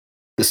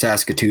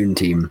Saskatoon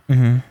team.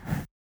 Mm-hmm.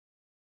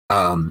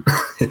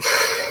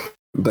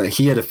 But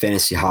he had a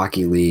fantasy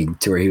hockey league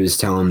to where he was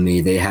telling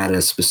me they had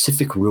a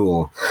specific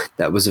rule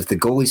that was if the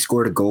goalie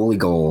scored a goalie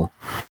goal,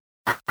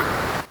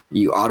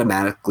 you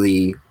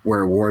automatically were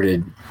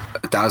awarded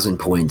 1,000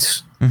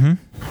 points. Mm-hmm.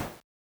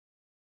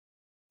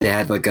 They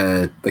had like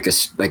a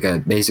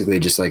basically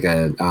just like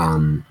a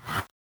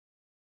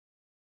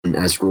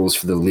as rules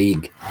for the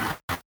league.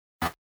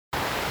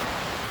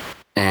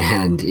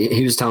 And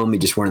he was telling me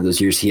just one of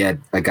those years he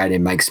had a guy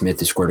named Mike Smith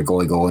who scored a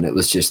goalie goal, and it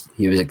was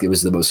it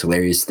was the most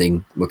hilarious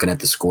thing looking at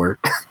the score.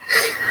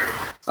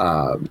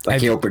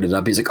 He opened it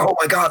up, he's like, oh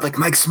my god, like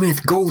Mike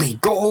Smith goalie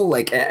goal,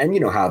 like, and you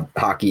know how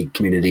hockey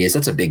community is,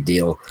 that's a big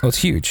deal. Oh, it's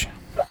huge.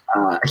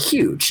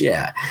 Huge,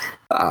 yeah.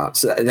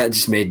 So that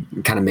just made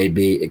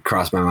me, it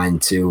crossed my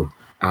mind too.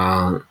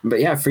 But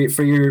yeah,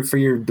 for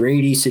your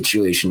Brady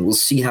situation, we'll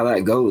see how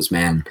that goes,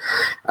 man.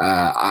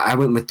 I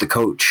went with the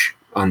coach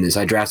on this.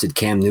 I drafted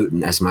Cam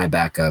Newton as my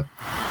backup,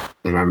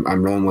 and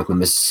I'm rolling with my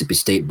Mississippi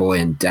State boy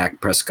and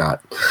Dak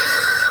Prescott.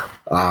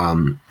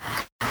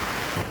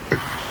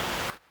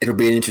 It'll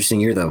be an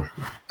interesting year, though.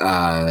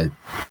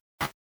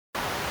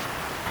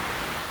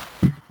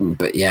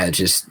 But yeah,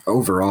 just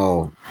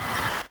overall,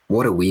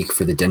 what a week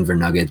for the Denver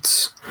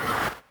Nuggets.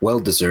 Well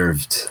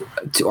deserved.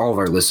 To all of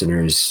our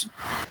listeners,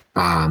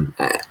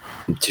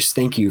 just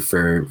thank you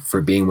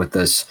for being with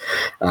us.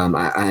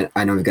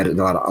 I know we've got a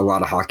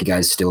lot of hockey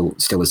guys still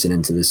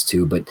listening to this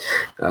too, but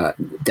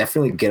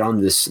definitely get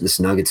on this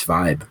Nuggets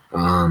vibe.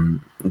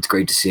 It's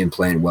great to see him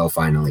playing well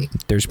finally.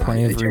 There's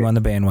plenty of room on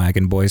the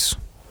bandwagon, boys.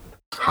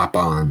 Hop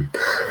on.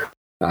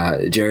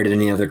 Jared,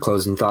 any other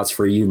closing thoughts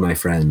for you, my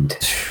friend?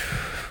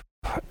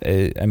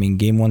 I mean,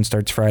 game 1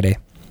 starts Friday.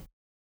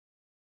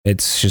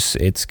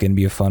 It's going to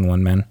be a fun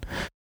one, man.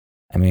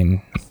 I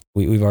mean,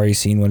 we've already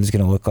seen what it's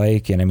going to look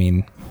like. And I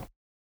mean,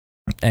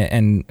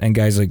 and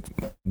guys, like,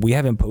 we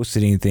haven't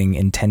posted anything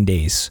in 10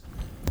 days,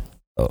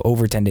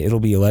 over 10 days. It'll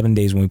be 11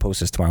 days when we post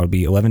this tomorrow. It'll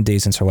be 11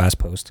 days since our last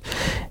post.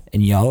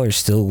 And y'all are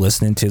still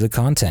listening to the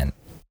content.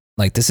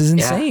 Like, this is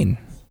insane.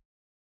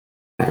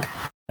 Yeah.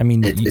 I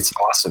mean, it's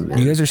awesome, man.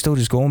 You guys are still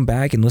just going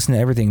back and listening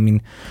to everything. I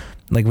mean,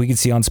 like, we could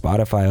see on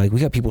Spotify, like, we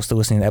got people still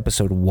listening to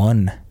episode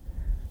 1.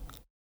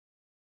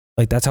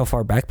 Like, that's how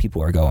far back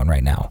people are going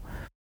right now.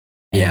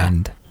 Yeah.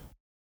 And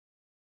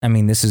I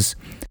mean, this is,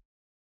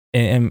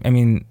 and I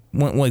mean,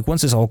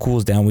 once this all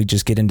cools down, we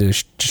just get into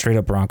straight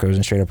up Broncos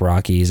and straight up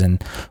Rockies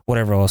and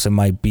whatever else it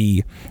might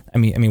be. I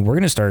mean, we're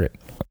going to start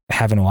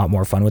having a lot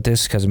more fun with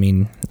this. Cause I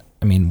mean,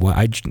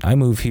 well, I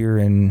move here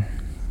in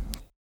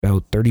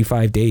about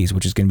 35 days,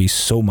 which is going to be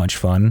so much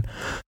fun.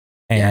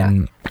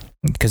 And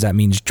because that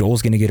means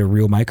Joel's going to get a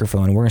real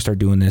microphone and we're going to start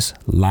doing this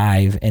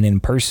live and in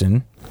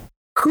person.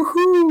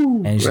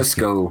 Woohoo! And Let's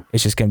go.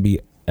 It's just going to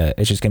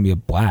be a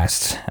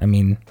blast. I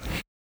mean,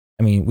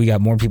 we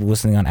got more people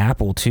listening on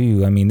Apple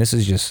too. I mean, this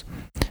is just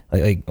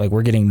like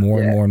we're getting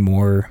more and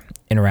more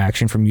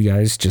interaction from you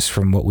guys just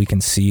from what we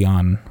can see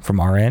from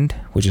our end,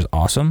 which is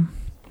awesome.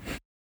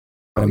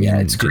 Oh,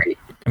 it's great.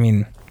 I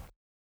mean,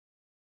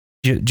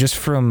 just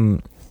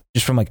from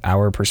like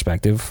our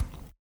perspective,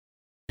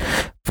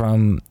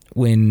 from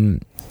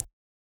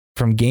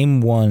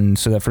game 1,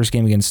 so that first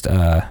game against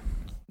the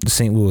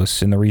St.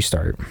 Louis in the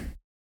restart.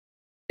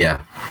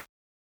 Yeah.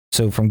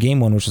 So from game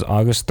 1, which was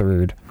August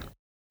 3rd,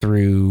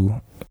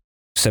 through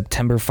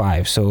September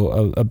 5,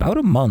 so about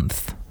a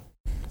month,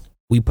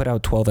 we put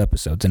out 12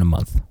 episodes in a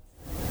month.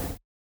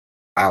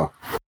 Wow.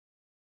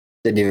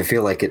 Didn't even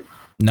feel like it.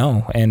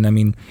 No, and I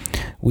mean,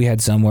 we had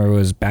some where it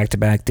was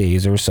back-to-back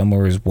days. There was some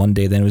where it was one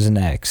day, then it was the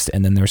next,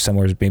 and then there was some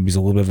where maybe it was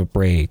a little bit of a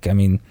break. I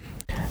mean,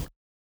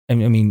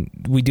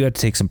 we do have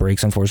to take some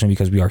breaks, unfortunately,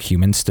 because we are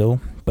humans still,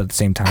 but at the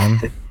same time,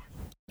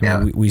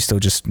 we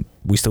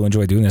still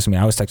enjoy doing this. I mean,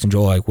 I was texting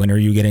Joel like, when are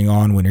you getting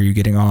on? When are you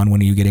getting on?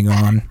 When are you getting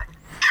on?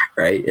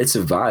 Right. It's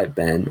a vibe,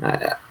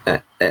 man.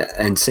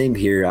 And same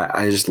here.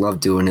 I just love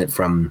doing it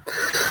from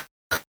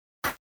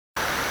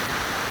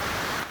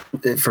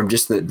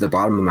just the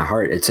bottom of my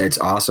heart. It's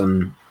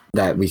awesome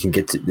that we can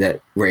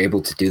that we're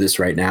able to do this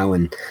right now.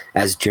 And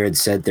as Jared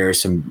said, there are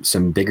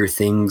some bigger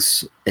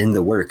things in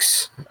the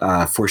works,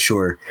 for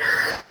sure.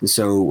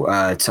 So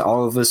to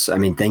all of us, I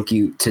mean, thank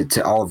you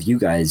to all of you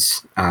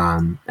guys,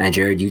 and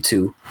Jared, you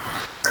too.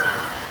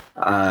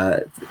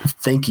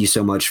 Thank you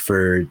so much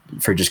for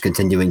just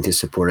continuing to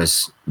support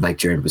us, like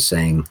Jared was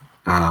saying.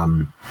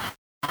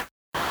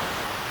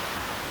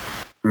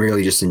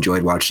 Really just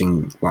enjoyed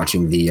watching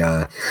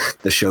the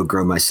show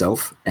grow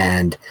myself,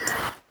 and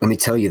let me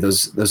tell you,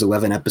 those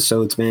 11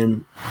 episodes,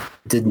 man,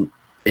 did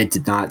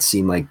not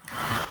seem like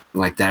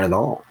that at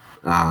all.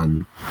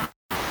 Like,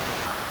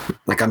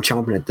 I'm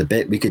chomping at the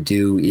bit. We could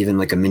do even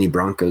like a mini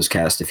Broncos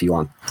cast if you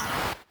want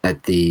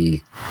at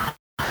the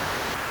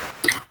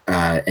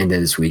end of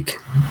this week.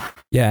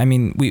 Yeah, I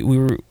mean, we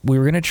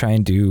were gonna try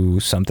and do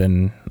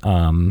something.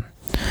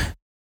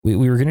 We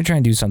were gonna try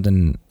and do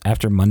something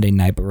after Monday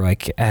night, but we're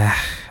like,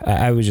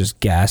 I was just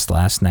gassed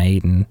last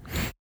night, and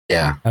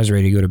I was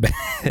ready to go to bed,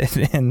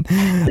 and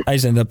I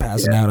just ended up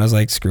passing out. I was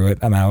like, screw it,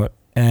 I'm out.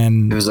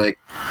 And it was like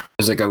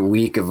a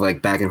week of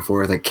like back and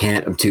forth.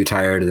 I'm too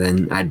tired, and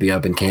then I'd be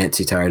up and can't,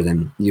 too tired, and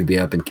then you'd be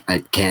up and I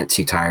can't,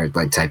 too tired,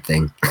 like type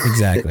thing.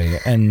 Exactly.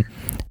 And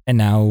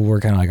now we're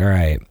kind of like, all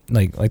right,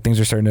 like things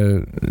are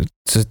starting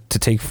to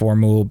take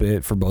form a little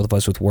bit for both of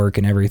us with work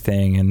and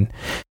everything. And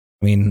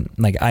I mean,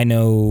 like, I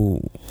know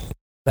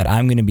that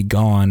I'm going to be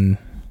gone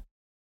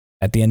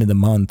at the end of the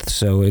month,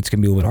 so it's going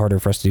to be a little bit harder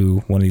for us to do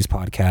one of these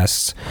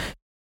podcasts.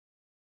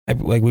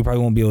 We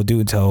probably won't be able to do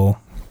it until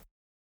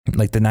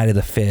like the night of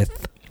the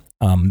 5th,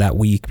 that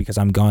week, because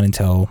I'm gone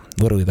until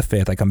literally the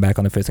 5th. I come back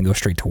on the 5th and go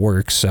straight to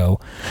work. So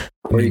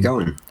where are you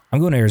going? I'm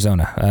going to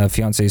Arizona.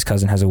 Fiance's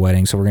cousin has a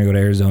wedding, so we're going to go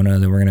to Arizona.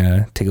 Then we're going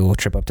to take a little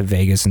trip up to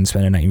Vegas and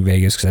spend a night in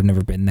Vegas because I've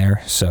never been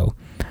there. So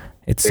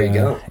It's There you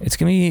go. it's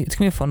gonna be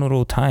a fun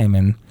little time,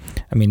 and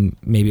I mean,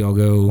 maybe I'll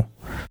go.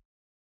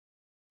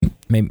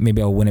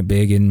 Maybe I'll win it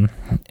big in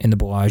the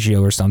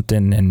Bellagio or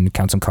something and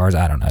count some cars.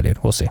 I don't know,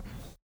 dude. We'll see.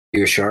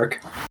 You a shark?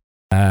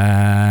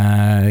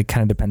 It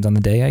kind of depends on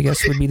the day, I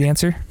guess, would be the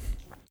answer.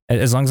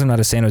 As long as I'm not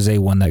a San Jose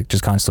one that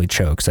just constantly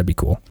chokes, that'd be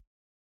cool.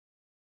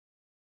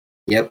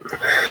 Yep.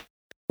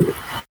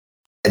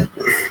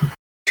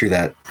 True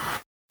that.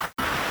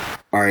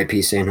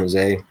 R.I.P. San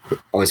Jose.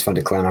 Always fun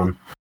to clown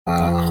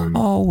on.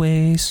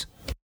 Always.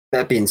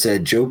 That being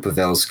said, Joe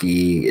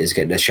Pavelski is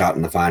getting a shot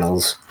in the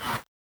finals,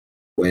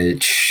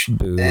 which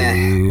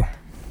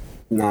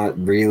not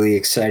really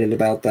excited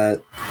about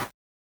that.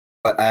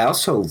 But I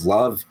also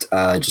loved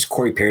just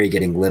Corey Perry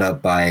getting lit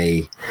up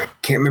by,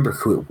 can't remember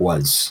who it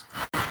was.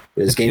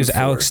 It was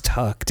Alex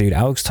Tuck, dude.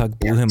 Alex Tuck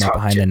blew him up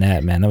behind the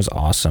net, man. That was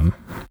awesome.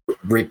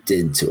 Ripped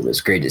into him. It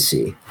was great to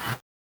see.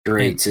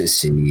 To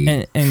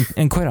see.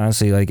 And quite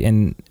honestly, like, I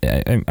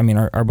mean,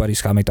 our buddy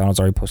Scott McDonald's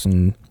already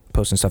posting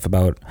stuff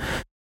about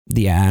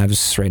the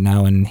Avs right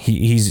now, and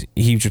he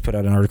just put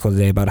out an article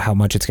today about how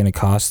much it's going to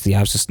cost the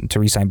Avs to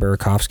re-sign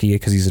Burakovsky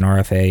because he's an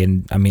RFA.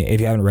 And I mean,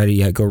 if you haven't read it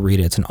yet, go read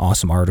it. It's an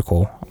awesome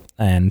article.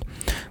 And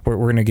we're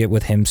going to get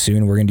with him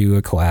soon. We're going to do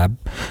a collab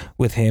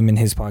with him and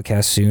his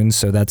podcast soon.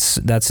 So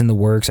that's in the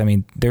works. I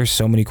mean, there's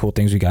so many cool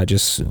things we got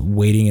just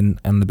waiting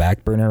on the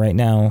back burner right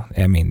now.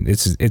 I mean,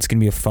 it's going to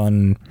be a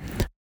fun.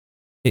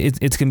 It's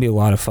going to be a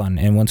lot of fun.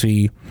 And once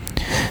we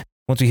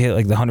hit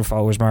like the 100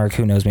 followers mark,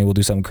 who knows? Maybe we'll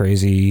do something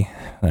crazy.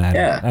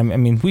 I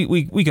mean,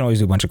 we can always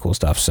do a bunch of cool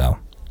stuff. So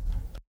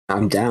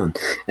I'm down.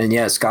 And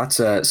yeah, Scott's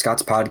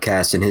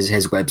podcast and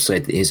his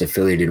website that he's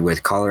affiliated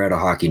with, Colorado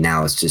Hockey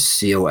Now. It's just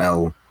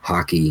COL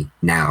Hockey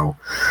Now.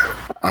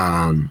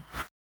 And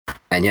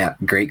yeah,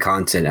 great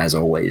content as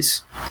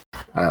always.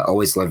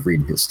 Always love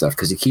reading his stuff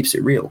because he keeps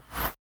it real.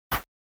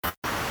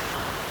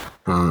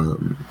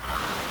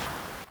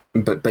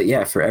 But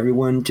yeah, for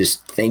everyone,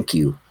 just thank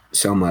you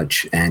so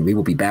much, and we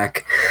will be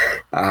back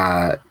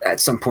at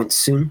some point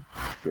soon.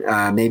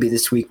 Maybe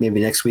this week, maybe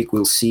next week,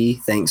 we'll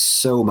see. Thanks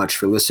so much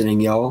for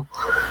listening, y'all.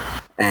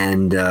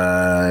 And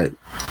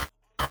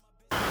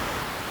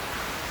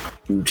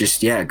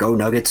just go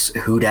Nuggets,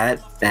 who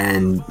dat,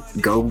 and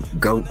go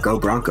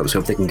Broncos.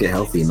 Hope they can get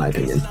healthy, in my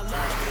opinion.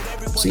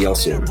 See y'all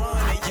soon.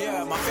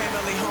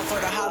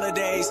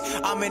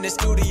 I'm in the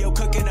studio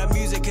cooking up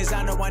music cause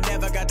I know I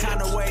never got time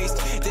to waste.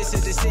 This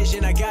is a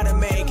decision I gotta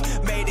make.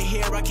 Made it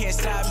here, I can't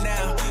stop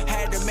now.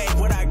 Had to make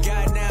what I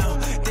got now.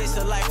 This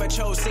the life I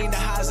chose, seen the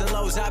highs and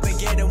lows. I've been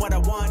getting what I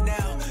want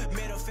now.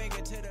 Middle finger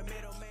to the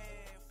middleman.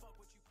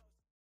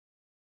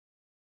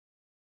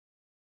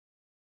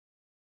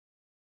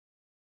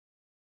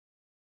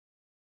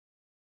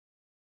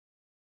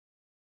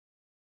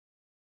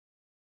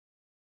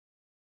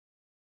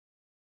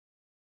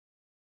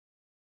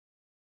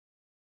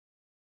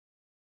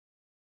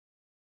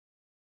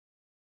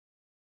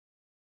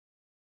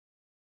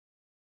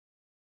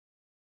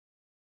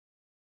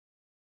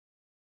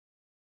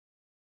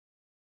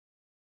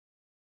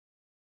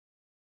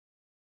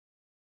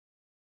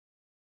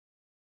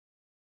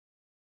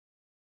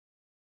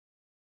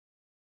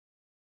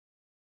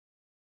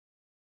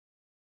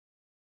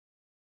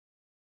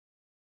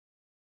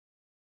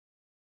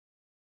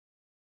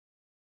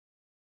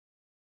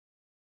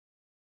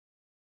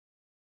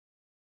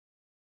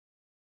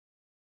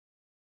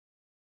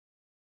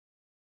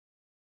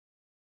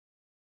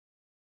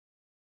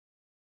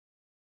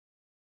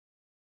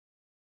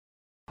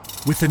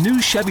 With the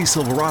new Chevy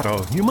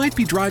Silverado, you might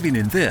be driving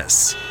in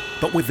this.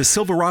 But with the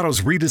Silverado's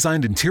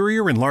redesigned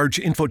interior and large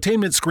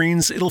infotainment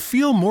screens, it'll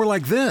feel more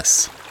like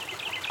this.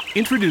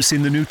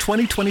 Introducing the new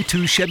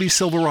 2022 Chevy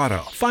Silverado.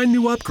 Find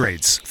new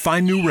upgrades.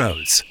 Find new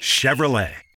roads. Chevrolet.